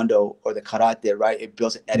taekwondo or the karate, right? It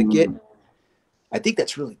builds an etiquette. I think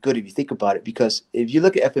that's really good if you think about it, because if you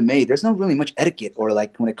look at FMA, there's not really much etiquette, or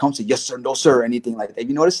like when it comes to yes sir, no sir, or anything like that. Have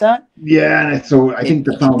you noticed that? Yeah, and so I think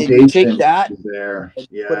the foundation take that is there.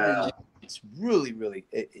 Yeah, it's really,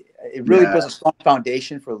 it really puts a strong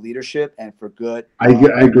foundation for leadership and for good. I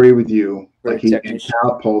agree with you. Like he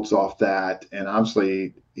catapults off that, and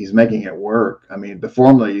obviously he's making it work. I mean, the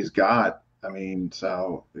formula he's got. I mean,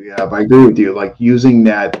 so yeah, but I agree with you. Like using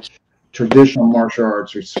that traditional martial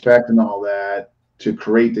arts, respect, and all that to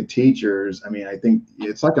create the teachers. I mean, I think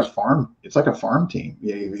it's like a farm. It's like a farm team.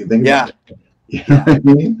 Yeah, you think about it. You know what I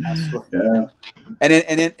mean? Absolutely. Yeah.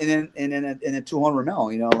 And then 200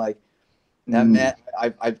 mil. You know, like that man.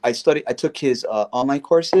 I took his online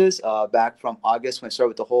courses back from August when I started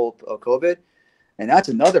with the whole COVID, and that's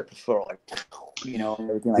another referral. Like, you know,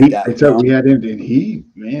 everything like that. So we had him,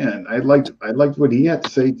 and I liked what he had to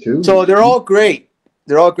say too. So they're all great.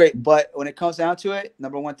 They're all great, but when it comes down to it,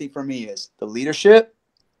 number one thing for me is the leadership,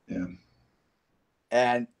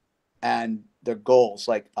 and their goals.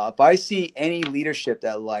 Like if I see any leadership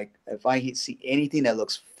that if I see anything that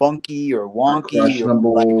looks funky or wonky or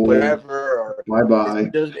like whatever, or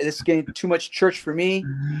it's getting too much church for me,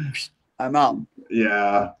 I'm out.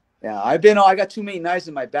 Yeah. Yeah, I got too many knives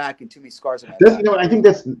in my back and too many scars in my back. You know, I think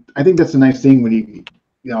that's a nice thing when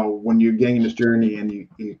when you're getting this journey and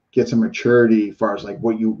you get some maturity as far as like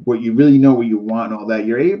what you really know what you want and all that,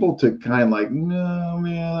 you're able to kind of like, no,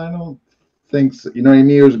 man, I don't think so. You know what I mean?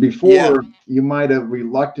 Years before, you might have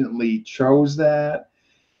reluctantly chose that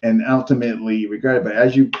and ultimately regret it. But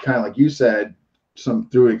as you kind of, like you said,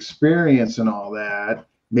 through experience and all that,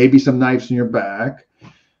 maybe some knives in your back,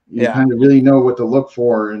 you kind of really know what to look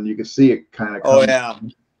for, and you can see it kind of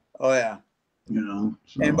come. Oh yeah. You know.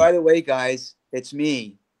 So. And by the way, guys, it's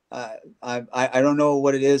me. I don't know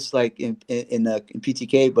what it is like in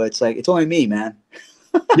PTK, but it's like it's only me, man.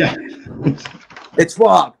 Yeah. It's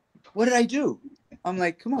wrong. What did I do? I'm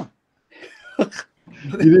like, come on.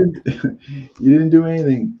 You didn't do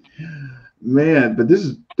anything, man. But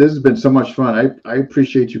this has been so much fun. I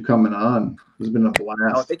appreciate you coming on. It's been a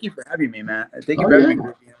blast. Oh, thank you for having me, man. Thank you for having me.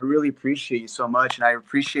 I really appreciate you so much, and I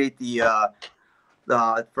appreciate the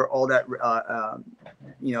for all that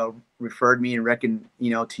referred me and reckoned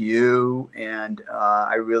to you, and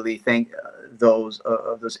I really thank those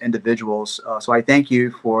individuals. So I thank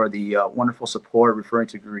you for the wonderful support referring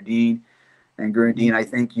to Guru Dean. And Guru Dean, I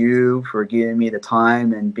thank you for giving me the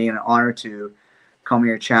time and being an honor to come on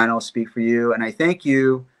your channel, speak for you. And I thank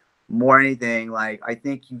you more than anything. Like I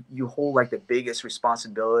think you hold like the biggest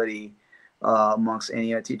responsibility amongst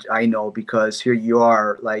any other teacher I know, because here you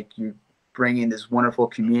are, like you bring in this wonderful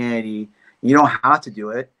community. You don't have to do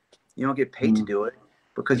it. You don't get paid to do it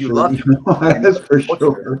because you love it. That's for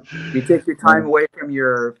sure. You take your time away from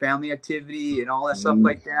your family activity and all that stuff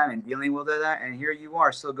like that and dealing with that. And here you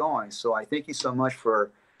are still going. So I thank you so much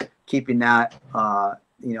for keeping that,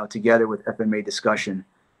 together with FMA Discussion.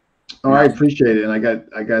 Oh, I appreciate it. And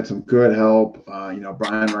I got some good help.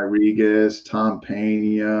 Brian Rodriguez, Tom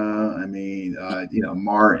Pena. I mean,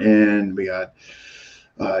 Martin. We got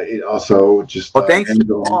it also just. Well, thanks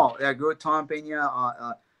to all. Yeah, good Tom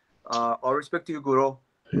Pena. All respect to you, Guru.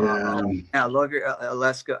 I love your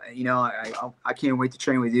Alaska. I can't wait to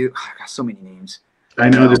train with you. I got so many names. I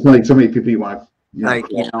know there's like so many people you want. I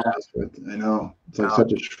know it's like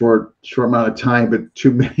such a short amount of time, but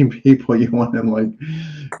too many people you want to like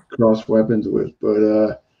cross weapons with.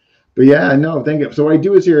 But yeah, no, thank you. So what I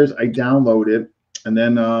do is I download it, and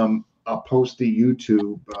then I'll post the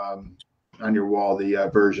YouTube on your wall, the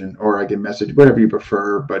version, or I can message, whatever you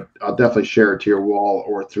prefer. But I'll definitely share it to your wall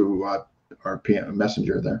or through our PM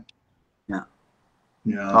messenger there.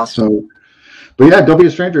 Yeah. Awesome. So, but yeah, don't be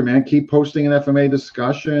a stranger, man. Keep posting an FMA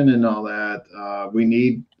discussion and all that. We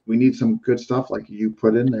need some good stuff like you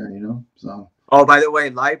put in there, you know. So. Oh, by the way,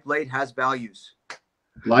 Live Blade has values.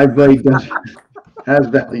 Live Blade has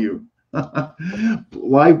value.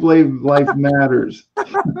 Live Blade life matters.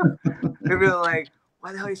 People are like,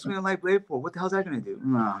 why the hell are you swinging Live Blade for? What the hell is that going to do?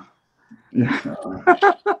 Yeah,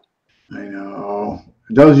 I know.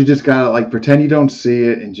 Those you just gotta like pretend you don't see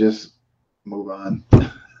it and just move on.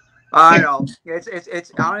 I know.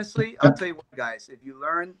 It's honestly, I'll tell you what, guys. If you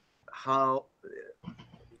learn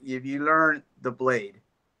the blade,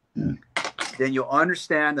 yeah. then you'll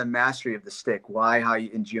understand the mastery of the stick. Why, how you,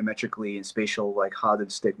 and geometrically and spatial, like how the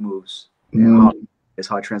stick moves, and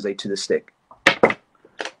how it translates to the stick.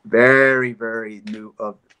 Very, very new.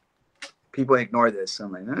 People ignore this.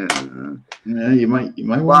 I'm like, yeah, you might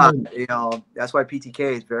want to. You know, that's why PTK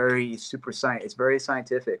is very super science. It's very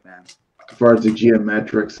scientific, man. As far as the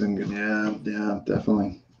geometrics and yeah,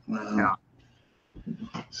 definitely. Wow.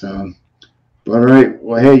 Yeah. So, but all right.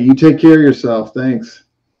 Well, hey, you take care of yourself. Thanks.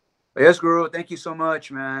 Yes, Guru. Thank you so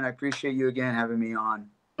much, man. I appreciate you again having me on.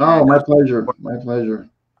 Oh, my pleasure. My pleasure.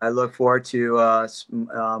 I look forward to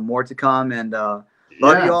more to come, and love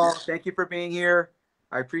you all. Thank you for being here.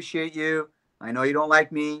 I appreciate you. I know you don't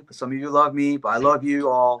like me, but some of you love me, but I love you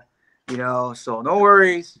all, you know, so no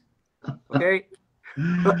worries. Okay.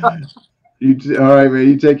 All right, man.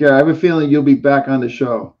 You take care. I have a feeling you'll be back on the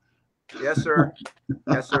show. Yes, sir.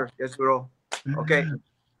 Yes, sir. Yes, girl. Okay.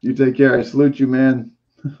 You take care. I salute you, man.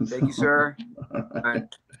 Thank you, sir. All right.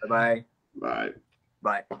 Bye-bye. Bye.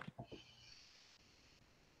 Bye.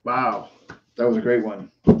 Wow. That was a great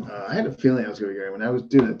one. I had a feeling I was going to get it. When I was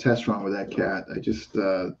doing a test run with that cat, I just,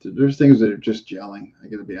 there's things that are just gelling. I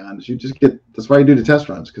got to be honest. That's why I do the test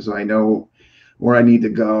runs, because I know where I need to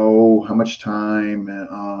go, how much time, and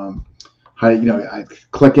how, you know, I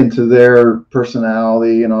click into their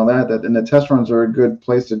personality and all that. And the test runs are a good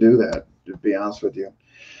place to do that, to be honest with you.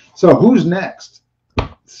 So who's next?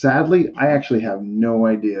 Sadly, I actually have no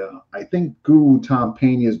idea. I think Guru Tom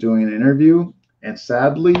Pena is doing an interview, and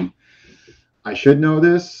sadly, I should know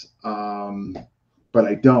this, but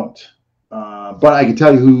I don't. But I can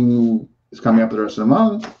tell you who is coming up the rest of the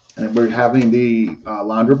month. And we're having the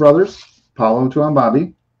Landra brothers, Paulo and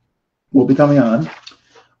Bobby, will be coming on.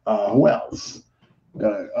 Who else?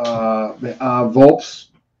 Volps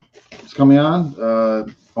is coming on.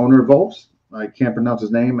 Owner of Volps. I can't pronounce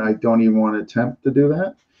his name. I don't even want to attempt to do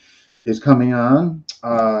that. Is coming on.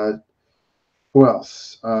 Who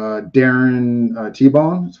else? Darren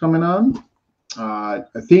T-Bone is coming on.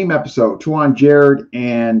 A theme episode, Tuan Jared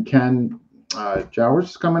and Ken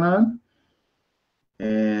Jowers is coming on.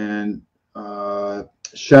 And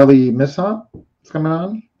Shelly Mishap is coming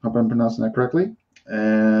on. Hope I'm pronouncing that correctly.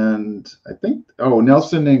 And I think,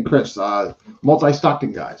 Nelson and Chris,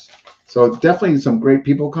 multi-Stockton guys. So definitely some great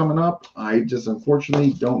people coming up. I just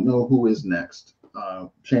unfortunately don't know who is next.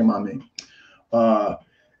 Shame on me.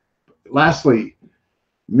 Lastly,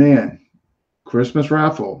 man, Christmas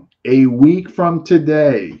raffle. A week from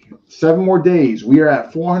today, 7 more days, we are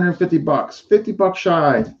at $450, $50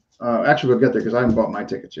 shy. Actually, we'll get there because I haven't bought my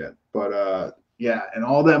tickets yet. But yeah, and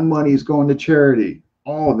all that money is going to charity.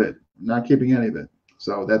 All of it. Not keeping any of it.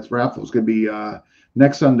 So that's raffle. It's going to be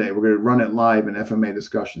next Sunday. We're going to run it live in FMA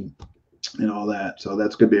Discussion and all that. So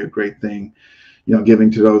that's going to be a great thing, you know,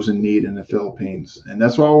 giving to those in need in the Philippines. And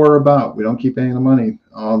that's all we're about. We don't keep any of the money,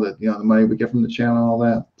 all the, you know, the money we get from the channel and all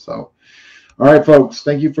that. So, all right, folks,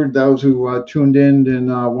 thank you for those who tuned in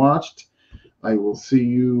and watched. I will see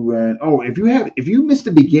you. And if you missed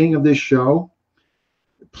the beginning of this show,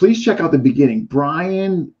 please check out the beginning.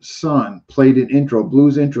 Brian's son played an intro,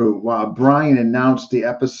 blues intro, while Brian announced the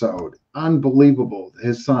episode. Unbelievable.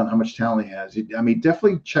 His son, how much talent he has. I mean,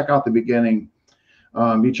 definitely check out the beginning.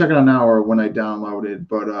 You check it out now or when I downloaded,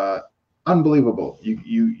 but unbelievable.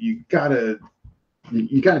 You gotta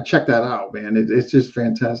check that out, man. It's just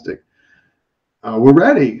fantastic. We're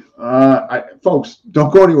ready. Folks,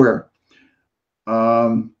 don't go anywhere.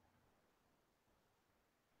 All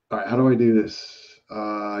right, how do I do this?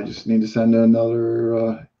 I just need to send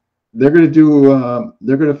another. They're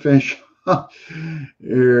gonna finish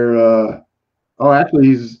here.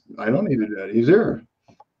 Actually, I don't need to do that. He's here.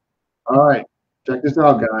 All right, check this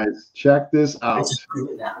out, guys. Check this out. Check this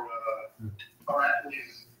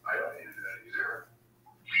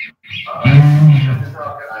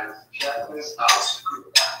out, guys. Check this out.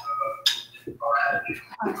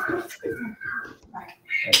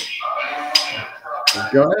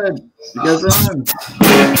 Go ahead. You guys are on.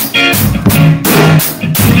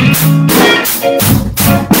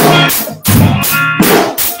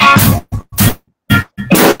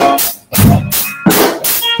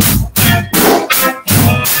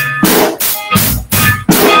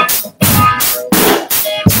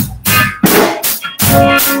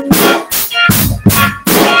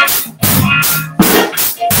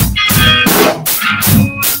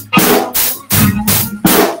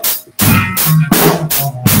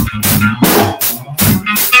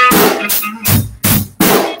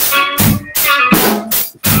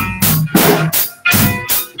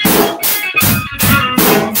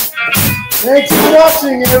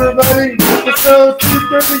 watching, everybody. Episode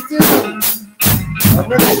 232. I'm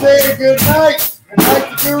going to say good night. Good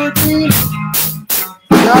night to Guru Dean.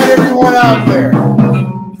 Good night, everyone out there.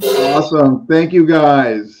 Awesome. Thank you,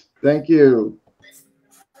 guys. Thank you.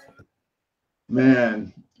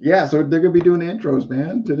 Man. Yeah, so they're going to be doing the intros,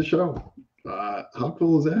 man, to the show. How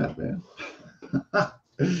cool is that, man?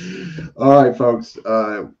 All right, folks.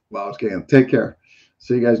 Well, okay. Take care.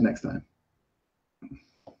 See you guys next time.